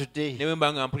bad today. ne bwe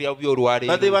mba nga mpulira bubi olwaleero.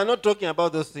 But they were not talking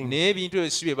about those things. Naye ebintu ebyo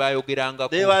si bye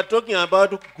baayogerangako. They were talking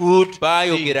about good things.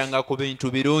 Baayogeranga ku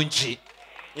bintu birungi.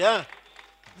 Yeah.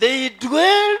 They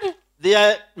dwelled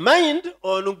their mind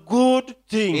on good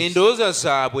things. Endowooza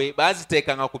zaabwe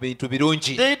baaziteekanga ku bintu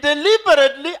birungi. They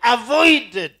deliberately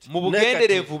avoided Mu negative.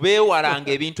 bugenderevu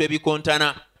beewalanga ebintu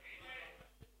ebikontana.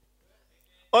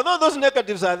 Although those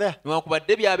negatives are there,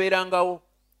 Newankubadde byabeerangawo,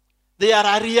 they are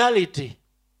a reality.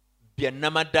 bya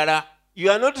nnamaddala. You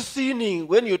are not sinning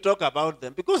when you talk about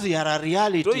them because they are a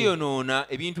reality. Toyonoona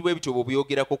ebintu bwe bityo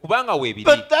bw'obyogerako kubanga weebiri.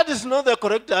 But that is not the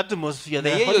correct atmosphere. The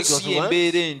Naye Holy eyo Ghost si wants.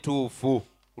 embeera entuufu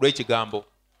olw'ekigambo.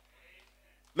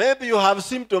 Maybe you have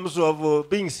symptoms of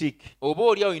being sick. Oba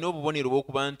oli olina obubonero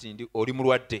bw'okuba nti oli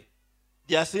mulwadde.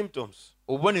 They are symptoms.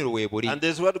 Obubonero weebuli. And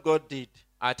that's what God did.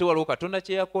 Ate waliwo Katonda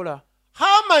kye yakola.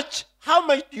 How much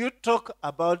do you talk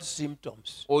about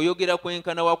symptoms? Oyogera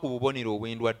kwenkanawa ku bubonero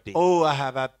obw'endwadde. Oh, I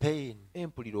have a pain.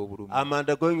 Empulira obulumi. I'm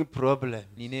undergoing problems.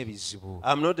 Nina ebizibu.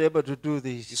 I'm not able to do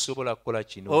this. Sisobola kukola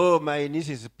kino. Oh, my niece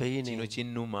is Kino paining.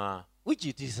 kinnuma. Which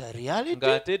it is a reality.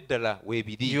 Ng'ate ddala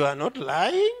weebiri. You are not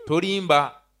lying.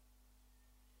 Tolimba.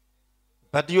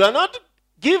 But you are not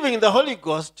giving the Holy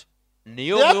Ghost. Naye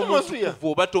The Omwoyo atmosphere.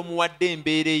 Omutukuvu oba tomuwadde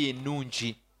embeera eyo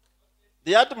ennungi.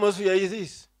 The atmosphere is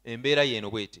this. Embeera y'eno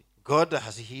bw'eti. God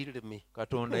has healed me.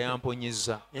 Katonda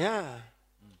yamponyezza. Yeah.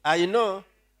 I know.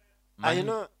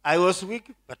 I was weak,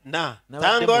 but now. Nabadde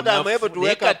Thank God I'm munafu. able to Naye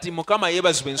wake up. kati Mukama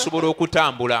yeebazibwe nsobola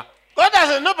okutambula. God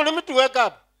has enabled me to wake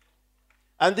up.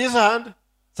 And this hand,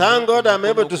 thank God I'm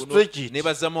able to stretch it.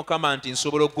 Neebaza Mukama nti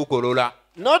nsobola okugugolola.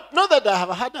 Not that I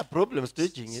have had a problem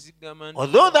stretching it. Sigamba nti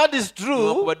Although that is true,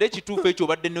 newankubadde ekituufu ekyo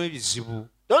obadde n'ebizibu.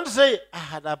 don't say I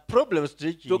had a problem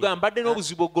stretching it. Togamba mbadde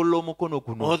n'obuzibu ogolola omukono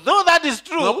guno. Although that is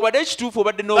true, Newankubadde ekituufu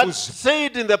obadde but n'obuzibu. say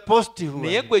it in the positive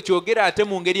Naye way. gwe kyogera ate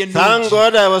mu ngeri Thank ennungi.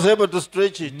 God I was able to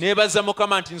stretch it. Neebaza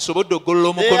Mukama nti nsobodde okugolola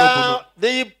omukono guno.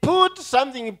 They put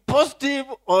something positive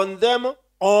on them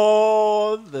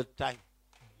all the time.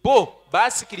 Bo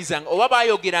baasikirizanga oba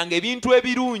baayogeranga ebintu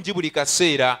ebirungi buli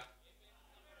kaseera.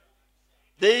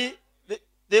 It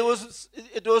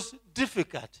was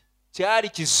difficult kyali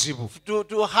kizibu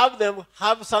to have them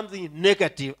have something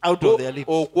negative out of their lips.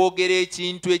 okwogera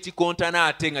ekintu ekikontana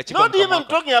ate nga kiva mu Not kamwa even ka-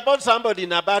 talking about somebody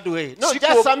in a bad way. No, Si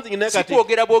just kwo- something si negative.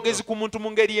 kwogera bwogezi ku muntu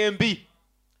mu ngeri embi.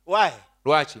 Why?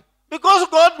 Lwaki? Because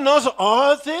God knows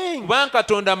all things. Kubanga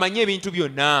Katonda amanyi ebintu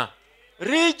byonna.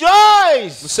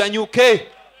 Rejoice. Musanyuke.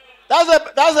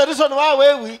 That's the reason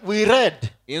why we read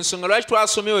Ensonga lwaki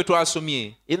twasomye we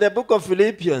twasomye in the book of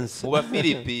Philippians. mu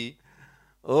Bafiripi.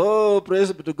 Oh,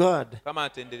 praise be to God. Kama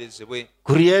atenderezebwe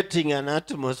Creating an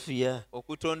atmosphere.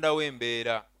 okutondawo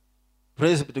embeera.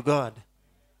 Praise be to God.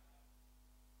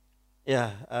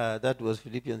 Yeah, that was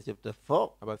Philippians chapter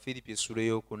 4, Abafiripi essula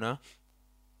ey'okuna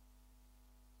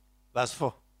verse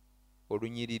 4.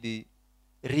 olunyiriri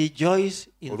Rejoice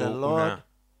in the olwokuna. Lord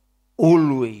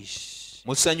always.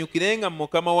 Musanyukirenga mu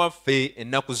Mukama waffe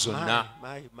ennaku zonna.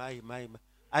 My.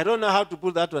 I don't know how to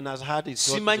put that one as hard as it.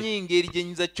 Simanyi ngeri gye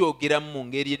nnyinza kyogeramu mu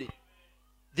ngeri.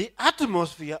 The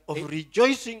atmosphere of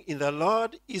rejoicing in the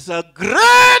Lord is a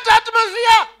great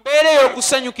atmosphere. Mbeera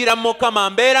ey'okusanyukira mu Mukama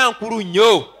mbeera nkulu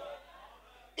nnyo.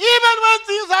 Even when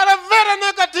things are very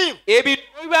negative. Ebintu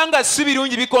bibanga si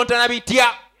birungi bikontana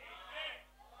bitya.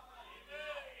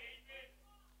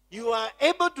 You are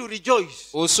able to rejoice.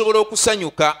 Osobola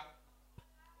okusanyuka.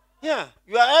 Yeah,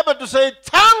 you are able to say,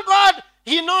 thank God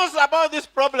He knows about this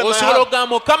problem. I Osobola have. okugamba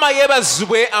Mukama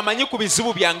yeebazibwe amanyi ku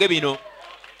bizibu byange bino.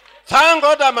 Thank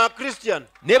God I'm a Christian.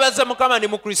 Neebaza Mukama ndi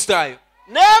Mukristaayo.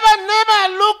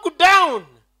 Never look down.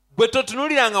 Bwe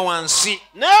totunuuliranga wansi.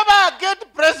 Never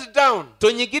get pressed down.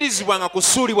 Tonyigirizibwanga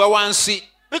kusuulibwa wansi.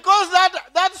 Because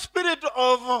that spirit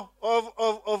of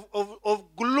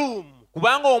gloom,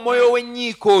 Kubanga omwoyo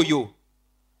w'ennyiika oyo.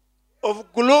 of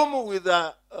gloom with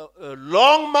a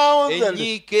long mouth and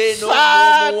Ennyiike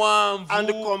sad n'omuwanvu. and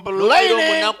N'obeera complaining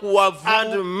omunakuwavu.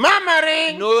 and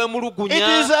murmuring. It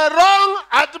N'owemulugunya. is a wrong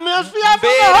atmosphere for the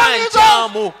Mbeera Holy Ghost.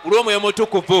 nkyamu ku lw'omwoyo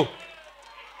mutukuvu.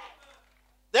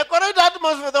 The correct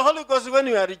atmosphere of the Holy Ghost is when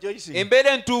you are rejoicing.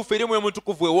 Embeera entuufu eri omwoyo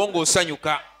mutukuvu ewo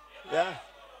ng'osanyuka. Yeah.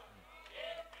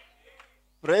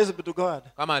 Praise be to God.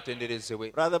 Kama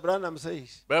atenderezebwe. Brother Branham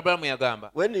says, Balamu yagamba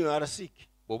when you are sick,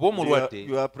 bw'oba omulwadde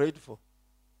you are prayed for.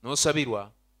 n'osabirwa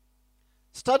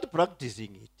Start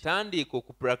practicing it. tandika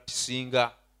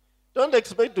okupulakitisinga. Don't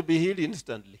expect to be healed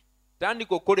instantly.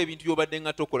 Tandika okukola ebintu by'obadde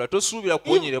nga tokola. Tosuubira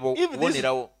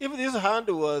kuwonerawo. If this hand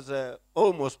was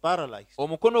almost paralyzed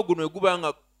Omukono guno guba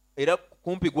nga era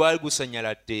kumpi gwali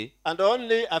gusanyaladde and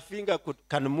only a finger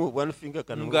can move, one finger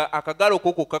can move. nga akagalo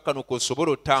kokokka kano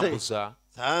k'osobola otambuza.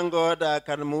 Thank God I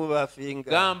can move a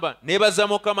finger. Gamba neebaza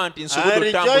Mukama nti I nsobola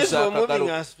rejoice otambuza for moving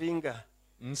akagalo. a finger.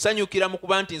 Nsanyukira mu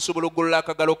kuba nti nsobola okugolola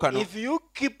akagalo kano. If you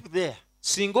keep there,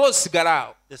 Singa osigala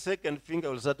awo the second finger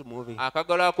will start moving.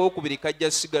 akagalo akookubiri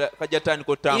kajja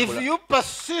tandika otambula. If you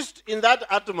persist in that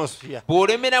atmosphere,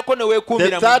 Bw'olemerako ne weekuumira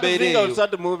the mu third mbeera finger will eyo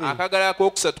start moving. akagalo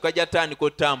akookusatu kajja tandika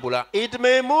otambula. It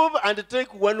may move and take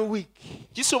 1 week.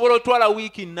 Kisobola otwala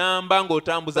wiiki nnamba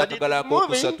ng'otambuza But akagalo it's moving.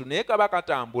 akookusatu naye kaba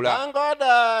katambula. Thank God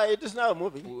it is now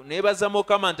moving. Neebaza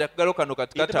Mukama nti akagalo kano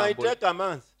kati It might katambula. take a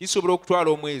month. Kisobola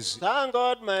okutwala omwezi. Thank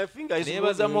God my finger is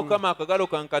Neebaza moving. Mukama akagalo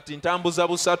kan kati ntambuza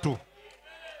busatu.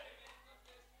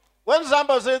 When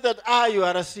somebody says that, you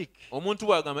are sick, Omuntu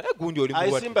bw'agamba gundi oli I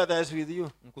mulwadde. sympathize with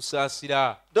you.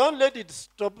 Nkusaasira. Don't let it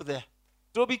stop there.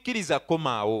 Tobikkiriza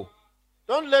komaawo.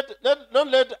 Don't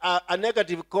let a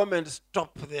negative comment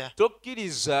stop there.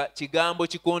 Tokkiriza kigambo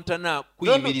kikontana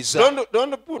kuyimiriza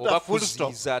Don't put oba a full stop.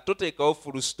 kuziyiza. Toteekawo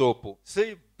full stop.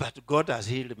 Say, but God has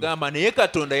healed me. Gamba naye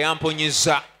Katonda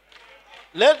yamponyeza.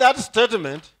 Let that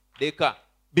statement Leka.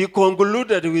 be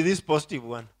concluded with this positive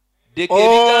one. Leka All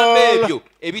ebigambo ebyo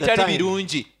the ebitali time.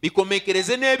 birungi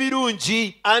bikomekereze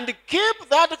n'ebirungi. And keep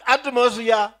that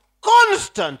atmosphere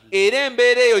constantly. Era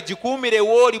embeera eyo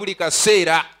gikuumirewo oli buli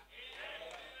kaseera.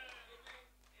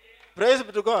 Praise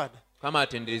be to God. Kama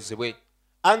atenderezebwe.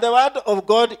 And the word of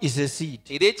God is a seed.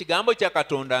 Era ekigambo kya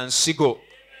Katonda nsigo.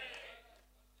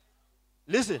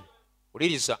 Listen,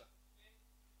 Wuliriza.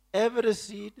 every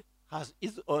seed has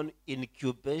its own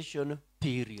incubation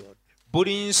period.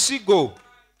 Buli nsigo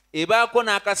ebaako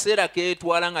n'akaseera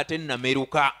keetwala nga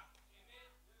tennameruka.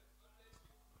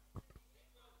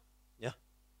 Yeah.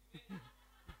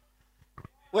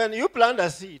 When you plant a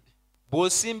seed,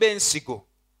 Bw'osimba ensigo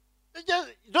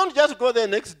don't just go there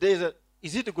next day. Say,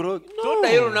 is it growing?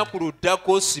 toddayo No. lunaku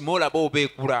luddako osima olaba oba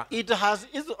ekula. It has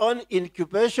its own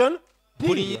incubation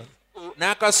Buli period.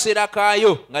 n'akaseera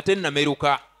kaayo nga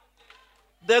tennameruka.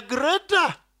 The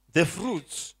greater the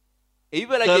fruits,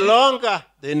 Ebibala the gye longer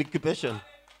the incubation.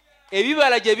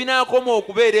 ebibala gye binaakoma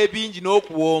okubeera ebingi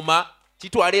n'okuwooma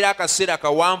kitwalira akaseera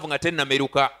kawanvu nga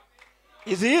tennameruka.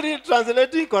 Is he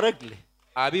translating correctly?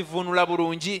 abivunula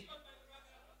bulungi.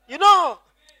 You know,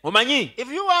 Omanyi, if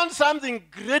you want something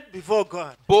great before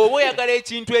God, bw'oba oyagala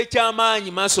ekintu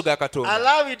eky'amaanyi maaso ga Katonda,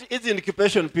 allow it its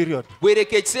incubation period.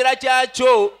 bwereka ekiseera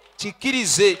kyakyo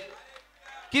kikkirize.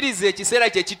 Kkiriza ekiseera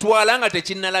kye kitwala nga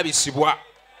tekinnalabisibwa.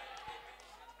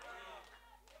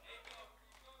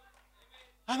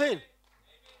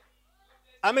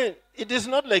 I mean, it is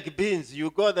not like beans.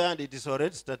 You go there and it is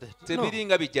already started. No. Tebiri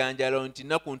nga bijanjalo nti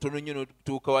nnaku ntono nnyo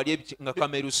n'otuuka wali nga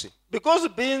kameruse. Because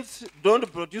beans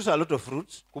don't produce a lot of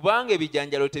fruits. Kubanga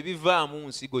ebijanjalo tebivaamu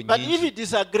nsigo But if nnyingi. it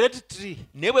is a great tree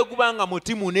Naye bwe guba nga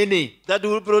muti munene that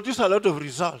will produce a lot of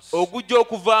results, ogujja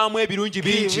okuvaamu ebirungi give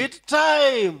bingi, it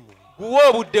time. guwe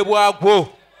obudde bwagwo.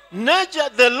 Nature,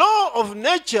 the law of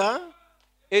nature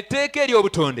Etteeka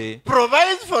ery'obutonde,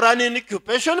 provides for an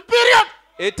incubation period.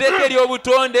 etteeka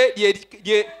ery'obutonde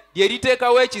lye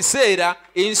liteekawo ekiseera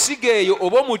ensigo eyo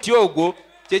oba omuti ogwo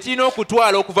kye kirina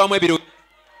okutwala okuvaamu ebirungi.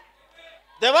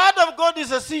 The word of God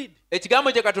is a seed.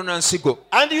 Ekigambo kye Katonda nsigo.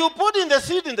 And you put in the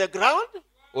seed in the ground.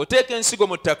 Oteeka ensigo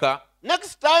mu ttaka,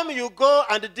 Next time you go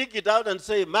and dig it out and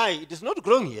say, it is not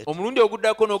growing yet. omulundi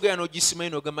oguddako n'ogenda n'ogisimayo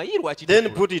n'ogamba yi lwaki Then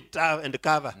tekula?" put it down and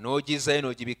cover. n'ogizzayo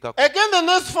n'ogibikkako. Again, the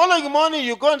next following morning,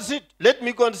 you go and see. Let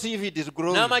me go and see if it is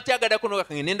growing. N'amakya agaddako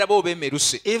n'ogakanga ne ndaba oba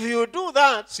emeruse. If you do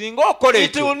that, Singa okola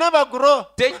it will ekyo never grow.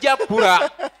 tejja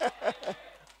kukula.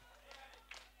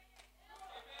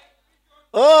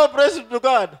 Oh, praise be to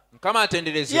God. Mukama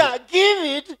atenderezebwe. Yeah,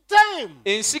 give it time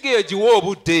Ensigo eyo giwe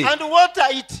obudde, and water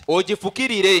it.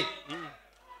 ogifukirire.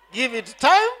 Give it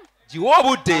time Giwe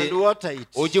obudde, and water it.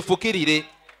 ogifukirire.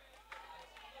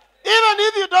 Even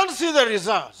if you don't see the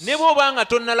results, Ne bw'oba nga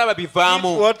tonnalaba keep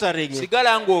bivaamu, watering it.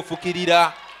 sigala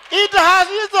ng'ofukirira. It has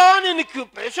its own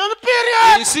incubation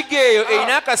period. Ensigo eyo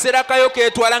erina akaseera kayo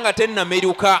keetwala nga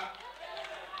tennameruka.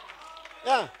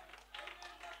 Yeah.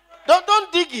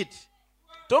 Don't dig it.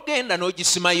 Togenda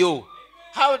n'ogisimayo.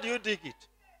 How do you dig it?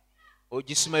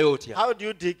 Ogisimayo otya? How do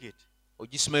you dig it?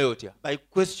 Ogisimayo otya? By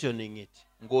questioning it.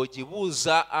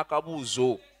 Ng'ogibuuza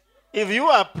akabuuzo. If you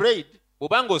are prayed,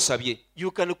 Bw'oba ng'osabye,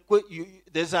 you can.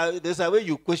 There's a way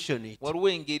you question it. waliwo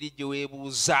engeri gye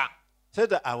weebuuza.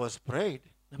 Said I was prayed,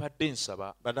 Nabadde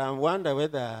nsaba, but I wonder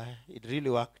whether it really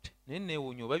worked. naye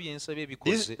neewuunya oba bye nsabye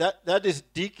This bikoze. that is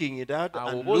digging it out Awo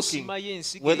and oba looking osimayo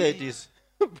ensigo whether it eri, is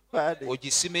bad.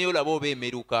 ogisimeyo olabe oba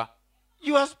emeruka.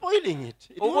 You are spoiling it.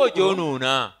 It Oba won't grow.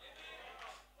 ogyonoona.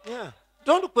 Yeah.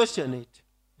 Don't question it.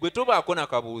 Bwe tobaako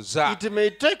nakabuuza, It may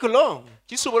take long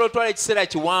kisobola otwala ekiseera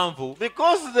kiwanvu,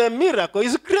 because the miracle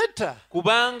is greater.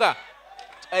 kubanga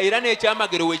era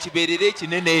n'ekyamagero weekibeerera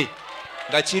ekinene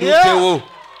nga kiruddewo.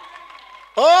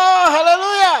 Oh,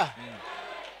 hallelujah.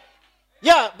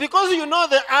 Yeah, because you know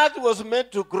the earth was made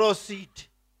to grow seed.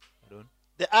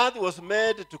 The earth was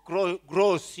made to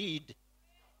grow seed.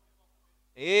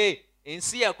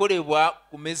 Ensi yakolebwa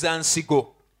kumeza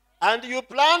nsigo. And you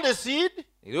plant a seed,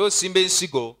 Era osimba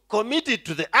ensigo, commit it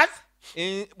to the earth,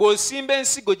 bw'osimba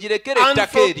ensigo girekere and ettaka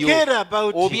forget eryo, about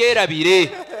it. obyerabire.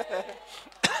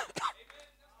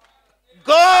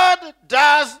 God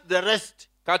does the rest.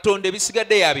 Katonda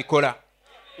ebisigadde y'abikola.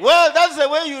 Well, that's the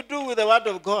way you do with the word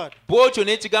of God. Bw'otyo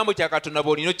n'ekigambo kya Katonda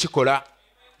bw'olina okikola.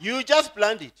 You just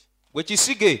plant it. Bwe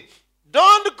kisige,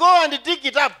 Don't go and dig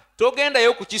it up.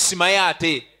 togendayo kukisimayo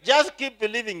ate. Just keep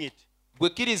believing it. Bwe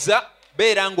kkiriza,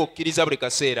 beera ng'okkiriza buli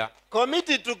kaseera. Commit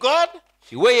it to God.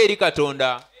 Kiweeyo eri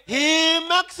Katonda, He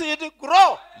makes it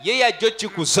grow. ye yajja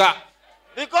okkikuza.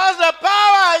 Because the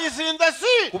power is in the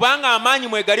seed. Kubanga amaanyi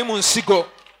mwegali mu nsigo.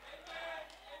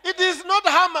 It is not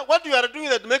what you are doing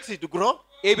that makes it grow.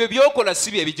 Ebyo by'okola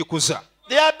si bye bigikuza.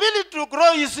 The ability to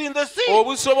grow is in the seed.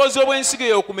 Obusobozi obw'ensigo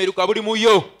eyo okumeruka buli mu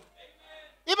yo.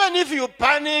 Even if you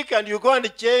panic and you go and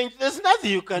change, there's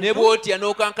nothing you can Ne do. bw'otya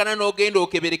n'okankana n'ogenda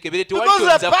okeberekebere tewali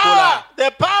Because ky'oyinza kukola.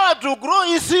 the power to grow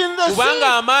is in the Kubanga seed.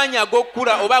 amaanyi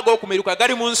ag'okukula oba ag'okumeruka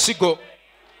gali mu nsigo.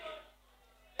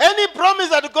 Any promise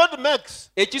that God makes,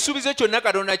 Ekisuubizo kyonna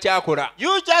Katonda ky'akola,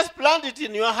 you just plant it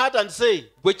in your heart and say,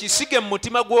 bwe kisige mu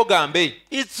mutima gw'ogambe,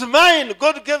 it's mine,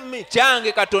 God gave me.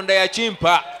 kyange Katonda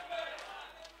yakimpa.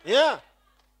 Yeah.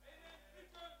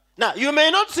 Now, you may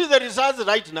not see the results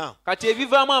right now. Kati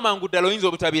ebivaamu amangu ddala oyinza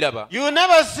obutabiraba. You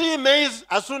never see maize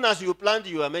as soon as you plant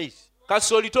your maize.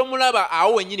 Kasooli tomulaba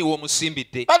awo wennyini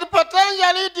w'omusimbidde. But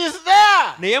potentially it is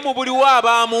there. Naye mu buliwo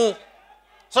abaamu.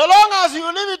 So long as you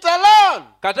leave it alone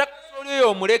Kata kasooli oyo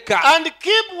omuleka and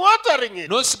keep watering it,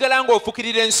 n'osigala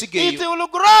ng'ofukirira ensigo it eyo, will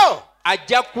grow.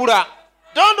 ajja kukula.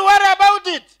 Don't worry about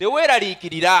it.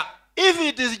 Teweeraliikirira. If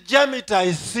it is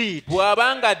germinized seed.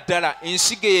 Bw'abanga ddala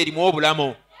ensigo eyo erimu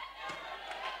obulamu.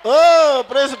 Oh,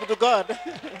 praise be to God.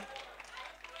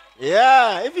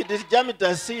 Yeah, if it is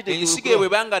germinal seed, it will ensigo grow. bwe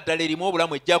banga ddala erimu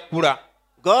obulamu ejja kukula.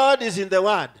 God is in the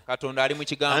word, Katonda ali mu and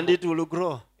kigambo it will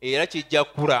grow. era kijja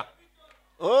kukula.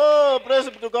 Oh, praise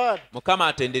be to God. Mukama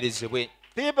atenderezebwe.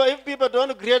 If people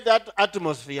don't create that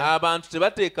atmosphere, Abantu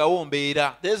tebateekawo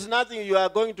mbeera, there's nothing you are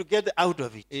going to get out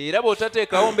of it. era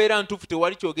bw'otateekawo mbeera ntuufu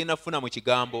tewali ky'ogenda kufuna mu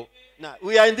kigambo. Now,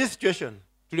 we are in this situation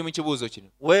Tuli mu kibuuzo kino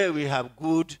where we have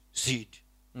good seed.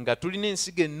 nga tulina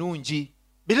ensigo ennungi.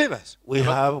 Believers, we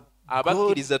have good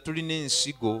Abakkiriza tulina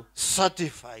ensigo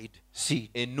certified seed.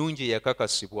 ennungi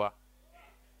eyakakasibwa,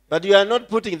 But you are not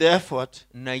putting the effort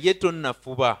naye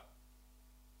tonnafuba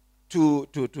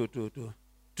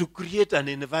to create an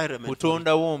environment. for it.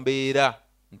 kutondawo mbeera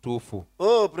ntuufu.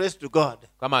 Oh, praise to God.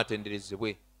 Kama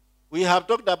atenderezebwe. We have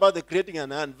talked about the creating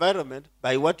an environment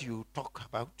by what you talk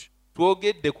about,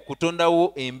 Twogedde ku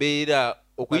kutondawo embeera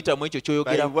okuyitamu ekyo by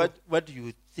ky'oyogerako, what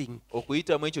you think,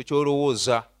 okuyitamu ekyo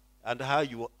ky'olowooza and how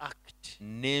you act.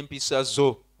 n'empisa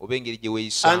zo oba engeri gye And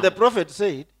weeyisaamu. the prophet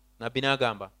said, Nabbi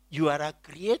n'agamba you are a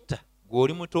creator. gwe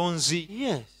oli mutonzi.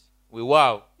 Yes.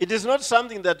 Weewaawo It is not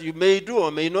something that you may do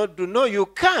or may not do. No, you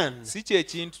can. si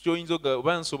kyekintu ky'oyinza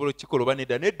oba nsobola okukikola oba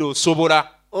nedda, nedda osobola.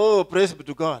 Oh, praise be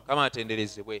to God. Kama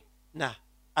atenderezebwe. Now,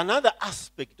 another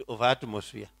aspect of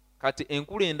atmosphere Kati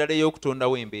enkulu endala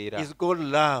ey'okutondawo embeera is called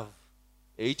love.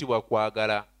 eyitibwa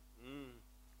kwagala.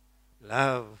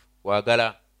 Love.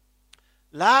 Kwagala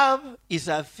Love is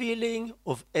a feeling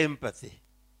of empathy.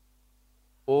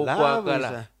 Love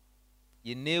okwagala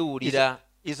yenneewulira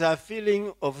is a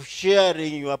feeling of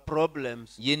sharing your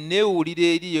problems, yenneewulira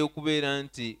eri y'okubeera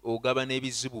nti ogaba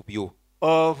n'ebizibu byo,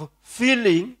 of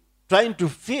feeling, trying to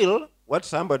feel what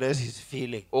somebody else is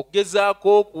feeling.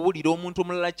 okugezaako okuwulira omuntu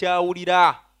omulala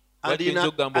ky'awulira. And in Tuyinza a,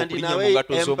 okugamba and in okulinnya a mu way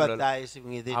ngato z'omulala, empathizing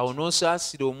with it. awo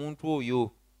n'osaasira omuntu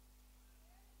oyo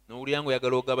n'owulira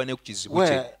ng'oyagala ogabane ku kizibu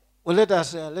kye. Well, let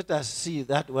us see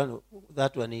that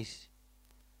one is.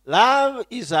 Love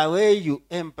is a way you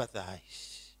empathize.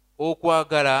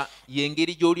 Okwagala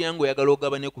y'engeri gy'olira ng'oyagala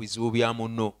ogabane ku bizibu bya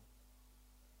munno.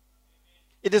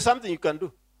 It is something you can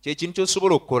do. Kye kintu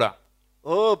ky'osobola okukola.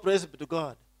 Oh, praise be to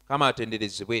God. Kama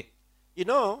atenderezebwe. You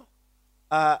know,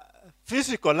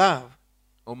 physical love,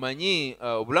 Omanyi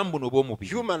obulamu buno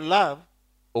obw'omubiri, human love,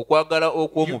 okwagala you,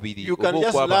 okw'omubiri you oba can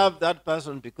just okw'abantu. love that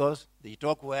person because they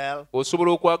talk well,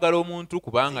 Osobola okwagala omuntu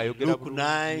kubanga they ayogera look bulungi,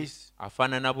 nice.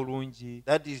 afaanana bulungi.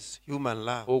 That is human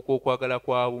love. Okwo okwagala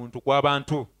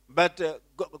kw'abantu. But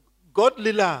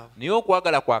godly love Naye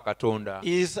okwagala kwa Katonda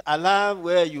is a love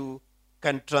where you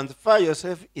can transfer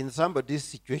yourself in somebody's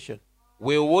situation.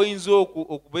 weewa oyinza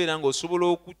okubeera ng'osobola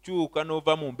okukyuka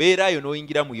n'ova mu mbeera eyo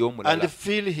n'oyingira mu And y'omulala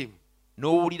feel him.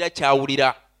 n'owulira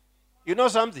ky'awulira. You know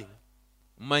something?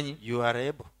 Mmanyi You are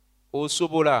able.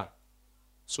 osobola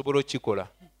okukikola.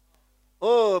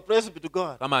 Oh, praise be to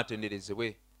God. Kama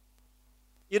atenderezebwe.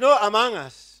 You know, among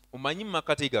us, Omanyi mu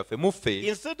makati gaffe muffe,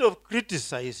 instead of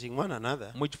criticizing one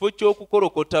another mu kifo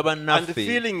ky'okukolokota and bannaffe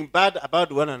feeling bad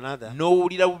about one another,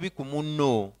 n'owulira bubi ku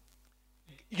munno,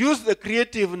 use the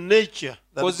creative nature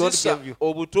that God kozesa gave you.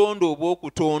 obutonde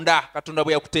obw'okutonda Katonda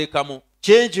bwe yakutekamu.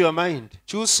 Change your mind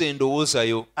Kyusa endowooza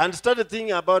yo, and start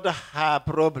thinking about her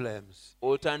problems.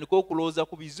 otandike okulowooza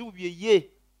ku bizibu bye ye.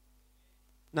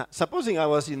 Now, supposing I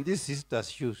was in this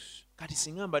sister's shoes Kati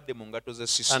singa mbadde mu ngato za and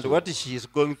sisito, what she is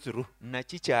going through.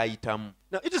 naki kyayitamu.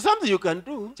 Now, it is something you can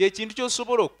do. Kye kintu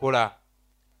ky'osobola okukola.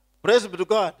 Praise be to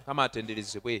God. Kama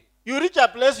atenderezebwe. You reach a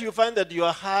place you find that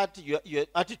your heart, your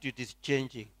attitude is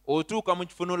changing. Otuuka mu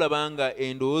kifo n'olaba nga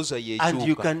endowooza And you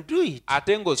yeekyuka, can do it.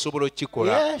 ate ng'osobola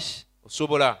okukikola. Yes.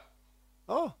 Osobola.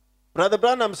 Oh, Brother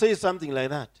Branham says something like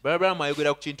that. Balabulamu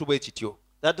ayogera ku kintu bwe kityo.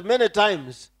 That many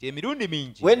times Emirundi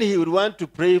mingi when he would want to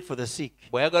pray for the sick,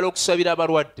 bw'ayagala okusabira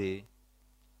abalwadde,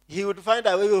 he would find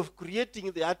a way of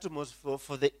creating the atmosphere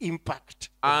for the impact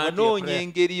of what you anoonya pray.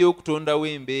 engeri y'okutondawo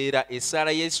embeera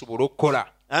essaala ye esobola okukola.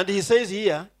 And he says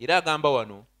here, Era agamba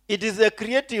wano, it is the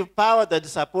creative power that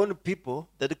is upon people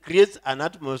that creates an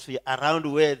atmosphere around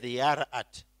where they are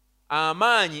at.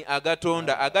 amaanyi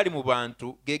agatonda agali mu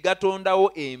bantu ge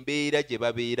gatondawo embeera gye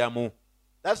babeeramu.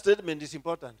 That statement is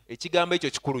important. Ekigambo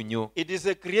ekyo kikulu nnyo. It is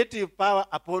a creative power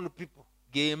upon people.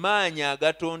 Ge maanyi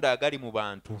agatonda agali mu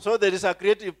bantu. So there is a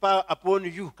creative power upon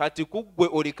you Kati ku ggwe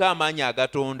oliko amaanyi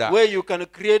agatonda where you can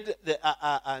create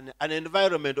an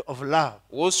environment of love.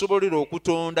 w'osobolera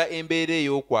okutonda embeera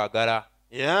ey'okwagala.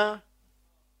 Yeah.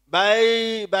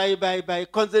 By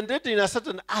concentrating on a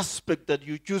certain aspect that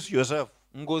you choose yourself.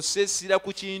 Ng'ossa essira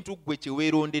ku kintu ggwe kye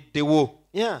weerondeddewo.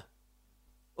 Yeah.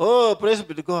 Oh, praise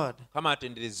be to God. Kama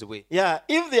atenderezebwe. Yeah.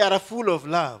 If they are full of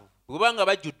love, Bwe banga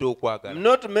bajjudde okwagala,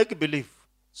 not make believe,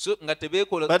 so nga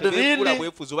tebeekula But really,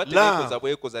 bwefuzi oba love. tebeekoza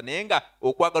bwekoza naye nga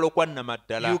okwagala okwannama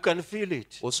ddala You can feel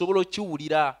it. osobola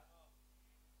okiwulira.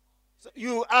 So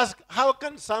you ask, how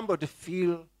can somebody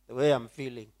feel the way I'm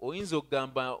feeling? Oyinza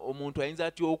okugamba omuntu ayinza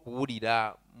atya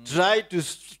okuwulira, Try to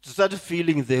start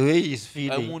feeling the way he's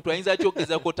feeling. omuntu ayinza atya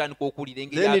okugezaako otandika okuwulira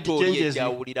engeri Then it ate oli changes you.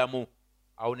 egyawuliramu,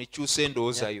 awo ne kyusa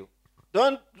endowooza yo.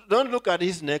 Don't look at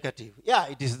his negative.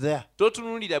 Yeah, it is there.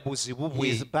 Totunuulira buzibu He bwe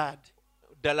is bad.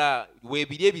 ddala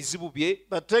weebiri ebizibu bye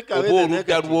But take oba away the oludda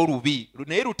negative lw'olubi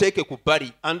naye luteeke ku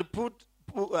bbali and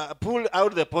pull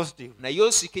out the positive. naye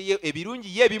osikeyo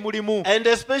ebirungi ye ebimulimu, And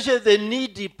especially the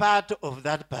needy part of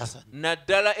that person.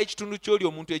 naddala ekitundu ky'oli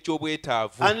omuntu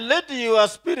eky'obwetaavu. And let your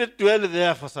spirit dwell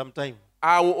there for some time.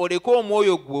 Awo oleke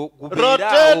omwoyo gwo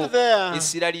Rotate gubeeraawo, there.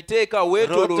 essira liteekaawo,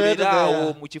 Rotate weetooloolerawo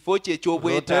there. mu kifo kye Rotate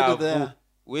eky'obwetaavu, there.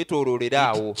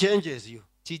 weetooloolerawo, It changes you.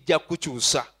 kijja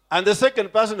kukyusa. And the second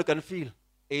person can feel.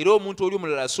 Era omuntu oli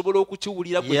omulala asobola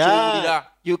okukiwulira bwe Yeah, kiwulira,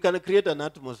 you can create an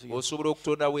atmosphere. osobola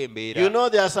okutondawo embeera. You know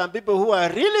there are some people who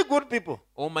are really good people,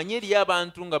 Omanyi eriyo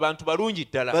abantu nga bantu balungi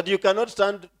ddala, but you cannot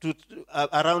stand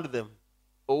around them.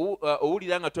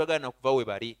 owulira nga toyagala na kuva we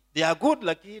bali. They are good,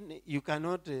 like you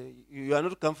cannot, you are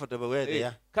not comfortable where they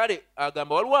are. Kale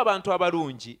agamba waliwo abantu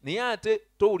abalungi naye ate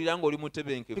towulira ng'oli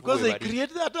mutebenkevu Because we they bali,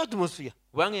 create that atmosphere.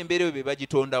 kubanga embeera eyo be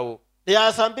bagitondawo. There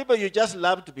are some people you just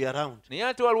love to be around. Naye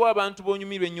ate waliwo abantu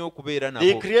b'onyumirwa ennyo okubeera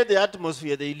They nabo, create the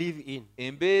atmosphere they live in.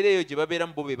 embeera eyo gye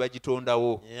babeeramu bo be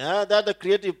bagitondawo. Yeah, that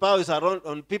creative power is around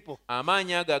on people.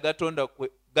 Amaanyi ago agatonda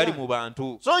gali mu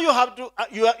bantu. So you have to,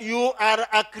 you are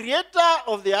a creator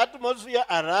of the atmosphere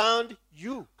around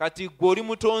you. Kati gwe oli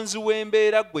mutonzi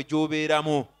w'embeera gwe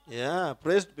gy'obeeramu. Yeah,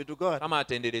 praise be to God. Kama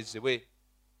atenderezebwe.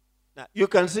 Now, you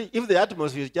can see if the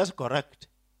atmosphere is just correct.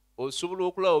 Osobola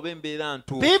okulaba oba embeera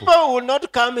ntuufu. People will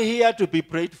not come here to be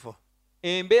prayed for.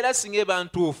 Embeera singa eba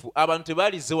ntuufu, abantu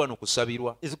tebaalize wano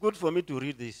kusabirwa. It's good for me to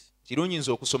read this. Kirungi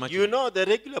nze okusoma You kino. know the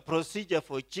regular procedure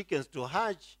for chickens to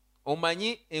hatch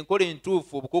Omanyi enkola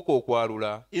entuufu obukoko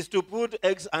okwalula is to put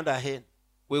eggs under hen.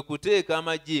 kwe kuteeka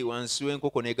amagi wansi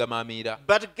w'enkoko n'egamaamira.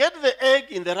 But get the egg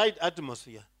in the right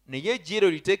atmosphere. Naye eggi eryo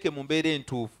liteeke mu mbeera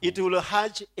entuufu. It will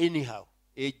hatch anyhow.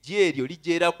 Eggi eryo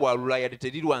lijjeera kwalula yadde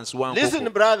teriri wansi wa Listen, nkoko.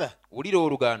 brother. Wulira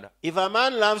oluganda. If a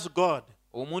man loves God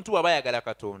Omuntu bw'aba ayagala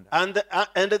Katonda and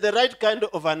the right kind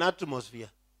of an atmosphere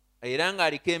era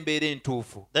ng'aliko embeera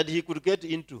entuufu, that he could get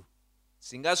into,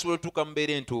 singa asobola otuuka mu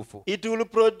mbeera entuufu, it will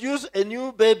produce a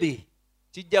new baby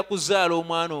kijja kuzaala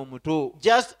omwana omuto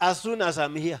just as soon as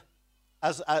I'm here.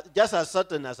 Just as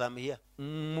certain as I'm here.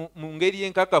 mu ngeri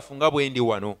enkakafu nga bwe ndi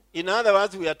wano. In other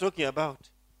words, we are talking about.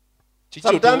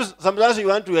 Kikyo Sometimes you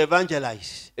want to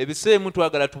evangelize. ebiseera emu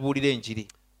twagala tubuulire enjiri.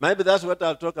 Maybe that's what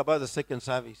I'll talk about the second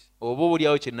service. Oba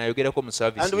obuliawo kye nayogerako mu And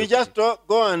saavisi. we just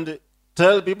go and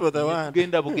tell people the word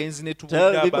Tugenda bugenzi ne Tell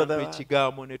tubuulira people abantu the word.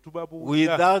 ekigambo ne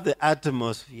tubabuulira without the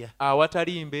atmosphere.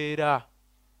 awatali mbeera.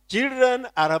 Children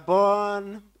are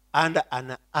born under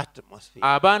an atmosphere.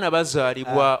 Abaana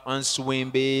bazaalibwa wansi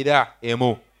w'embeera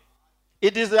emu.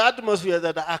 It is the atmosphere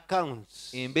that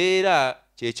accounts. Embeera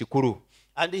kye kikulu.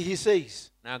 And he says,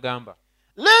 N'agamba,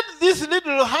 let this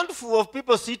little handful of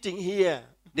people sitting here,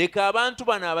 leka abantu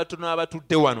bano abatono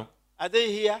abatudde wano, are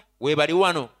they here? we bali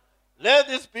wano, Let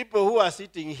these people who are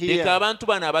sitting leka here abantu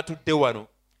bano abatudde wano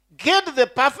get the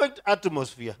perfect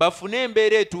atmosphere. bafune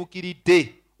embeera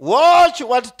etuukiridde. Watch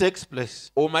what takes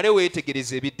place. Omale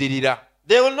weetegereza ebiddirira.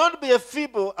 There will not be a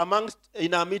feeble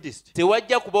in our midst.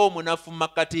 Tewajja kubawo munafu mu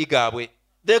makkati gaabwe.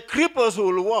 The cripples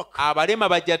will walk. Abalema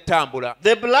bajja ttambula.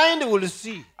 The blind will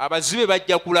see. Abazibe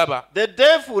bajja kulaba. The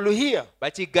deaf will hear.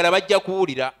 Bakiggala bajja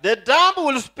kuwulira. The dumb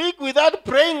will speak without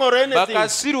praying or anything.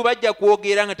 Bakasiru bajja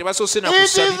kwogera nga tebasoose na It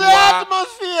is the kusabirwa.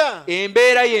 atmosphere.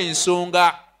 Embeera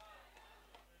y'ensonga.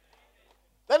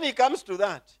 Then he comes to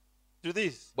that, to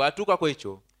this. Bw'atuuka ku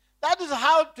ekyo, That is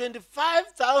how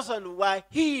 25,000 were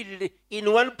healed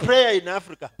in one prayer in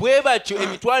Africa. bwe batyo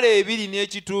emitwalo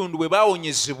 2.5 bwe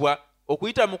baawonyezebwa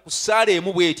okuyita mu kusaala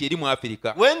emu bw'eti eri mu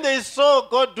Afirika. When they saw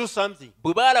God do something,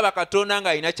 Bwe baalaba Katonda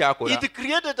ng'alina ky'akola, it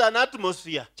created an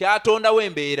atmosphere. kyatondawo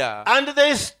embeera, And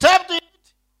they stepped in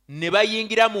it. ne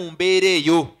bayingira mu mbeera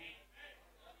eyo.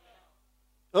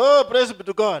 Oh, praise be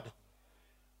to God.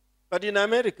 But in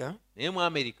America, Naye mu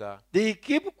Amerika they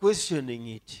keep questioning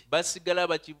it. basigala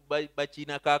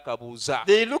bakiinako akabuuza.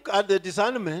 They look at the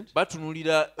discernment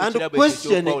Batunuulira And ekirabo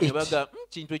question ekyo it. ne baga,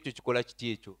 kintu ekyo kikola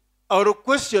kiti ekyo. or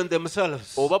question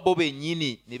themselves. Oba bo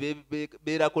bennyini ne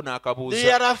beerako They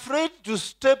n'akabuuza. are afraid to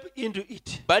step into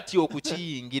it. Batya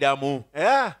okukiyingiramu.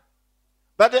 Yeah.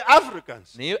 But the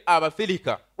Africans, naye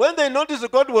abafirika when they noticed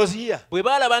God was here, bwe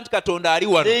baalaba nti katonda ali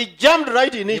wano they jumped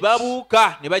right in ne it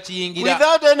babuuka ne bakiyingira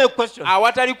without any question.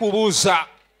 awatali kubuuza.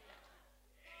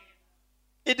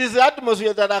 It is the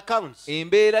atmosphere that accounts,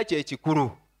 Embeera kye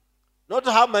kikulu, not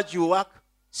how much you work.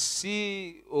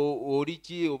 si oli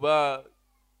ki oba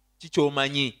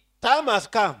kikyomanyi. Time has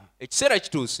come Ekiseera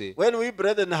kituuse when we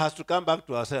brethren has to come back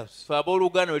to ourselves ffe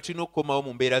abooluganda lwe tulina okukomawo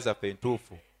mu mbeera zaffe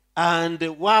entuufu, and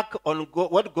work on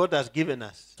what God has given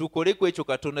us tukole ku ekyo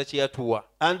katonda kye yatuwa,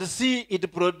 and see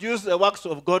it produce the works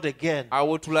of God again.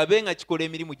 awo tulabe nga kikola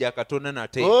emirimu gya katonda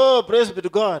nate. Oh, praise be to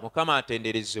God. Mukama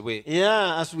atenderezebwe.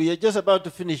 Yeah, as we are just about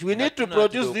to finish, we need to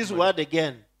produce this word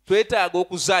again. Twetaaga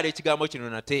okuzaala ekigambo kino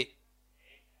nate.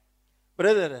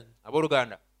 Brethren,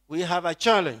 Abooluganda, we have a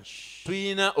challenge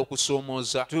tulina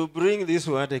okusoomooza to bring this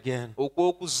word again.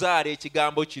 okw'okuzaala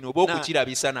ekigambo kino oba Now,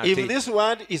 okukirabisa if nate. this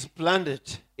word is planted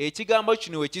Ekigambo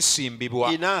kino we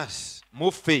kisimbibwa in us,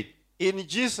 mu ffe, in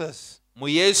Jesus, mu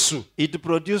Yesu, it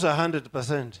produces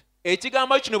 100%.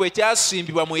 ekigambo kino bwe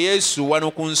kyasimbibwa mu Yesu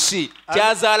wano ku nsi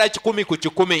kyazaala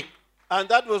 100%. And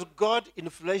that was God in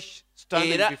flesh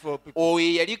standing Era before people.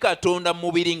 oyo yali katonda mu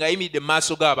mubiri ng'ayimiridde mu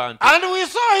maaso g'abantu. And we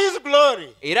saw his glory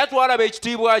Era twalaba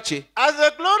ekitiibwa kye as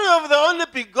the glory of the only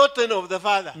begotten of the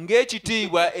Father.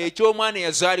 ng'ekitiibwa eky'omwana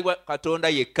eyazaalibwa katonda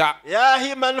yekka. Yeah,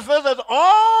 he manifested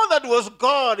all that was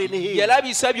God in him.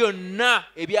 Yalabisa byonna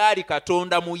ebyali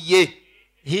katonda mu ye.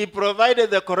 He provided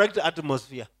the correct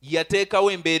atmosphere.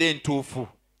 Yateekawo embeera entuufu.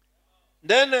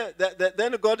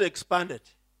 Then God expanded.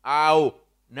 Awo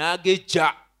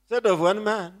n'agejja Instead of one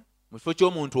man, mu kifo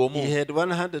ky'omuntu he omu had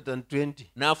 120.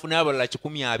 n'afuna abalala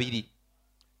 120.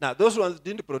 Now, those ones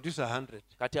didn't produce 100.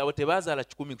 Kati abo tebazaala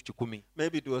 10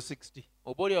 Maybe it was 60.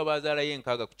 oba oliwo bazaalayo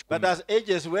 60 ku But 10. as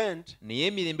ages went, Naye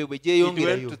emirembe bwe it went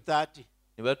gyeyongerayo to 30.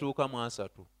 ne batuuka mu 30.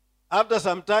 After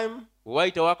some time, Bwe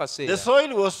waayitawo the akaseera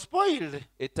soil was spoiled.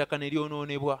 ettaka ne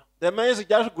lyonoonebwa. The maize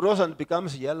just grows and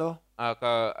becomes yellow.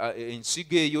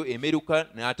 Ensigo eyo emeruka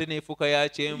ate n'efuuka ya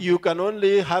kyenvu, You can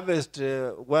only harvest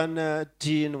one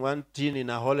tin in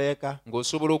a whole acre.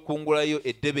 ng'osobola okukungulayo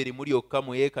eddebe limu lyokka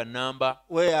mu yeeka nnamba.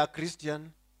 Where a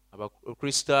Christian,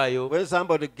 Abakristaayo, when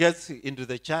somebody gets into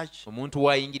the church, omuntu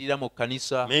waayingirira mu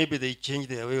kkanisa, maybe they change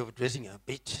their way of dressing a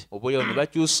bit. obaoliwo ne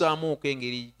bakyusaamuuko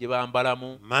engeri gye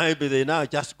bambalamu, Maybe they now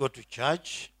just go to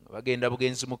church. nga bagenda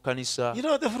bugenzi mu kkanisa. You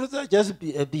know, the fruits are just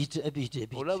a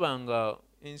bit. Olaba nga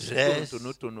ensigo Dress.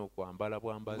 ntonotono kwambala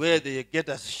bwambazi. Where they get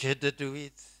associated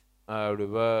with.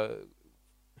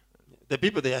 The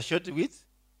people they are associated with.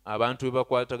 Abantu be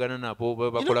bakwatagana nabo, be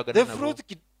You know, bakolagana the nabo. fruit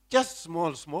just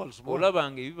small.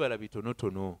 Olaba nga ebibala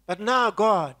bitonotono. But now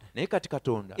God, Naye kati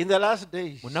katonda in the last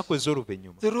days, mu nnaku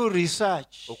ez'oluvannyuma through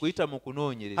research, okuyita mu has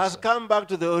kunoonyereza come back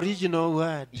to the original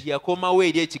word. yakomawo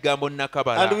eri ekigambo And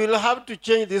nnakabala, we'll have to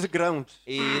change this ground.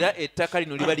 era ettaka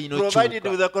lino liba lirina Provided with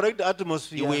okukyuka the correct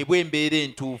atmosphere. liweebwa embeera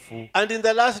entuufu. And in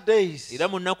the last days, Era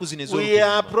mu nnaku zino we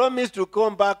are ez'oluvannyuma promised to go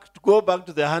back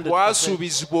to the 100%.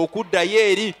 twasuubizibwa okuddayo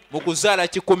eri mu kuzaala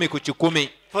 10%.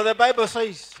 For the Bible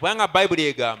says, Kubanga Bayibuli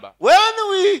egamba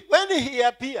when he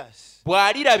appears,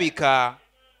 bw'alirabika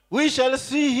we shall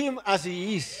see him as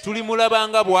he is. tulimulaba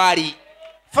nga bw'ali,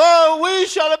 For we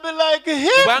shall be like him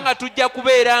kubanga tujja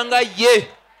kubeera nga ye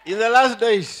in the last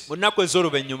days. mu nnaku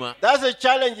ez'oluvannyuma. That's a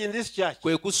challenge in this church.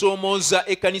 Kwe kusoomooza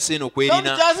ekkanisa eno Don't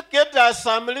kw'erina. just get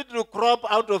some little crop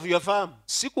out of your farm.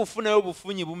 Si kufunayo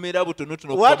bufunyi bumera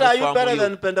butonotono What okuva are mu you better faamu yo.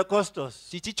 than Pentecostals?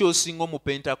 Kiki ky'osinga mu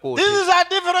Pentekote? This is a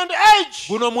different age.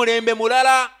 Guno mulembe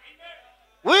mulala,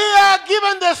 We are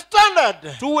given the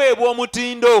standard tuweebwa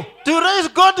omutindo to raise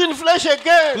God in flesh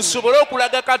again. tusobole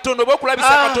okulaga katonda oba okulabisa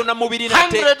katonda mu mubiri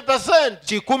nate 100%.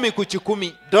 100 ku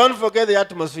 100. Don't forget the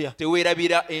atmosphere.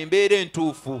 Teweerabira embeera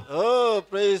entuufu. Oh,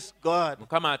 praise God.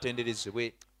 Mukama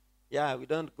atenderezebwe. Yeah, we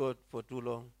don't go for too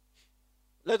long.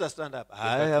 Let us stand up.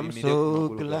 I am so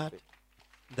glad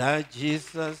that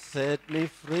Jesus set me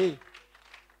free.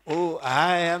 Oh,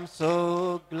 I am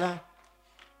so glad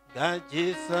that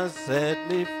Jesus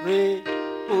set me free.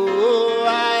 Oh,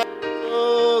 I am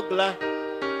so glad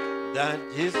that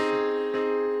Jesus.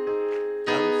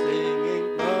 I'm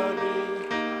singing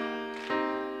glory.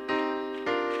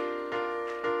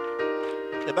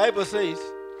 The Bible says,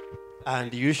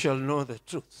 and you shall know the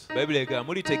truth, Bayibuli egamba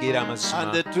mulitegeera amazima,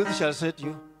 and the truth shall set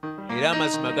you. era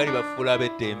amazima galibafuula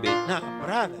ab'eddembe. Now,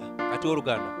 brother, Kati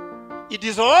oluganda, it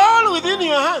is all within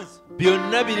your hands.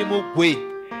 byonna biri mu ggwe.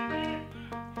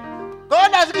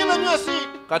 God has given you a seed.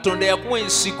 Katonda yakuwa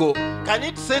ensigo, Can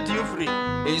it set you free?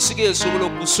 ensigo esobola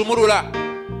okusumulula.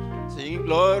 Sing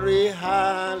glory,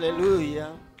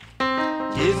 hallelujah.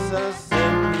 Jesus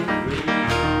set me free.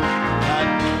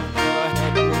 Let your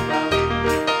head go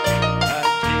down.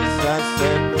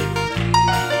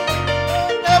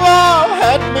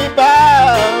 had me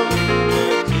bound.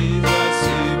 Jesus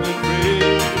set me free.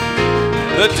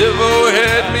 The devil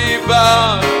had me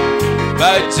bound,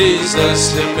 but Jesus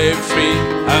set me free.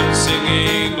 I'm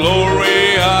singing glory,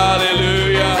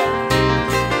 hallelujah.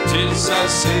 Jesus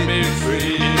set me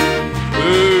free.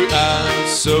 Oh, I'm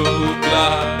so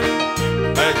glad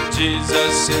that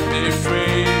Jesus set me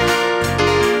free.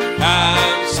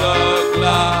 I'm so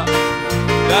glad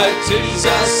that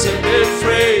Jesus set me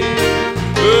free.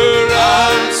 Oh,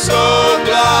 I'm so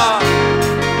glad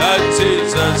that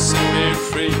Jesus set me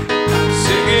free.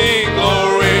 Singing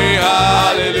glory,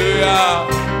 hallelujah.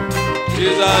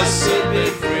 Jesus set me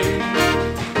free.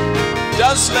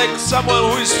 Just like someone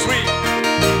who is free.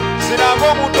 Sinanga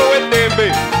omuntu ow'eddembe.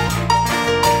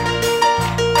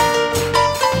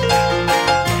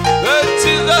 That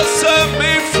Jesus set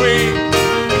me free.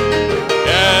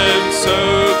 I'm so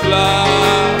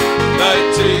glad that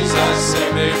Jesus set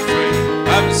me free.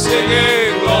 I'm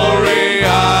singing glory,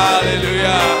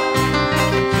 hallelujah.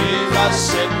 Jesus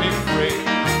set me free.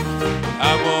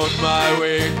 I'm on my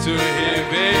way to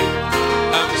heaven.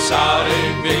 I'm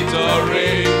shouting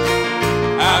victory.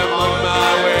 I'm on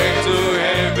my way to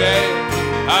heaven.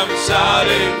 I'm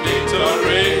shouting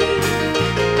victory.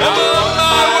 I'm on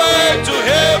my way to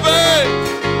heaven.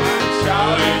 I'm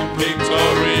shouting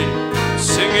victory.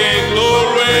 Singing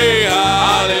glory,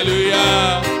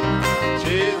 hallelujah.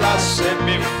 Jesus set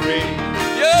me free.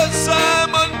 Yes,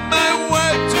 I'm on my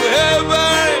way to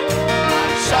heaven.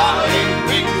 I'm shouting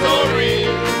victory.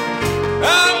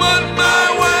 I'm on my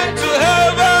way to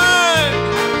heaven.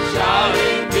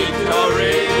 Shouting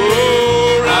victory.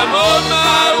 Oh, I'm on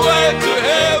my way to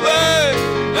heaven.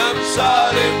 I'm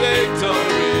shouting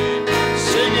victory.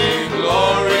 Singing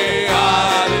glory,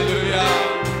 hallelujah.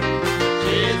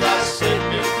 Jesus set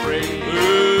me free. Oh,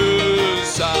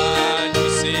 Sanyo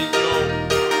Señor,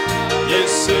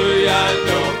 Yesu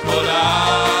yandokola.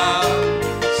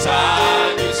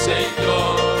 Sanyo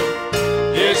Señor,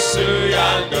 Yesu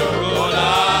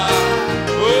yandokola.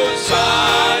 Oh,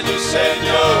 Sanyo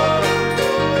Señor,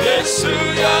 Yesu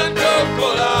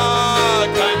yandokola.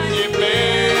 Kanyime,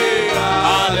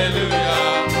 hallelujah.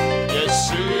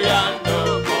 Yesu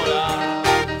yandokola.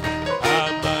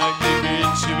 Amanyi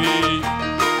b'ikibi,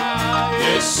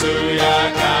 Yesu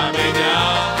yakamenya.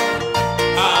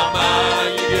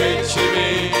 Amanyi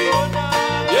b'ikibi,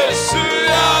 Yesu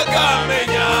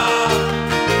yakamenya.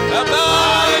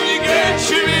 Amanyi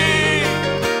b'ikibi,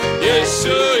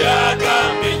 Yesu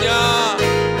yakamenya.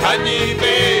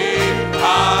 Kanyime,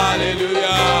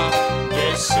 hallelujah.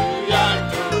 Yesu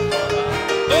yandokola.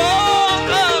 Oh,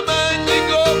 amanyi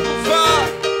g'okufa,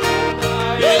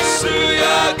 Yesu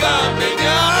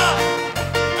yakamenya.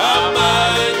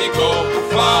 Amanyi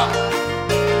g'okufa,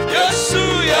 Yesu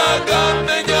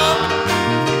yakamenya.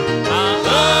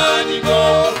 Amanyi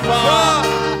g'okufa,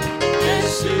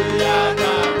 Yesu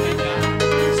yakamenya.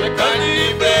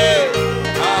 Sekanyimbe,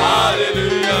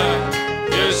 hallelujah.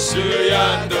 Yesu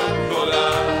yandokola.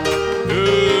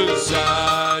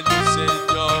 Sanyu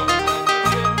Señor,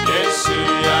 Yesu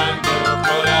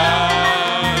yandokola.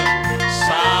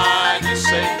 Sanyu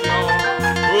Señor,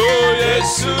 oh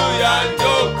Yesu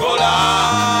yandokola.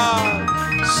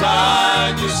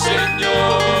 Sanyu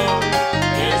Señor,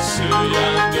 Yesu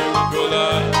yandokola.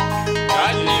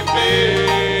 Kanyimbe,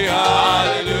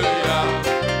 hallelujah.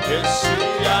 Yesu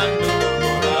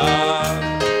yandokola.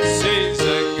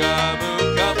 Sinzanga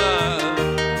Mukama,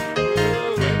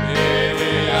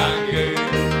 Wemere yange.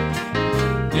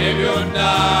 Ebyonna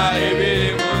ebiri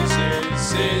mu nsi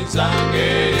sinzanga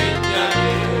erinnya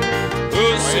lye.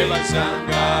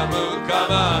 Sinzanga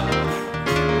Mukama,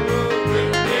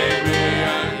 w'emmeeme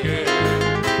yange.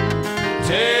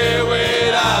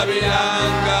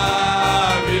 Teweerabiranga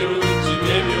birungi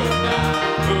bye byonna.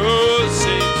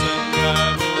 Sinzanga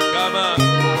Mukama,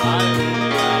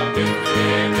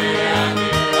 w'emmeeme yange.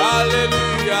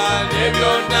 Haleluya, ne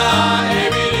byonna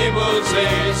ebiri mu nsi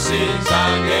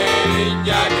sinzanga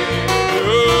erinnya lye.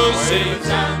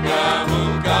 Sinzanga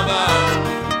Mukama,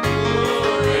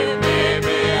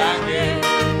 w'emmeeme yange.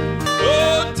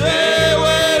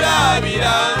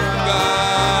 Teweerabiranga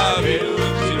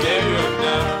birungi bye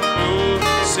byonna.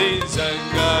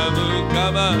 Sinzanga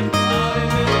Mukama,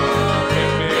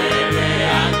 w'emmeeme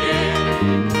yange.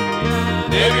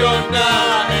 Ne byonna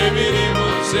ebiri mu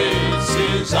nsi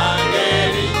sinzanga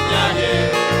erinnya lye.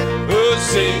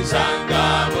 Sinzanga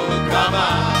Mukama,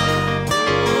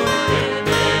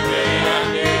 w'emmeeme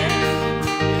yange.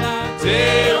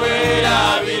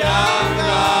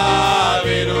 Teweerabiranga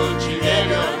birungi bye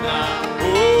byonna.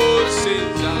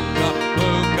 Sinzanga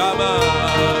Mukama,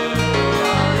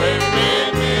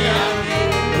 w'emmeeme yange.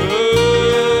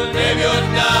 Ne byonna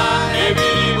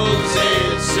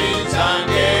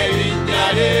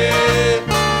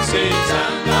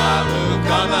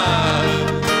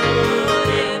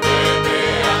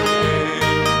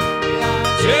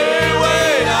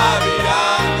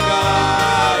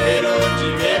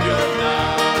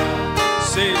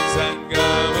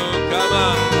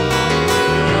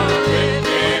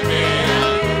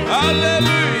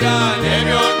Hallelujah.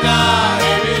 Nebyonna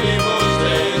ebirimu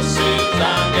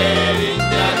sinza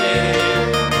ng'erinnya lye.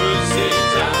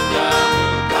 Tusinzanga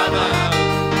Mukama,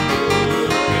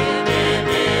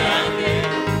 emmeeme yange.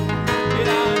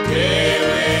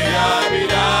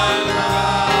 Teweerabiranga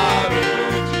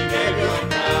birungi bye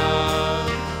byonna.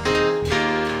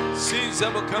 Sinza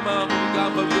Mukama mu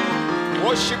bigambo byo.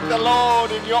 Worship the Lord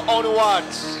in your own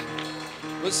words.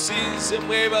 Musinze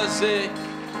mwebaze.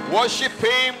 Worship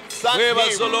Him, thank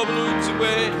Mwebaze Him, olw'obulungi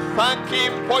bwe. thank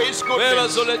Him for His Mwebaze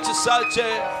goodness, olw'ekisa kye.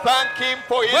 thank Him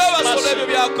for His Mwebaze olw'ebyo mercy,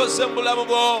 byakoze mu bulamu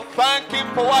bwo. thank Him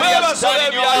for what He has Mwebaze done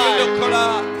in your life, olw'ebyayonokola.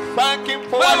 thank Him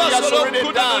for what He Mwebaze has already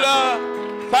olw'okukudubula. done,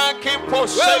 thank Him for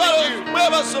saving you,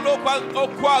 Mwebaze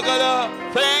olw'okwagala.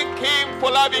 thank Him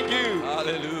for loving you.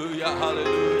 Hallelujah,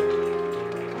 hallelujah.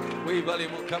 Weebale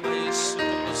Mukama Yesu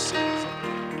tukusinza.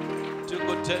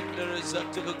 Tukutendereza,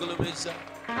 tukugulumiza.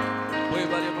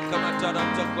 Weebale Mukama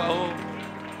tarantakwaho.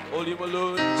 Oli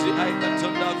mulungi ayi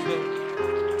Katonda waffe.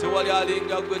 Tewali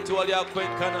alinga gwe, tewali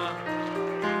akwenkana.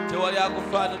 Tewali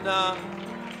akufaanana.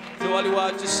 Tewali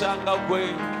wakisa nga gwe.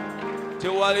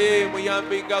 Tewali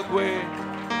muyambi nga gwe.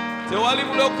 Tewali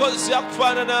mulokozi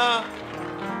akufaanana.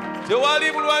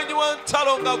 Tewali mulwanyi wa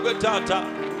ntalo nga gwe taata.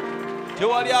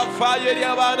 Tewali afaayo eri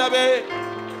abaana be.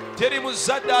 Teri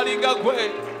muzadde alinga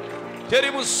gwe.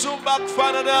 Teri musumba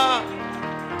akufaanana.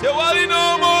 Tewali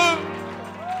n'omu.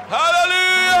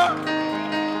 Hallelujah.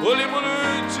 Oli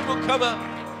mulungi Mukama.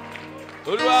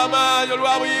 Oli w'amaanyi, oli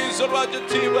w'obuyinza, oli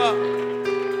w'ekitiibwa.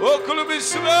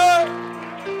 Okulumisibwe.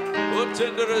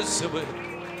 Otenderezebwe.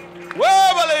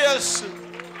 Weebale Yesu.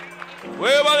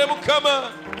 Weebale Mukama.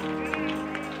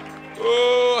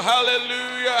 Oh,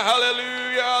 hallelujah,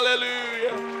 hallelujah,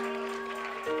 hallelujah.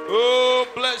 Oh,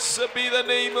 blessed be the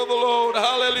name of the Lord.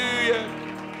 Hallelujah.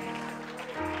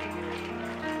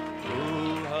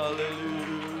 Oh,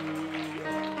 hallelujah.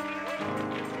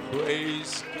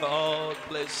 Praise God.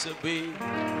 Blessed be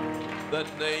the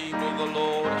name of the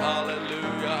Lord.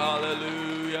 Hallelujah,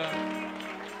 hallelujah.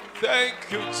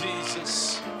 Thank you,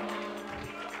 Jesus.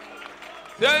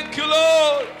 Thank you,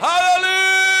 Lord.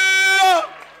 Hallelujah.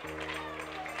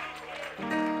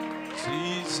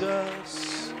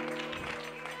 Jesus,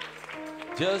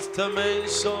 just a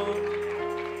mention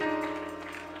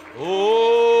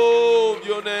of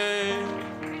your name.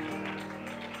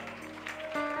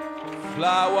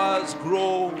 Flowers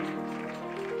grow,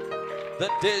 the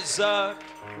desert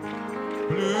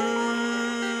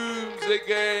blooms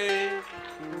again.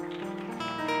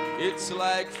 It's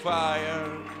like fire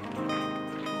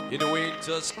in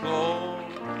winter's cold.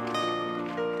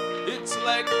 It's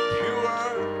like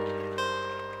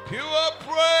pure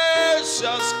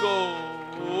precious gold.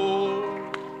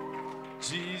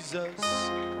 Jesus,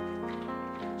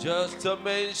 just a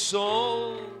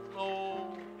mention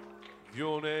of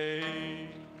your name.